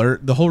Rockefeller,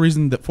 the whole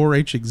reason that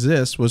 4-H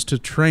exists was to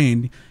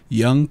train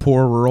young,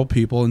 poor, rural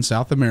people in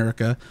South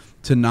America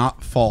to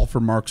not fall for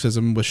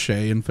Marxism with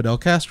Che and Fidel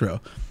Castro.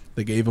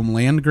 They gave them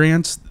land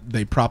grants.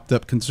 They propped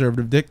up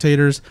conservative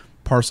dictators,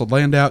 parceled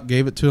land out,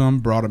 gave it to them,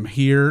 brought them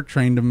here,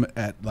 trained them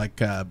at like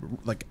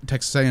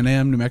Texas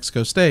A&M, New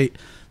Mexico State,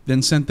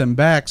 then sent them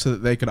back so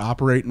that they could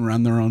operate and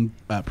run their own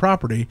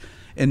property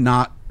and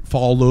not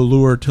fall the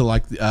lure to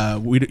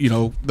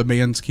the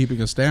man's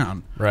keeping us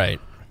down. Right.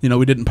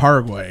 We did in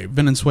Paraguay,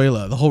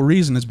 Venezuela. The whole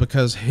reason is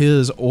because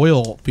his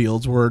oil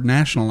fields were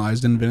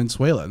nationalized in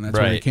Venezuela, and that's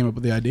why they came up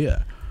with the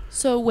idea.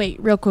 So wait,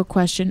 real quick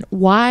question.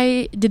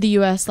 Why does the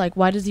U.S.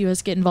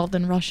 get involved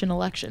in Russian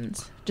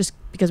elections? Just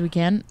because we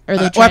can? Or are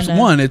they trying to...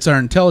 One, it's our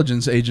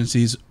intelligence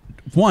agencies.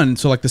 One,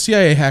 so like the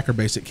CIA hacker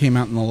base that came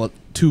out in the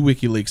 2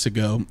 WikiLeaks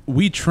ago,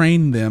 we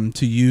trained them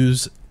to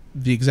use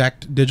the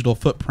exact digital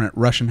footprint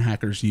Russian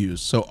hackers use.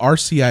 So our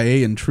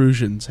CIA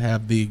intrusions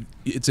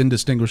it's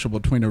indistinguishable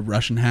between a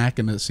Russian hack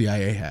and a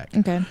CIA hack.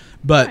 Okay.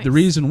 But the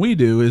reason we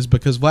do is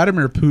because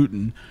Vladimir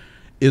Putin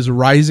is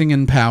rising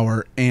in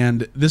power,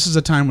 and this is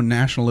a time when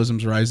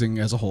nationalism's rising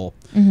as a whole.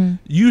 Mm-hmm.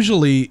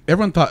 Usually,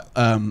 everyone thought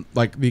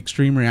like the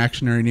extreme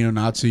reactionary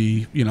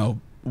neo-Nazi,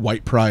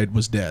 white pride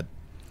was dead.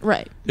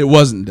 Right. It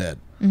wasn't dead.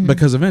 Mm-hmm.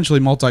 Because eventually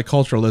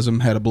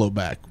multiculturalism had a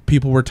blowback.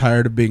 People were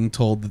tired of being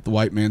told that the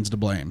white man's to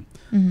blame.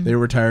 Mm-hmm. They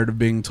were tired of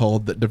being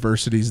told that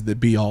diversity is the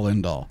be-all,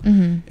 end-all.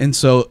 Mm-hmm. And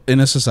so in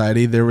a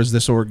society, there was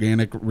this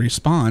organic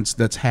response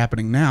that's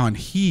happening now, and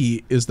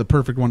he is the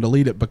perfect one to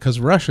lead it because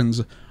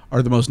Russians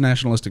are the most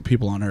nationalistic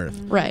people on earth.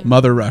 Right.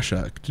 Mother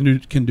Russia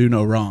can do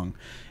no wrong.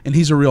 And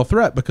he's a real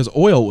threat because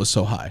oil was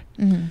so high.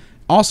 Mm-hmm.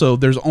 Also,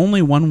 there's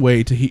only one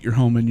way to heat your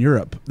home in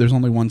Europe. There's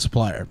only one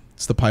supplier.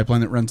 It's the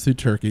pipeline that runs through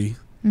Turkey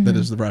that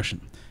is the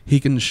Russian. He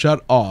can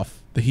shut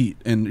off the heat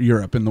in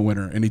Europe in the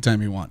winter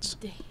anytime he wants.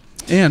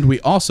 And we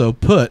also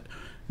put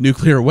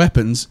nuclear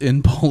weapons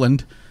in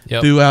Poland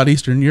throughout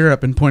Eastern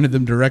Europe and pointed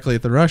them directly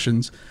at the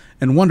Russians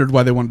and wondered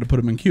why they wanted to put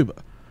them in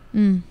Cuba.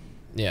 Mm.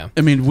 Yeah.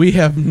 I mean, we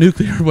have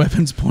nuclear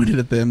weapons pointed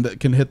at them that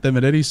can hit them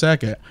at any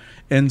second.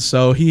 And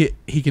so he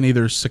can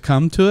either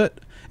succumb to it,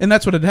 and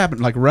that's what had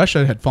happened. Like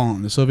Russia had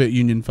fallen. The Soviet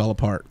Union fell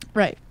apart.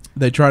 Right.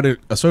 They tried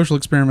a social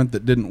experiment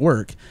that didn't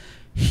work.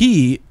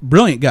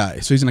 Brilliant guy,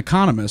 so he's an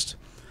economist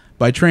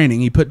by training.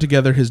 He put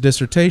together his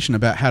dissertation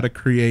about how to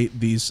create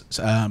these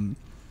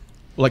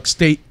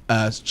state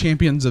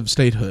champions of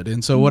statehood.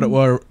 And so what it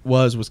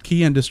was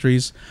key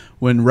industries.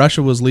 When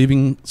Russia was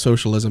leaving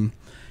socialism,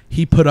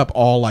 he put up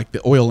all like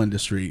the oil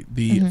industry,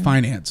 the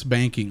finance,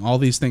 banking, all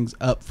these things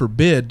up for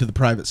bid to the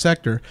private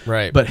sector,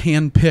 right? But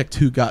handpicked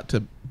who got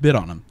to bid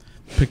on them,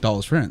 picked all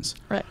his friends.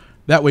 Right.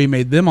 That way he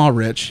made them all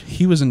rich.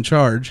 He was in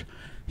charge.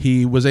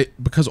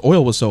 Because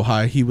oil was so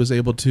high, he was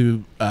able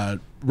to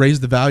raise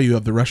the value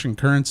of the Russian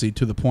currency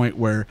to the point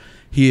where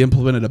he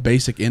implemented a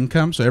basic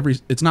income. So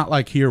it's not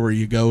like here where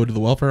you go to the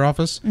welfare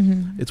office.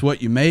 Mm-hmm. It's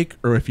what you make,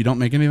 or if you don't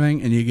make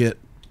anything, and you get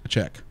a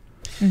check.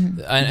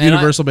 Mm-hmm.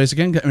 Universal basic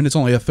income, and it's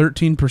only a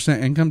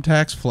 13% income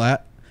tax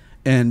flat,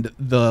 and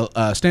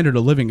the standard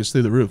of living is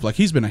through the roof. Like,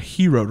 he's been a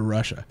hero to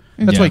Russia.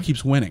 That's why he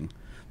keeps winning.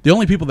 The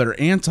only people that are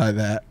anti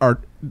that are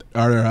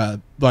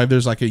like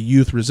there's like a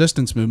youth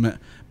resistance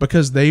movement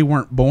because they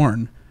weren't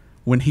born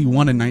when he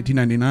won in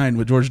 1999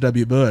 with George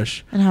W.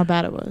 Bush. And how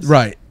bad it was.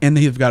 Right. And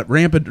they've got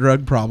rampant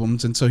drug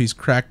problems, and so he's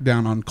cracked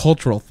down on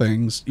cultural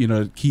things,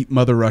 to keep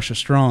Mother Russia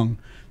strong.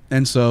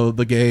 And so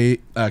the gay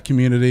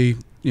community,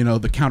 you know,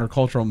 the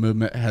countercultural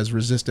movement has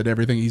resisted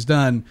everything he's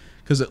done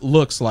because it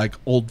looks like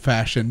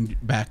old-fashioned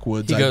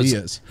backwoods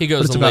ideas. He goes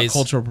but it's and about lays,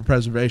 cultural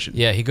preservation.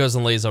 Yeah, he goes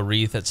and lays a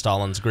wreath at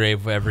Stalin's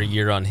grave every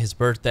year on his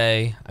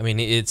birthday. I mean,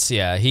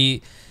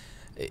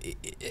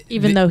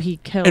 Even though he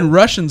killed. And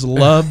Russians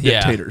love Yeah.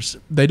 dictators.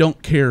 They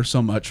don't care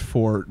so much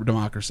for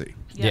democracy.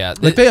 Yeah,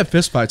 Like they have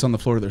fistfights on the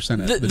floor of their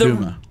Senate, the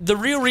Duma. The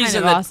real reason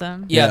of that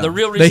awesome. yeah, the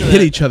real reason they hit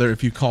that- each other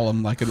if you call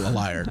them like a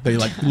liar. They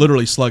like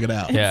literally slug it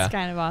out. Yeah. It's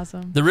kind of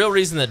awesome. The real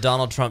reason that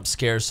Donald Trump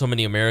scares so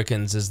many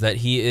Americans is that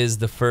he is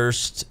the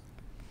first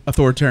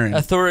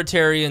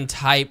authoritarian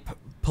type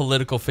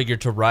political figure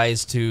to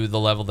rise to the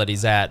level that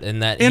he's at,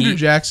 and that Andrew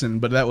Jackson,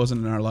 but that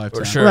wasn't in our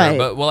lifetime. Sure, Right.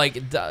 but well,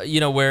 like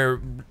you know,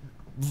 where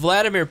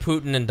Vladimir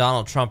Putin and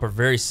Donald Trump are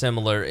very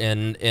similar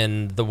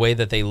in the way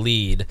that they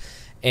lead,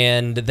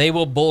 and they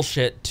will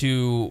bullshit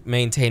to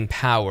maintain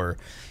power.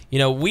 You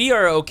know, we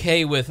are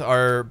okay with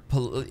our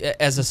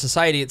as a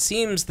society. It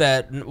seems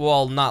that,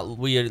 well, not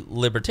we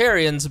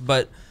libertarians,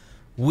 but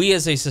we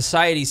as a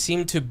society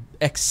seem to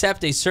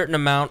accept a certain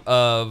amount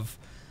of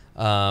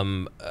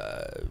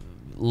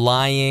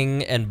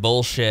lying and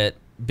bullshit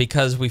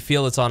because we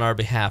feel it's on our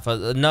behalf.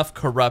 Enough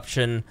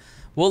corruption.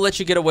 We'll let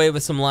you get away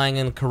with some lying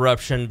and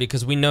corruption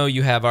because we know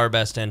you have our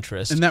best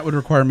interest. And that would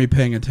require me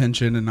paying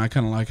attention, and I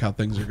kind of like how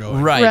things are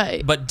going.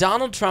 Right. But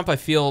Donald Trump, I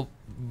feel,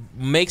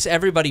 makes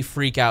everybody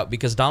freak out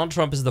because Donald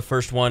Trump is the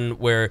first one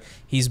where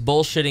he's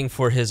bullshitting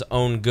for his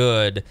own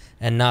good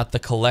and not the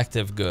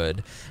collective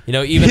good. You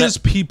know, even his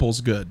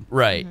people's good.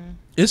 Right. Mm-hmm.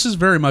 This is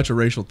very much a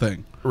racial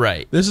thing.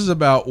 Right. This is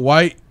about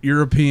white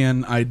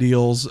European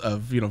ideals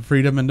of, you know,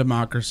 freedom and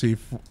democracy.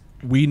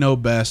 We know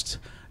best.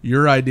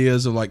 Your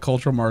ideas of like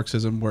cultural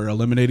Marxism were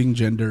eliminating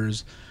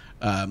genders,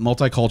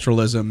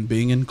 multiculturalism,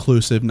 being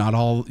inclusive. Not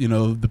all, you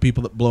know, the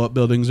people that blow up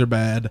buildings are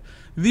bad.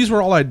 These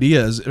were all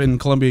ideas in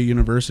Columbia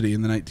University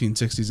in the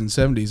 1960s and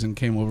 70s and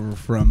came over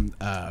from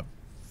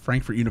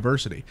Frankfurt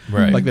University.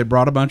 Right. Like they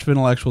brought a bunch of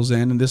intellectuals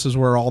in, and this is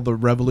where all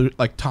the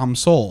like Tom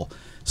Sowell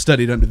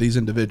studied under these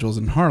individuals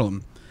in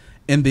Harlem.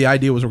 And the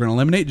idea was we're going to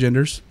eliminate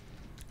genders.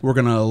 We're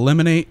going to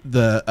eliminate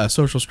the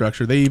social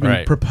structure. They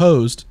even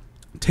proposed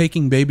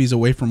taking babies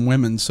away from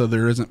women so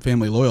there isn't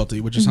family loyalty,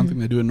 which is something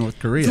they do in North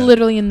Korea. It's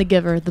literally in The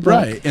Giver, the book.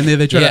 Right. And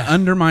they try to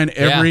undermine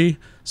every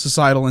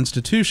societal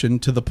institution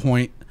to the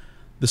point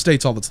the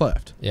state's all that's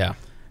left. Yeah.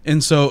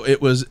 And so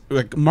it was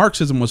like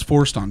Marxism was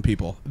forced on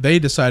people. They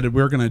decided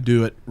we're going to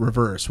do it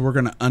reverse. We're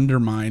going to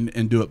undermine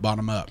and do it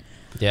bottom up.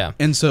 Yeah.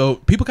 And so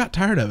people got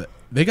tired of it.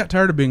 They got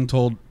tired of being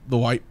told the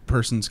white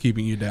person's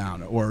keeping you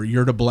down or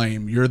you're to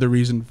blame. You're the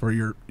reason for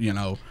your, you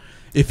know,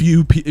 if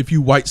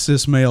you white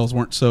cis males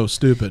weren't so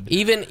stupid.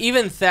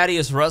 Even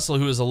Thaddeus Russell,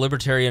 who is a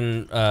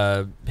libertarian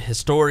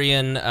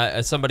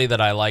historian, somebody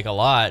that I like a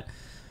lot,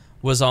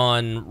 was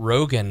on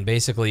Rogan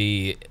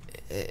basically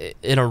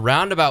in a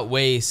roundabout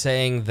way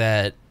saying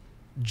that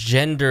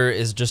gender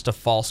is just a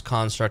false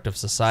construct of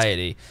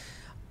society.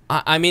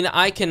 I mean,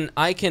 I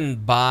can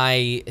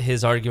buy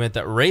his argument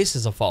that race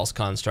is a false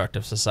construct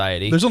of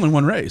society. There's only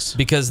one race.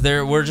 Because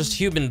we're just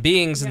human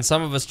beings, and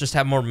some of us just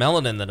have more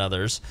melanin than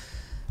others.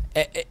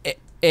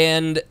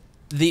 And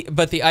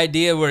the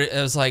idea where it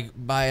was like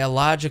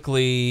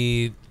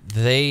biologically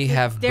they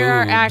have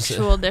there boobs. are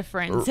actual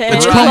differences.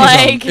 It's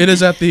like, it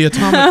is at the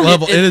atomic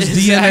level. It is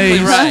exactly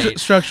DNA right.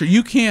 structure.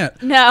 You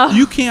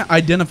can't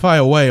identify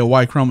away a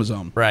Y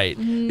chromosome. Right.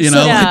 You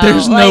know,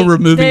 there's no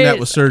removing that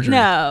with surgery.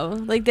 No,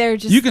 like they're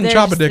just. You can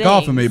chop a dick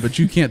off of me, but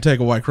you can't take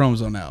a Y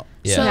chromosome out.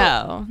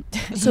 Yeah.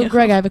 So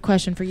Greg, I have a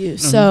question for you.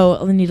 So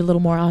I need a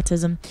little more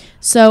autism.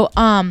 So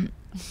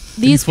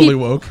these fully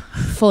woke.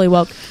 Fully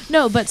woke.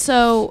 No, but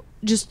so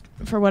just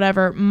for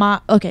whatever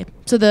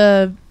so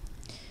the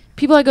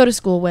people I go to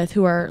school with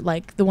who are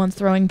like the ones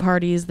throwing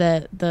parties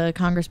that the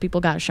Congress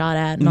people got shot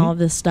at and all of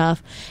this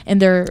stuff,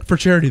 and they're for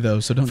charity though,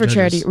 so don't for judge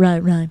charity, us.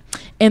 right,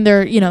 and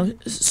they're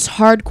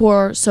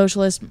hardcore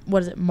socialist.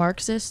 What is it,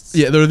 Marxists?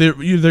 Yeah,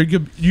 they're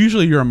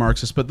usually you're a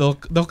Marxist, but they'll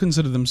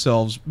consider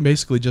themselves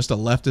basically just a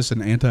leftist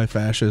and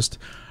anti-fascist.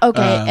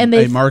 Okay, and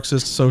they a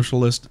Marxist,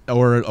 socialist,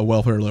 or a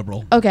welfare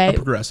liberal. Okay, a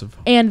progressive.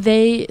 And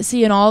they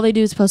see, and all they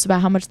do is post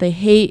about how much they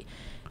hate,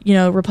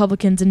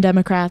 Republicans and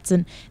Democrats,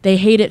 and they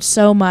hate it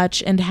so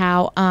much, and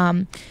how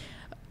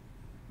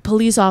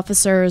police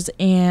officers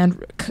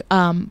and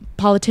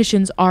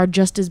politicians are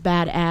just as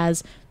bad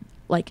as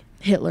like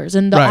Hitler's,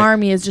 and the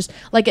army is just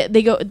like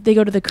they go to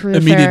the career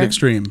immediate fair,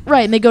 extreme,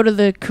 right? And they go to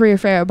the career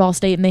fair at Ball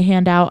State, and they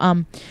hand out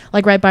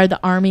like right by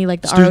the army,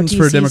 like the Students ROTC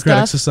for a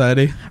Democratic stuff.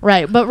 Society,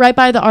 right? But right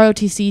by the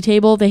ROTC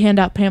table, they hand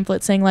out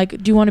pamphlets saying like,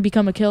 "Do you want to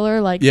become a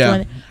killer?" Like,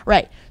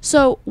 right.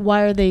 So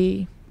why are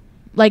they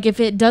like,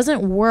 if it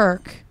doesn't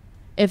work?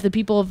 If the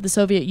people of the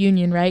Soviet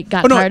Union,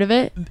 got tired of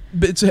it,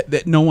 but it's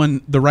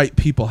that the right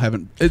people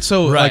haven't. It's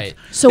so like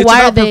so it's why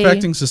about are they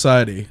perfecting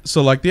society?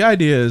 So like the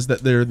idea is that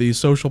there are these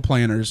social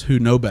planners who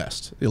know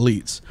best,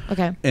 elites.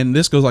 Okay, and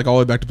this goes like all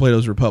the way back to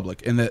Plato's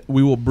Republic, and that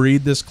we will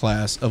breed this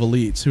class of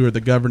elites who are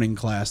the governing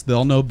class.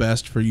 They'll know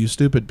best for you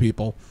stupid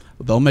people.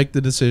 They'll make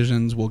the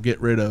decisions. We'll get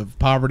rid of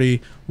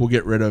poverty. We'll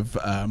get rid of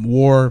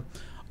war.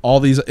 all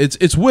these.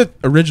 It's with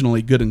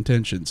originally good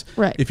intentions.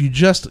 Right. If you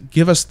just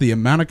give us the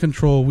amount of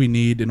control we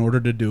need in order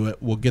to do it,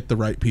 we'll get the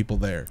right people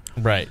there.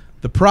 Right.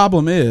 The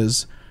problem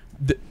is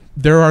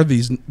there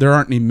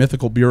aren't any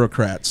mythical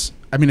bureaucrats.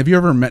 I mean, have you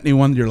ever met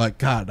anyone you're like,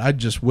 God, I'd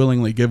just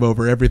willingly give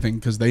over everything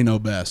because they know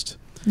best?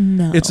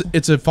 No.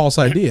 It's a false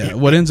idea.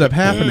 What ends up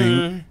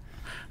happening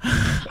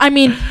I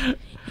mean,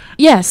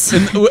 yes.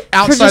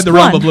 outside just the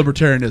realm one. of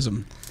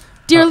libertarianism.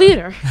 Dear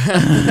leader.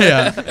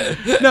 Yeah.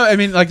 No, I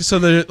mean, like, so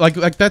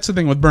like that's the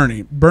thing with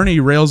Bernie. Bernie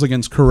rails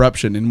against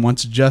corruption and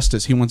wants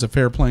justice. He wants a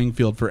fair playing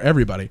field for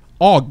everybody.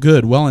 All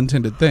good,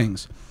 well-intended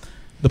things.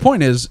 The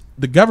point is,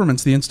 the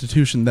government's the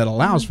institution that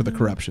allows for the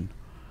corruption.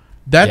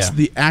 That's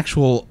the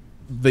actual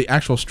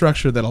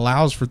structure that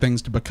allows for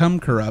things to become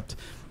corrupt,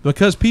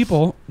 because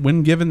people,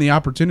 when given the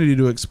opportunity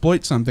to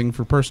exploit something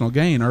for personal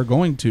gain, are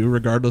going to,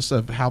 regardless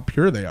of how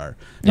pure they are.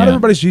 Not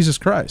everybody's Jesus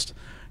Christ.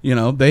 You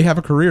know, they have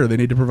a career. They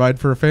need to provide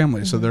for a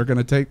family, so they're going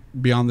to take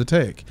beyond the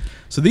take.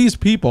 So these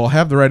people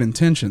have the right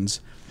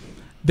intentions.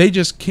 They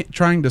just can't,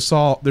 trying to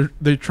solve.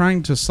 They're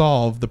trying to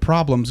solve the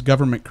problems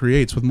government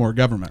creates with more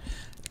government.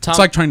 It's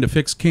like trying to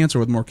fix cancer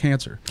with more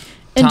cancer.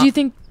 And do you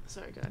think...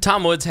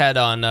 Tom Woods had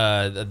on,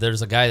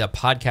 there's a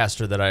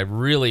podcaster that I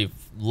really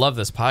love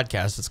this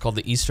podcast. It's called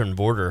The Eastern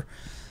Border.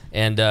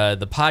 And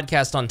the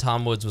podcast on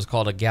Tom Woods was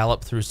called A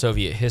Gallop Through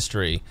Soviet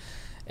History.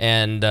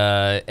 And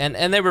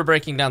they were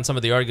breaking down some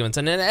of the arguments.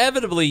 And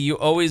inevitably, you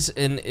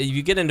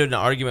get into an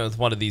argument with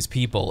one of these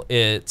people,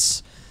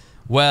 it's,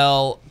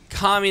 well,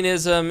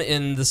 communism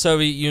in the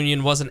Soviet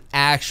Union wasn't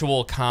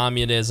actual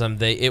communism.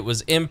 It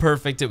was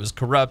imperfect. It was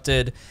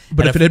corrupted.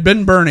 But if it had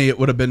been Bernie, it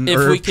would have been,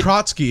 or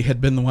Trotsky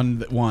had been the one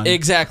that won.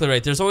 Exactly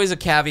right. There's always a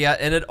caveat,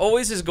 and it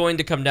always is going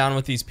to come down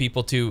with these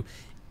people to,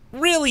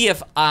 really,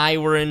 if I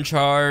were in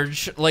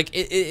charge, like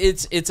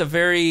it's a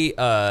very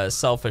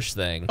selfish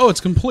thing. Oh, it's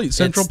complete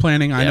central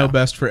planning. I know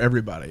best for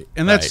everybody,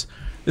 and it's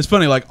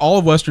funny. Like, all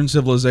of Western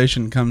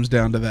civilization comes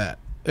down to that.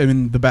 I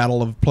mean, the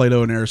battle of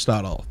Plato and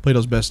Aristotle.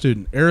 Plato's best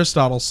student.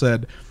 Aristotle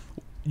said,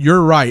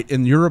 "You're right.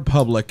 In your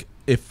republic,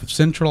 if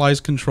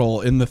centralized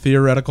control in the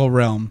theoretical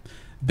realm,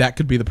 that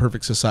could be the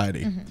perfect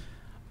society." Mm-hmm.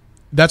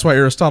 That's why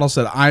Aristotle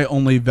said,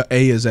 A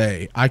is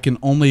A. I can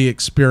only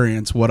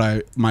experience what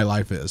my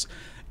life is.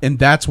 And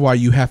that's why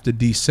you have to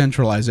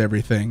decentralize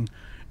everything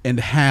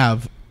and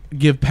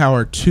give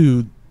power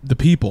to the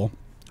people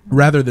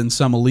rather than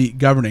some elite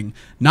governing.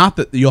 Not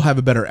that you'll have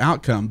a better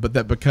outcome, but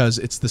that because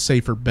it's the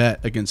safer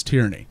bet against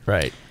tyranny.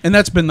 Right. And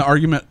that's been the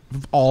argument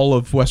of all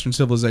of Western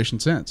civilization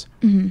since.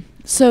 Mm-hmm.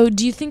 So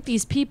do you think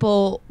these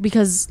people,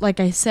 because like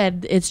I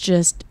said, it's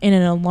just in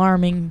an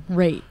alarming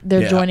rate,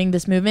 they're joining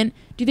this movement,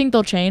 do you think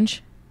they'll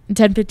change? In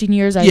 10, 15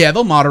 years,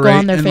 they'll moderate.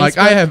 On their and Facebook. Like,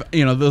 I have,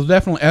 they'll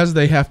definitely, as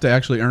they have to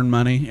actually earn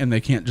money and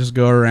they can't just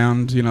go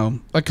around,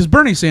 like, because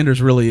Bernie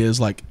Sanders really is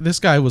like, this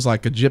guy was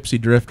like a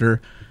gypsy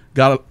drifter,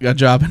 got a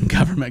job in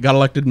government, got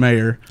elected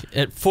mayor.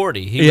 At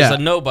 40, he was a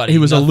nobody. He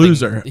was a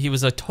loser. He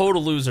was a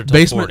total loser till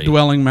Basement 40.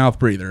 dwelling mouth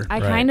breather. I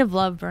kind of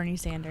love Bernie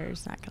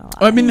Sanders, not going to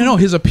lie. I mean,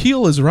 his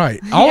appeal is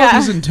right. All of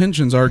his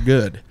intentions are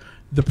good.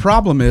 The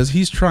problem is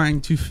he's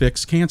trying to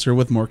fix cancer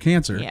with more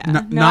cancer.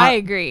 Yeah. I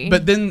agree.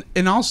 But then,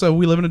 and also,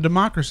 we live in a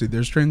democracy.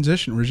 There's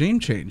transition, regime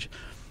change.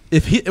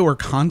 If it were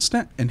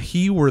constant and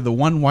he were the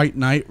one white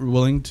knight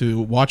willing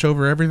to watch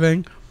over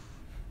everything,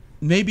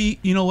 maybe,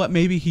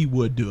 maybe he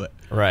would do it.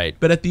 Right.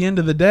 But at the end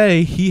of the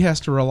day, he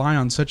has to rely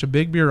on such a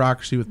big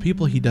bureaucracy with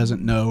people he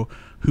doesn't know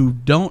who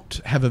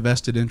don't have a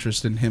vested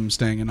interest in him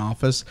staying in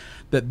office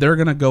that they're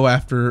going to go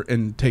after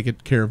and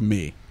take care of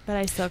me. But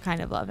I still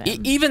kind of love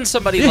him. Even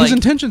somebody his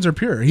intentions are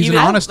pure. He's an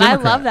honest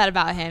Democrat. I love that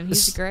about him.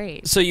 He's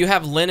great. So you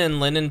have Lenin.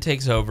 Lenin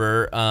takes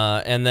over,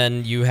 and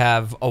then you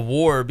have a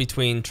war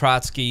between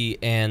Trotsky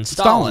and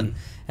Stalin.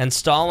 And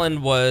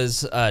Stalin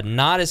was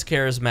not as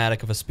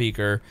charismatic of a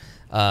speaker.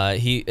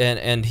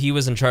 He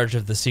was in charge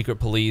of the secret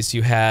police.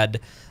 You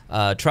had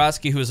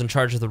Trotsky, who was in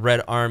charge of the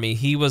Red Army.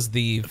 He was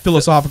the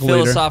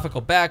philosophical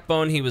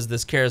backbone. He was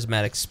this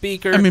charismatic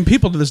speaker. I mean,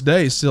 people to this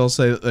day still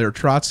say that they're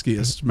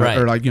Trotskyists,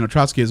 or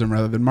Trotskyism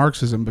rather than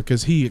Marxism,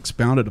 because he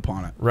expounded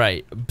upon it.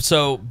 Right.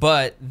 So,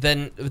 but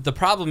then the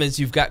problem is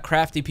you've got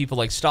crafty people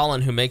like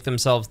Stalin who make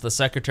themselves the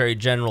Secretary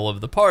General of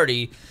the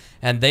party,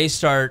 and they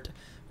start.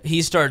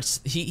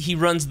 He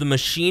runs the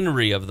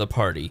machinery of the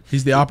party.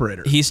 He's the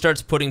operator. He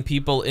starts putting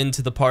people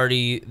into the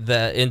party,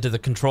 into the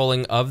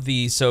controlling of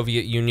the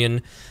Soviet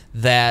Union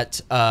that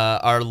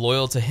are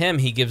loyal to him.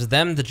 He gives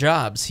them the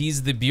jobs.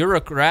 He's the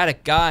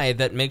bureaucratic guy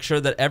that makes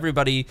sure that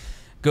everybody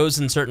goes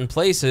in certain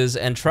places,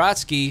 and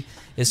Trotsky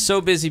is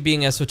so busy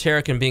being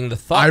esoteric and being the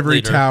thought Ivory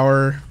leader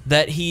Tower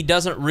that he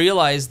doesn't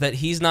realize that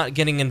he's not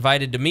getting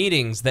invited to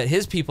meetings, that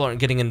his people aren't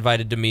getting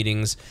invited to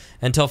meetings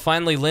until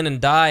finally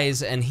Lenin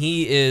dies and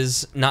he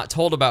is not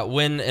told about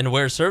when and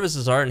where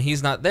services are, and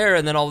he's not there,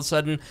 and then all of a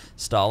sudden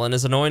Stalin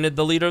is anointed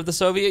the leader of the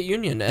Soviet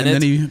Union. And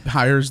then he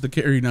hires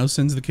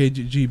sends the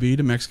KGB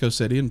to Mexico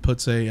City and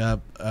puts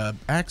a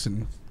axe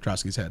in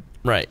Trotsky's head.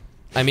 Right.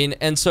 I mean,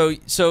 and so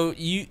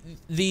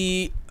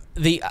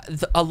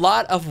a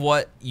lot of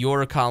what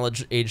your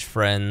college-age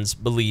friends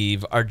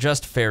believe are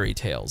just fairy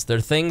tales. They're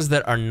things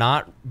that are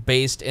not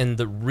based in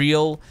the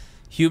real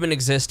human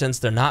existence.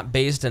 They're not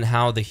based in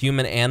how the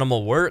human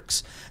animal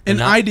works.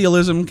 And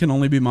idealism can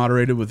only be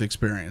moderated with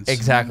experience.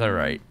 Exactly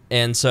right.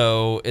 And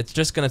so it's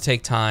just going to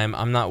take time.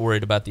 I'm not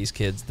worried about these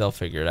kids. They'll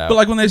figure it out. But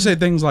like when they say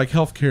things like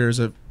healthcare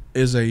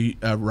is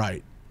a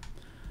right,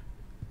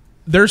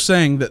 they're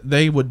saying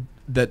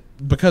that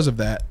because of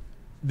that,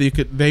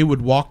 they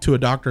would walk to a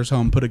doctor's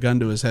home, put a gun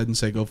to his head, and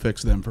say, "Go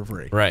fix them for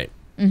free." Right.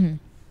 Mm-hmm.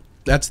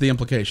 That's the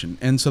implication,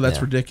 and so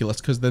that's ridiculous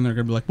because then they're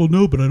gonna be like, "Well,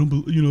 no, but I don't.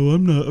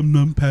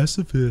 I'm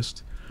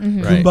pacifist.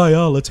 Mm-hmm. Right.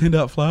 Kumbaya, let's hand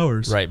out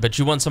flowers." Right, but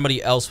you want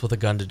somebody else with a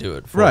gun to do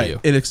it for Right. you.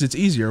 It's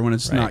easier when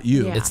it's not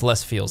you. Yeah. It's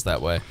less feels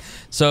that way.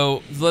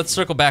 So let's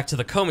circle back to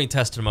the Comey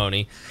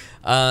testimony.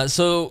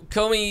 So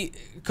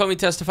Comey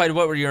testified.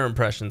 What were your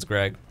impressions,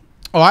 Greg?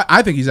 Oh,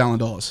 I think he's Alan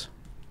Dulles.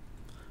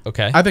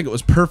 Okay. I think it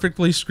was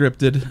perfectly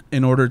scripted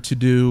in order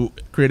to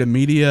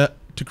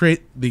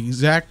create the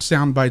exact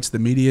sound bites the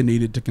media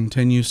needed to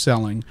continue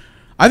selling.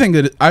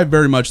 I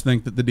very much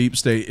think that the deep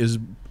state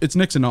it's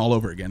Nixon all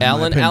over again.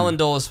 Alan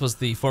Dulles was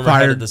the former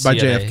head of the Fired by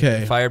CIA.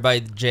 JFK. Fired by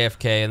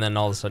JFK, and then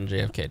all of a sudden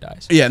JFK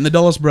dies. Yeah, and the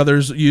Dulles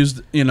brothers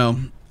used,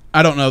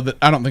 I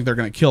don't think they're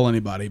going to kill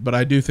anybody, but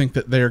I do think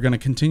that they are going to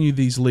continue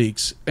these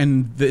leaks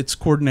and its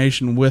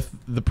coordination with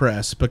the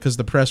press, because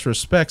the press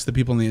respects the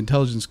people in the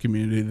intelligence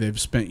community. They've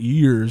spent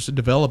years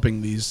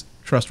developing these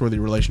trustworthy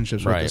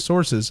relationships with the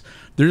sources.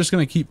 They're just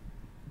going to keep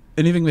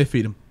anything they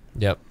feed them.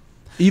 Yep.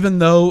 Even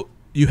though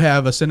you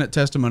have a Senate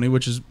testimony,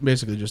 which is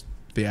basically just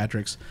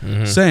theatrics,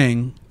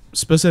 saying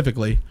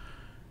specifically,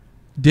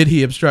 did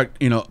he obstruct,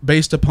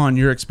 based upon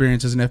your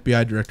experience as an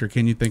FBI director,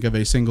 can you think of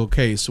a single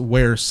case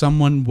where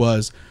someone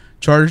was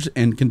charged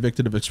and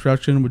convicted of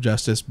obstruction of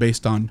justice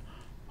based on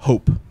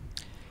hope?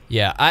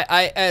 Yeah,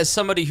 I as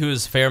somebody who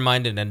is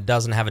fair-minded and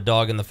doesn't have a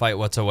dog in the fight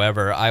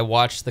whatsoever, I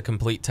watched the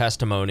complete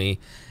testimony,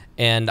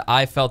 and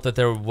I felt that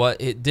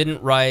it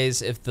didn't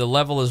rise. If the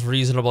level is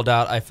reasonable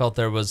doubt, I felt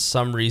there was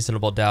some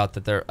reasonable doubt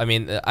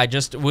that I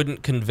just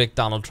wouldn't convict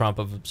Donald Trump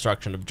of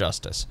obstruction of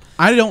justice.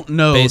 I don't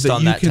know based that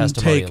on you that can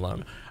testimony take.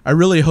 alone. I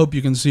really hope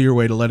you can see your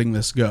way to letting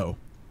this go.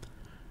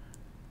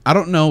 I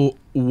don't know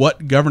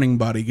what governing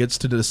body gets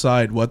to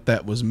decide what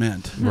that was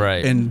meant,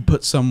 Right. and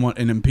put someone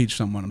and impeach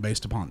someone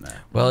based upon that.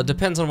 Well, it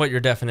depends on what your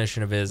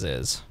definition of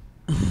is.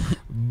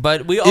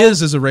 But we all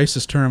Is a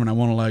racist term, and I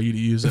won't allow you to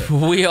use it.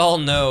 we all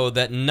know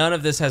that none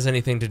of this has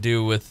anything to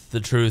do with the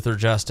truth or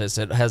justice.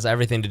 It has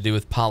everything to do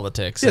with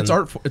politics. Yeah, it's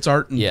art. It's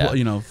art and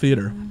Yeah.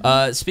 theater.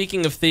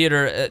 Speaking of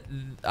theater,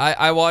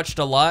 I watched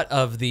a lot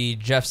of the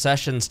Jeff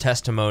Sessions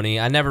testimony.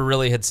 I never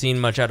really had seen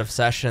much out of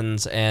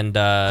Sessions, and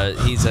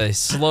he's a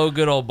slow,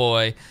 good old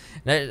boy.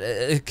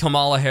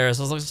 Kamala Harris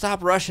was like,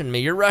 "Stop rushing me.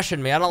 You're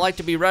rushing me. I don't like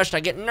to be rushed. I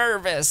get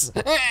nervous."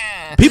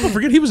 People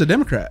forget he was a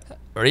Democrat.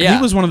 Yeah.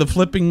 He was one of the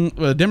flipping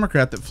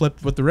Democrat that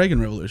flipped with the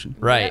Reagan Revolution.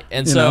 Right.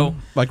 And You so know,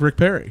 like Rick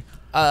Perry.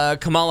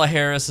 Kamala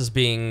Harris is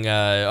being,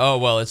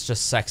 it's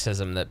just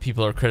sexism that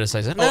people are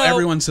criticizing. No.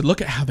 Everyone said,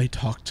 look at how they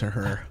talked to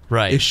her.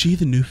 Right. Is she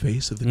the new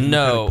face of the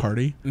Democratic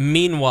Party?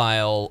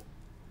 Meanwhile,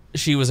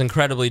 she was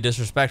incredibly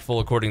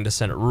disrespectful according to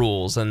Senate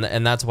rules, and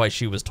that's why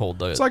she was told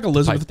to. It's like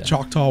Elizabeth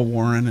Choctaw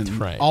Warren,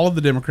 and all of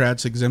the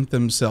Democrats exempt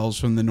themselves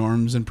from the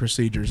norms and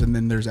procedures, and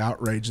then there's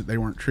outrage that they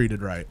weren't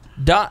treated right.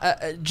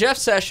 Jeff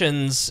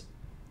Sessions,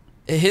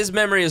 his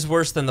memory is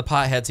worse than the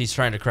potheads he's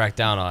trying to crack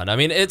down on. I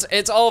mean,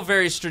 it's all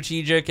very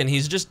strategic, and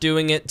he's just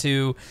doing it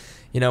to,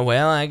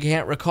 I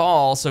can't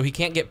recall, so he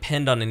can't get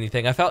pinned on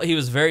anything. I felt he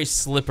was very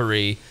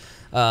slippery.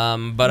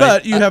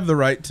 But you have the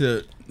right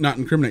to not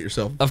incriminate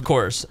yourself. Of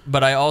course.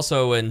 But I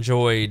also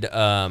enjoyed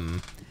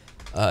him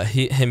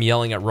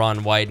yelling at Ron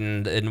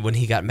Wyden, and when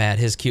he got mad,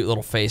 his cute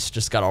little face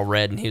just got all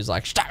red, and he was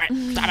like, "Stop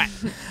it, stop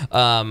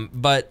it."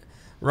 But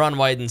Ron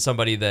Wyden's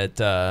somebody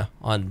that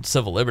on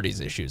civil liberties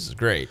issues is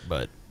great.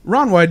 But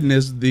Ron Wyden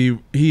is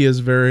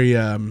very,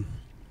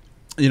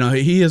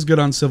 he is good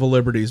on civil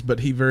liberties, but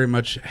he very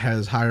much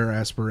has higher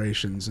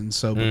aspirations, and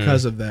so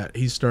because of that,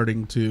 he's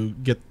starting to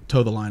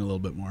toe the line a little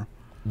bit more.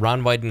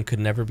 Ron Wyden could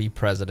never be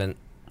president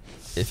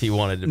if he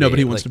wanted to be. No, but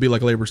he wants to be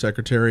like labor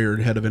secretary or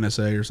head of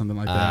NSA or something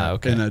like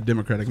that in a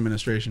Democratic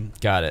administration.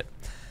 Got it.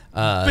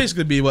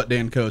 Basically be what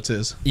Dan Coates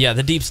is. Yeah,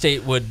 the deep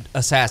state would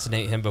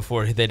assassinate him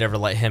before they'd ever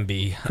let him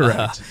be.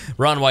 Correct.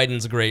 Ron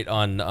Wyden's great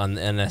on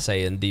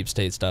NSA and deep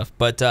state stuff.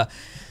 But,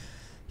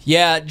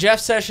 Jeff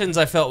Sessions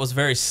I felt was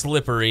very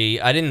slippery.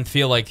 I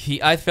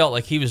felt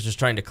like he was just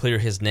trying to clear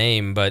his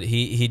name, but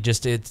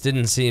it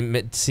didn't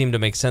seem to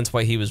make sense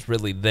why he was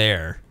really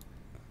there.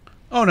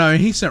 Oh, no,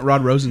 he sent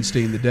Rod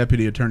Rosenstein, the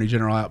deputy attorney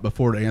general, out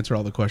before to answer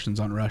all the questions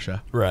on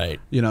Russia. Right.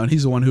 And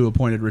he's the one who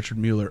appointed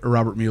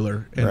Robert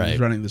Mueller, and he's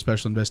running the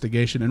special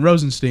investigation. And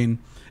Rosenstein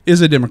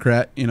is a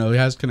Democrat. He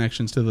has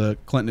connections to the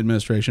Clinton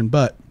administration,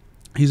 but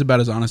he's about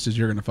as honest as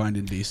you're going to find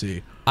in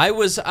D.C. I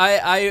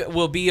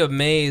will be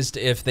amazed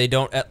if they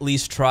don't at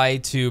least try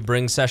to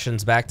bring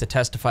Sessions back to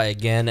testify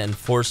again and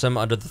force him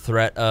under the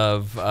threat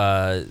of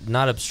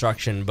not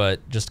obstruction,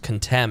 but just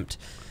contempt.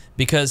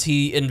 because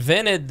he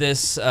invented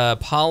this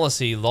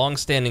policy,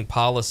 long-standing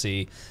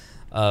policy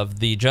of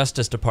the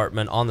Justice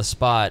Department on the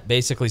spot,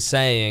 basically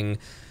saying,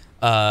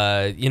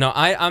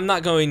 I'm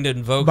not going to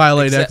invoke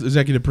Violate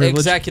executive privilege.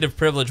 Executive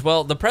privilege.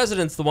 Well, the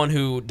president's the one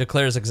who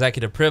declares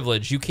executive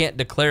privilege. You can't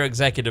declare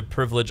executive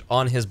privilege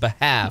on his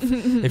behalf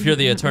if you're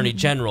the attorney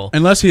general.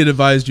 Unless he had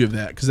advised you of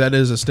that, because that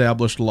is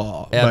established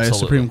law by a Absolutely.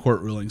 Supreme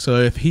Court ruling. So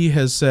if he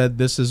has said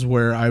this is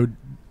where I would,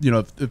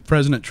 if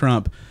President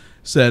Trump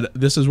said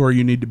this is where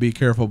you need to be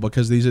careful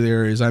because these are the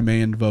areas I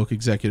may invoke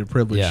executive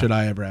privilege should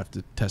I ever have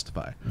to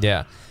testify.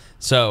 Yeah.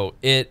 So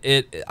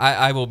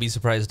I will be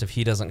surprised if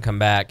he doesn't come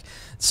back.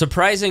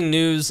 Surprising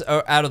news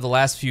out of the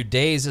last few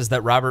days is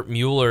that Robert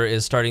Mueller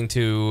is starting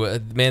to,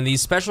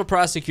 these special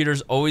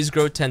prosecutors always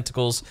grow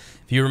tentacles.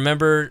 If you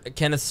remember,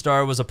 Kenneth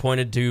Starr was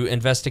appointed to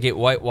investigate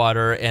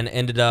Whitewater and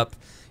ended up,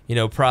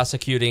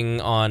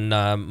 prosecuting on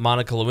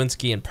Monica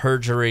Lewinsky and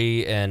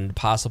perjury and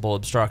possible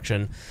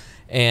obstruction.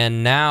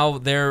 And now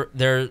they're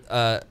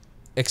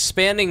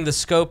expanding the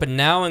scope and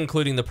now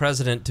including the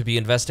president to be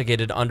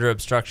investigated under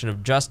obstruction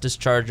of justice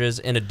charges,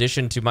 in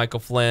addition to Michael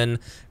Flynn,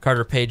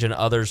 Carter Page, and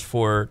others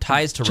for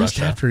ties to Just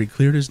Russia. after he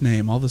cleared his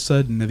name, all of a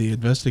sudden the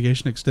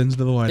investigation extends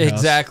to the White House.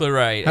 Exactly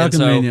right. How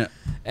convenient.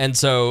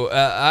 So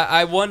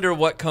I wonder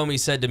what Comey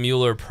said to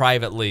Mueller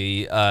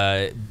privately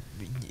that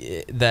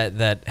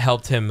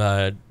helped him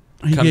come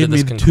He to gave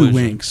this me conclusion. 2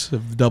 winks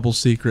of double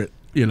secret,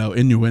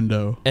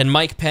 innuendo. And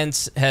Mike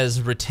Pence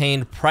has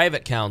retained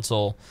private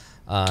counsel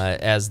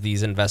as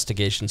these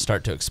investigations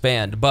start to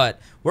expand. But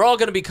we're all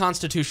going to be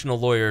constitutional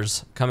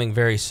lawyers coming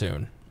very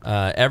soon.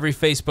 Every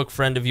Facebook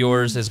friend of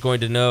yours is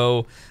going to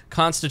know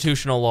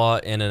constitutional law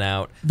in and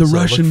out. The So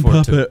Russian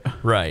look forward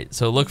puppet. Right.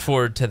 So look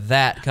forward to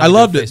that. I coming to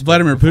loved it. Facebook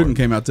Vladimir reform. Putin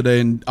came out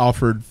today and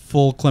offered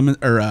full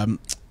the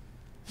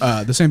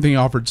same thing he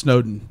offered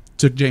Snowden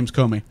to James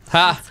Comey.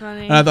 Ha! That's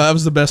funny. And I thought that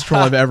was the best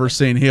troll I've ever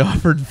seen. He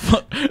offered,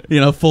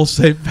 full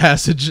safe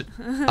passage.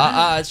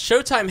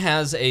 Showtime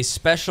has a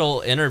special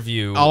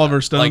interview.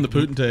 Oliver Stone, the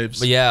Putin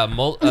tapes. Yeah,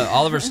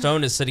 Oliver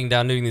Stone is sitting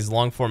down doing these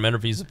long-form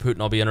interviews with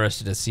Putin. I'll be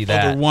interested to see Oh,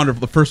 they're that.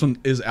 wonderful. The first one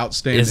is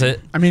outstanding. Is it?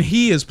 I mean,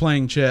 he is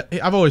playing chess.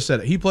 I've always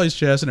said it. He plays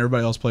chess and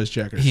everybody else plays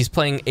checkers. He's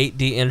playing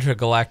 8D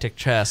intergalactic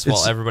chess while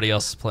It's- everybody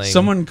else is playing.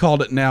 Someone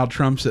called it now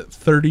Trump's at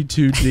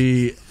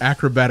 32D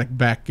acrobatic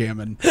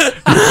backgammon.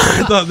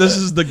 I thought this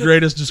is the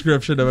greatest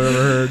description I've ever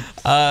heard.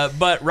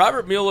 But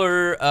Robert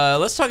Mueller,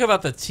 let's talk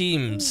about the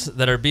teams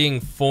that are being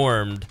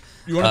formed.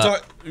 You want to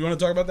talk? You want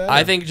to talk about that?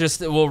 I think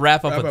just we'll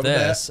wrap up Wrap with up with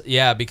this.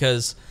 Yeah,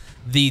 because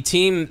the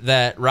team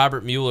that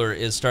Robert Mueller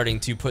is starting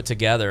to put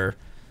together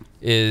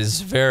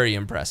is very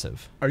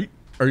impressive. Are you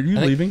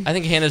leaving? I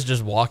think Hannah's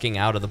just walking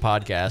out of the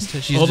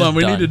podcast. She's Hold just on,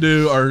 we done. need to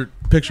do our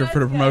picture for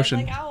the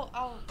promotion. I'll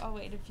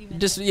wait a few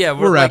minutes. Just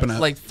We're wrapping up.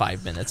 like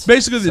 5 minutes.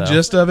 Basically, the So.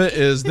 gist of it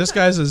is this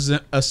guy's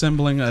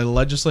assembling a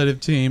legislative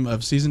team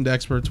of seasoned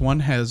experts. One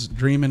has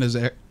Dreamin has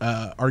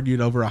argued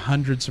over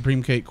 100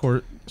 Supreme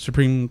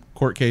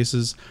Court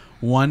cases.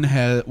 One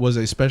was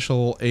a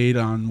special aide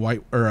on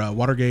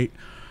Watergate.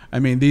 I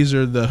mean, these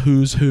are the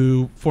who's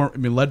who.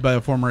 Led by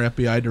a former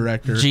FBI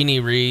director, Jeannie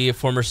Rhee,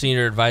 former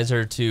senior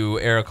advisor to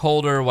Eric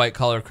Holder,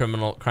 white-collar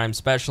crime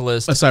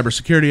specialist. a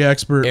cybersecurity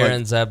expert.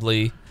 Aaron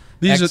Zebley.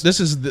 This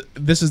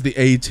is the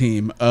A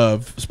team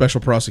of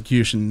special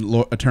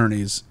prosecution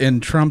attorneys,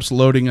 and Trump's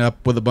loading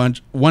up with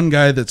one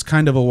guy that's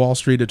kind of a Wall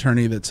Street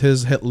attorney that's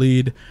his hit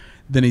lead.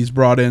 Then he's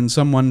brought in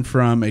someone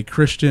from a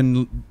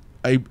Christian,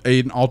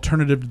 an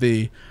alternative to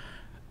the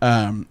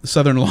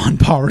Southern Law and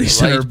Poverty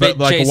Center, but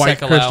like Jay a white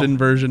Sekulow. Christian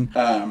version.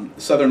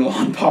 Southern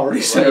Law and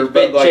Poverty Center,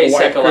 but like Jay a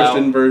white Sekulow.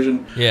 Christian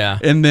version. Yeah.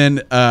 And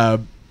then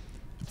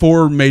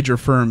 4 major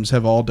firms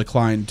have all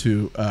declined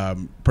to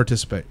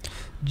participate.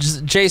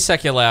 Jay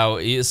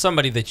Sekulow is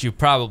somebody that you've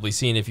probably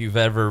seen if you've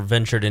ever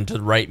ventured into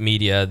the right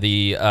media.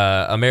 The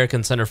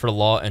American Center for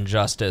Law and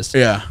Justice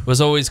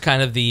was always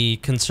kind of the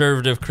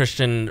conservative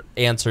Christian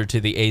answer to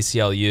the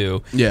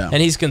ACLU. Yeah.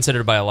 And he's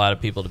considered by a lot of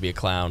people to be a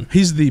clown.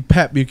 He's the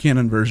Pat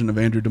Buchanan version of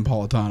Andrew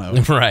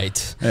Napolitano.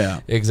 Right.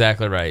 Yeah.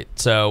 Exactly right.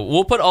 So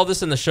we'll put all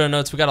this in the show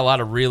notes. We got a lot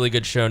of really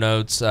good show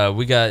notes.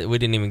 We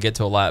didn't even get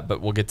to a lot,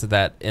 but we'll get to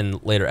that in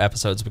later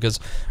episodes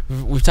because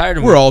we've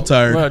tired. We're all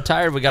tired. We're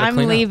tired. We got to I'm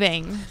clean up.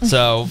 leaving.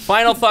 So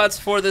final thoughts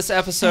for this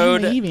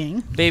episode. Leaving.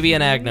 Baby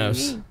and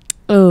Agnos.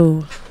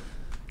 Oh,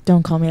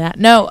 don't call me that.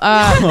 No,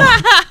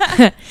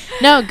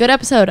 no, good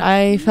episode.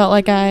 I felt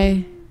like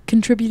I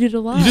contributed a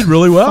lot. You did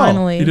really well.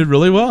 Finally. You did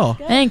really well.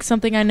 Thanks,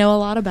 something I know a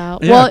lot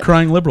about. Yeah, Well,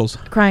 crying liberals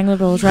crying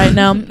liberals, right?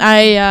 No,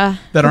 I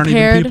that aren't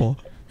even prepared- people.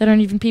 That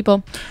aren't even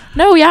people.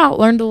 No, yeah,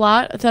 learned a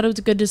lot. I thought it was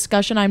a good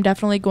discussion. I'm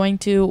definitely going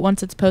to,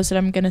 once it's posted,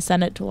 I'm going to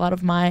send it to a lot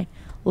of my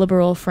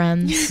liberal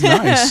friends.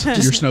 Nice. To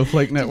your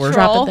snowflake network.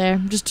 Drop Troll. it there,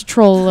 just to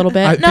troll a little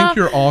bit. I no, think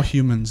you're all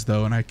humans,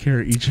 though, and I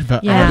care each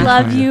about. Yeah. I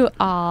love everything. you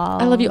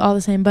all. I love you all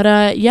the same.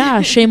 But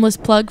yeah, shameless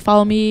plug.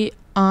 Follow me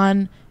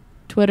on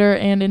Twitter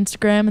and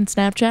Instagram and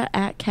Snapchat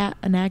at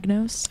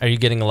 @catanagnos. Are you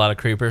getting a lot of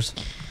creepers?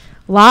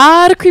 A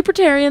lot of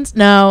creepertarians.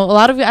 No, a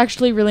lot of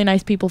actually really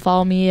nice people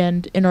follow me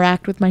and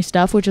interact with my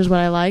stuff, which is what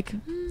I like.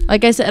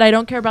 Like I said, I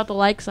don't care about the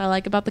likes. I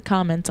like about the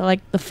comments. I like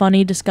the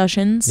funny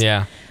discussions.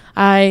 Yeah.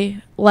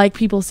 I like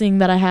people seeing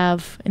that I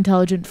have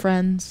intelligent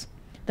friends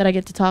that I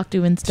get to talk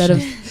to instead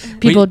of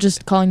people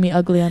just calling me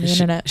ugly on the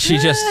internet.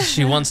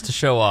 She wants to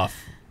show off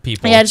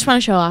people. Yeah, I just want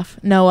to show off.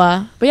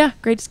 No, but yeah,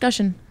 great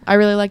discussion. I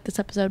really like this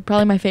episode.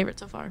 Probably my favorite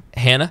so far.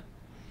 Hannah?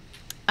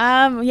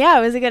 Yeah,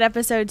 it was a good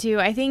episode too.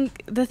 I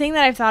think the thing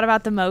that I've thought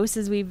about the most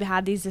is we've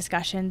had these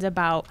discussions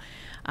about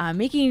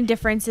making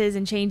differences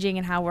and changing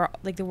and how we're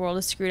like the world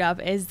is screwed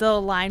up is the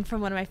line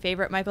from one of my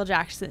favorite Michael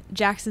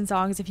Jackson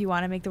songs. If you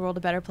want to make the world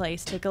a better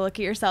place, take a look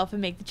at yourself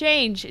and make the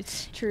change.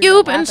 It's true.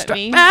 You've Don't been laugh at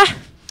me.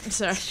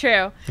 Sorry. It's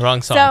true.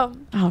 Wrong song.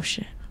 So Oh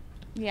shit.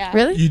 yeah,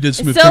 Really? You did it's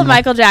Smooth still Criminal.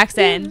 Michael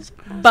Jackson,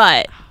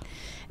 but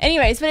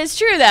anyways, but it's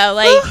true though.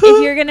 Like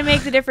if you're gonna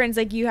make the difference,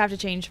 like you have to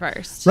change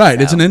first.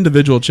 Right. It's So. an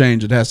individual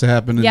change. It has to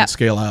happen and Yep.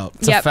 scale out.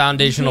 It's a Yep.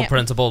 foundational Yeah.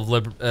 principle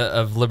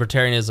of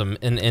libertarianism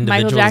and Michael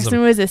individualism.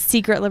 Jackson was a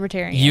secret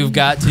libertarian. You've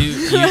got to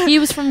He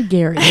was from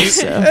Gary.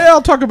 So. Hey,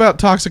 I'll talk about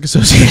toxic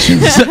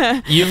associations.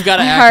 you've got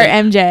to Heart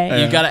act.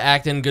 MJ. You've got to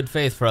act in good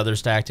faith for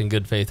others to act in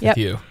good faith Yep.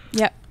 with you.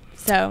 Yep.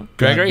 So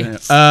Gregory?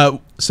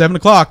 7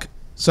 o'clock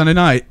Sunday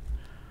night.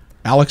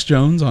 Alex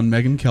Jones on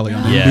Megyn Kelly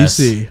on Yes.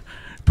 NBC.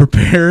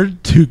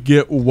 Prepared to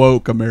get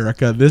woke,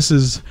 America. This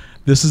is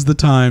the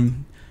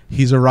time.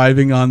 He's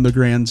arriving on the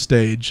grand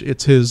stage.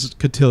 It's his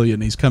cotillion.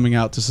 He's coming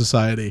out to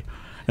society,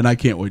 and I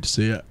can't wait to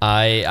see it.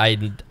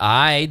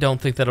 I don't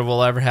think that it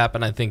will ever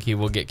happen. I think he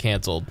will get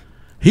canceled.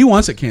 He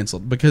wants it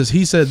canceled because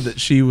he said that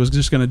she was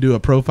just going to do a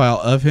profile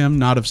of him,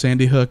 not of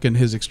Sandy Hook and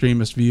his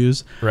extremist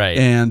views. Right.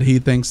 And he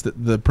thinks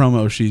that the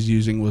promo she's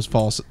using was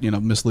false,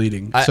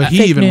 misleading. So I- he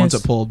Fake even wants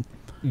news. it pulled.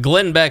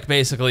 Glenn Beck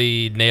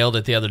basically nailed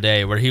it the other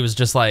day where he was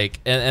just like,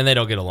 and they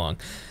don't get along,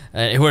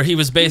 where he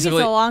was he basically,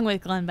 gets along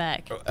with Glenn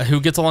Beck. who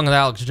gets along with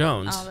Alex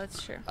Jones. Oh,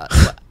 that's true.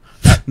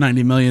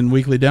 90 million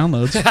weekly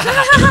downloads.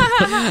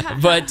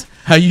 But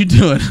How you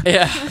doing?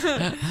 yeah,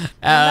 Isn't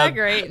that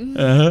great?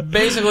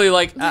 basically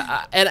like,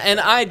 and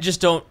I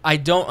just don't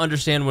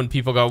understand when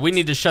people go, we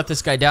need to shut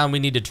this guy down. We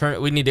need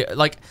to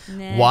like,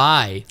 Nah.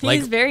 why? He's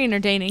Like, very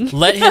entertaining.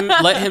 let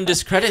him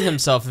discredit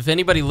himself. If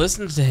anybody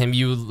listens to him,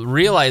 you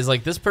realize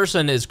like this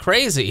person is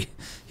crazy.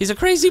 He's a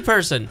crazy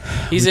person.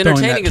 He's Throwing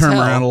entertaining that as term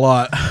hell. around a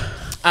lot.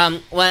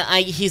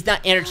 He's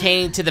not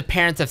entertaining to the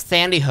parents of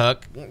Sandy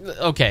Hook.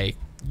 Okay,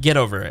 get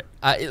over it.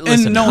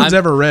 Listen, And no one's I'm-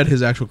 ever read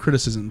his actual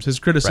criticisms. His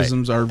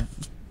criticisms are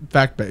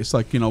fact-based.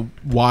 Like,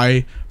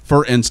 why,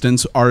 for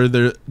instance,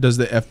 does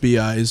the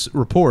FBI's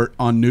report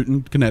on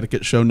Newton,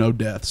 Connecticut show no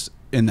deaths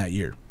in that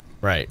year?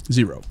 Right,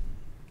 0.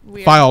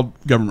 Weird. Filed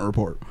government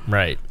report.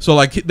 right. So,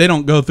 like, they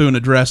don't go through and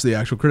address the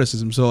actual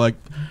criticism. So, like,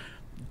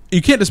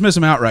 you can't dismiss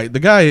him outright. The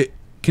guy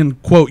can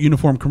quote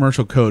Uniform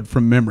Commercial Code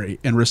from memory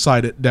and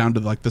recite it down to,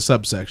 like, the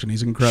subsection.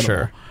 He's incredible.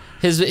 Sure.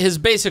 His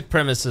basic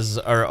premises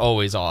are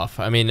always off.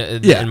 I mean,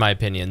 Yeah. in my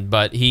opinion,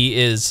 but he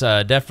is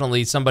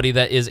definitely somebody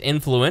that is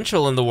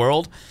influential in the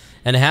world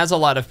and has a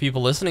lot of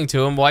people listening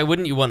to him. Why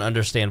wouldn't you want to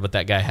understand what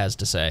that guy has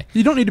to say?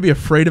 You don't need to be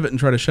afraid of it and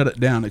try to shut it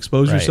down.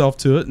 Expose Right. yourself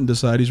to it and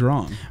decide he's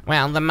wrong.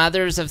 Well, the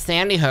mothers of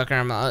Sandy Hook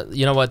are,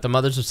 you know what? The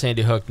mothers of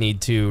Sandy Hook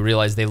need to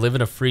realize they live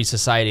in a free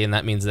society, and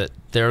that means that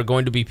there are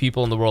going to be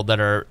people in the world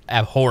that are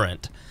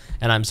abhorrent.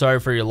 And I'm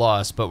sorry for your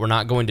loss, but we're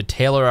not going to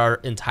tailor our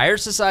entire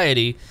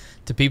society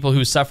to people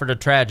who suffered a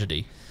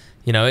tragedy.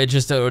 It's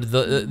just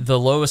the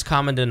lowest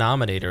common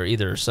denominator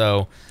either.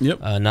 So, Yep.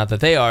 not that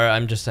they are.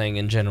 I'm just saying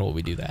in general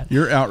we do that.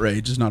 Your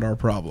outrage is not our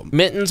problem.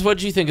 Mittens, what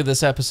did you think of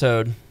this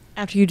episode?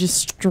 After you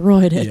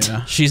destroyed it.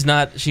 Yeah. She's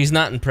not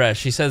impressed.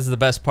 She says the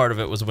best part of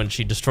it was when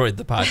she destroyed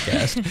the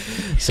podcast.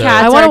 So,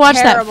 Cats I want to are watch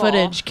that terrible.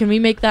 footage. Can we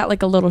make that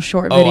like a little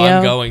short oh, video?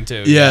 I'm going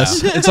to.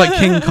 Yes. It's like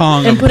King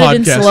Kong And of put it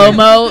in podcasting. slow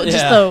mo. Just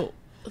Yeah.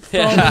 the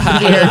foam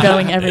gear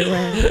going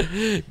everywhere.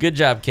 Yeah. Good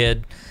job,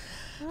 kid.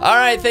 All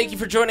right, thank you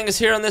for joining us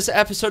here on this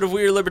episode of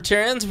We Are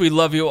Libertarians. We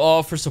love you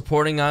all for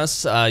supporting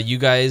us. You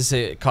guys,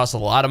 it costs a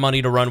lot of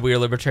money to run We Are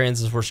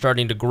Libertarians as we're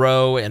starting to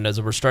grow and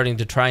as we're starting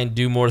to try and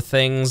do more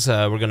things.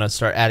 We're going to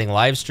start adding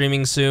live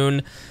streaming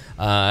soon.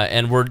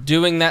 And we're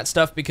doing that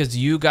stuff because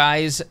you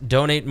guys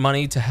donate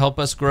money to help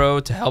us grow,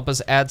 to help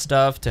us add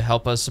stuff, to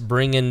help us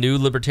bring in new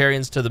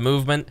libertarians to the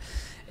movement.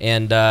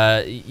 And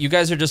you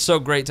guys are just so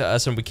great to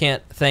us, and we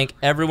can't thank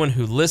everyone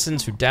who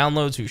listens, who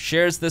downloads, who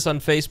shares this on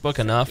Facebook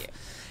enough.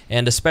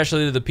 And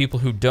especially to the people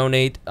who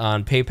donate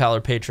on PayPal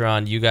or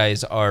Patreon. You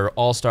guys are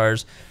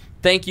all-stars.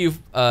 Thank you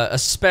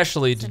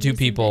especially to two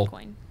people.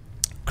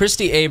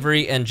 Christy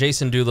Avery and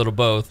Jason Doolittle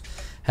both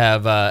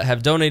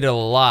have donated a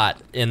lot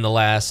in the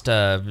last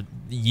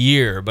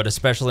year, but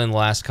especially in the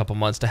last couple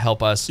months to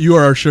help us You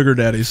are our sugar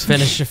daddies.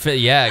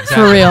 yeah, exactly.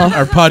 For real.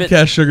 Our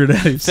podcast sugar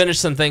daddies. Finish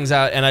some things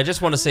out, and I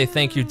just want to say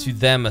thank you to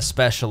them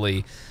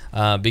especially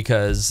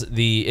because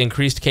the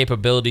increased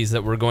capabilities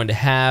that we're going to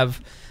have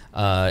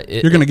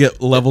You're gonna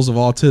get levels of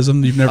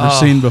autism you've never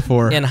seen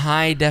before. in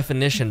high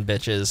definition,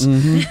 bitches.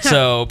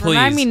 So please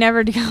Remind me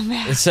never to come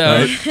back.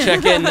 So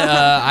check in.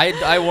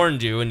 I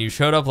warned you, and you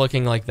showed up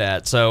looking like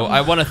that. So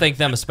I want to thank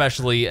them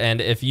especially.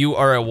 And if you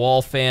are a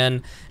Wall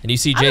fan and you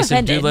see Jason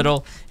offended.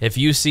 Doolittle, if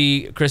you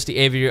see Christy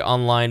Avery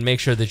online, make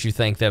sure that you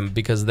thank them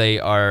because they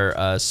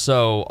are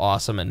so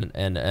awesome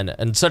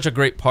and such a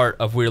great part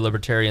of We're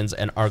Libertarians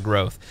and our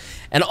growth.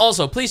 And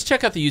also, please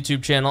check out the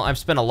YouTube channel. I've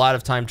spent a lot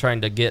of time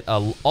trying to get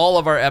all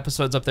of our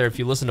episodes up there. If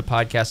you listen to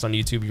podcasts on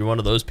YouTube, you're one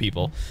of those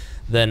people,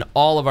 then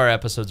all of our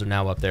episodes are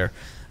now up there.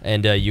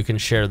 And you can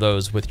share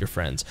those with your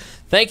friends.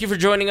 Thank you for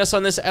joining us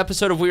on this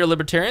episode of We Are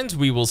Libertarians.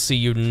 We will see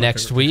you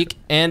next week.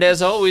 And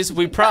as always,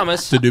 we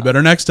promise To do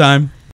better next time.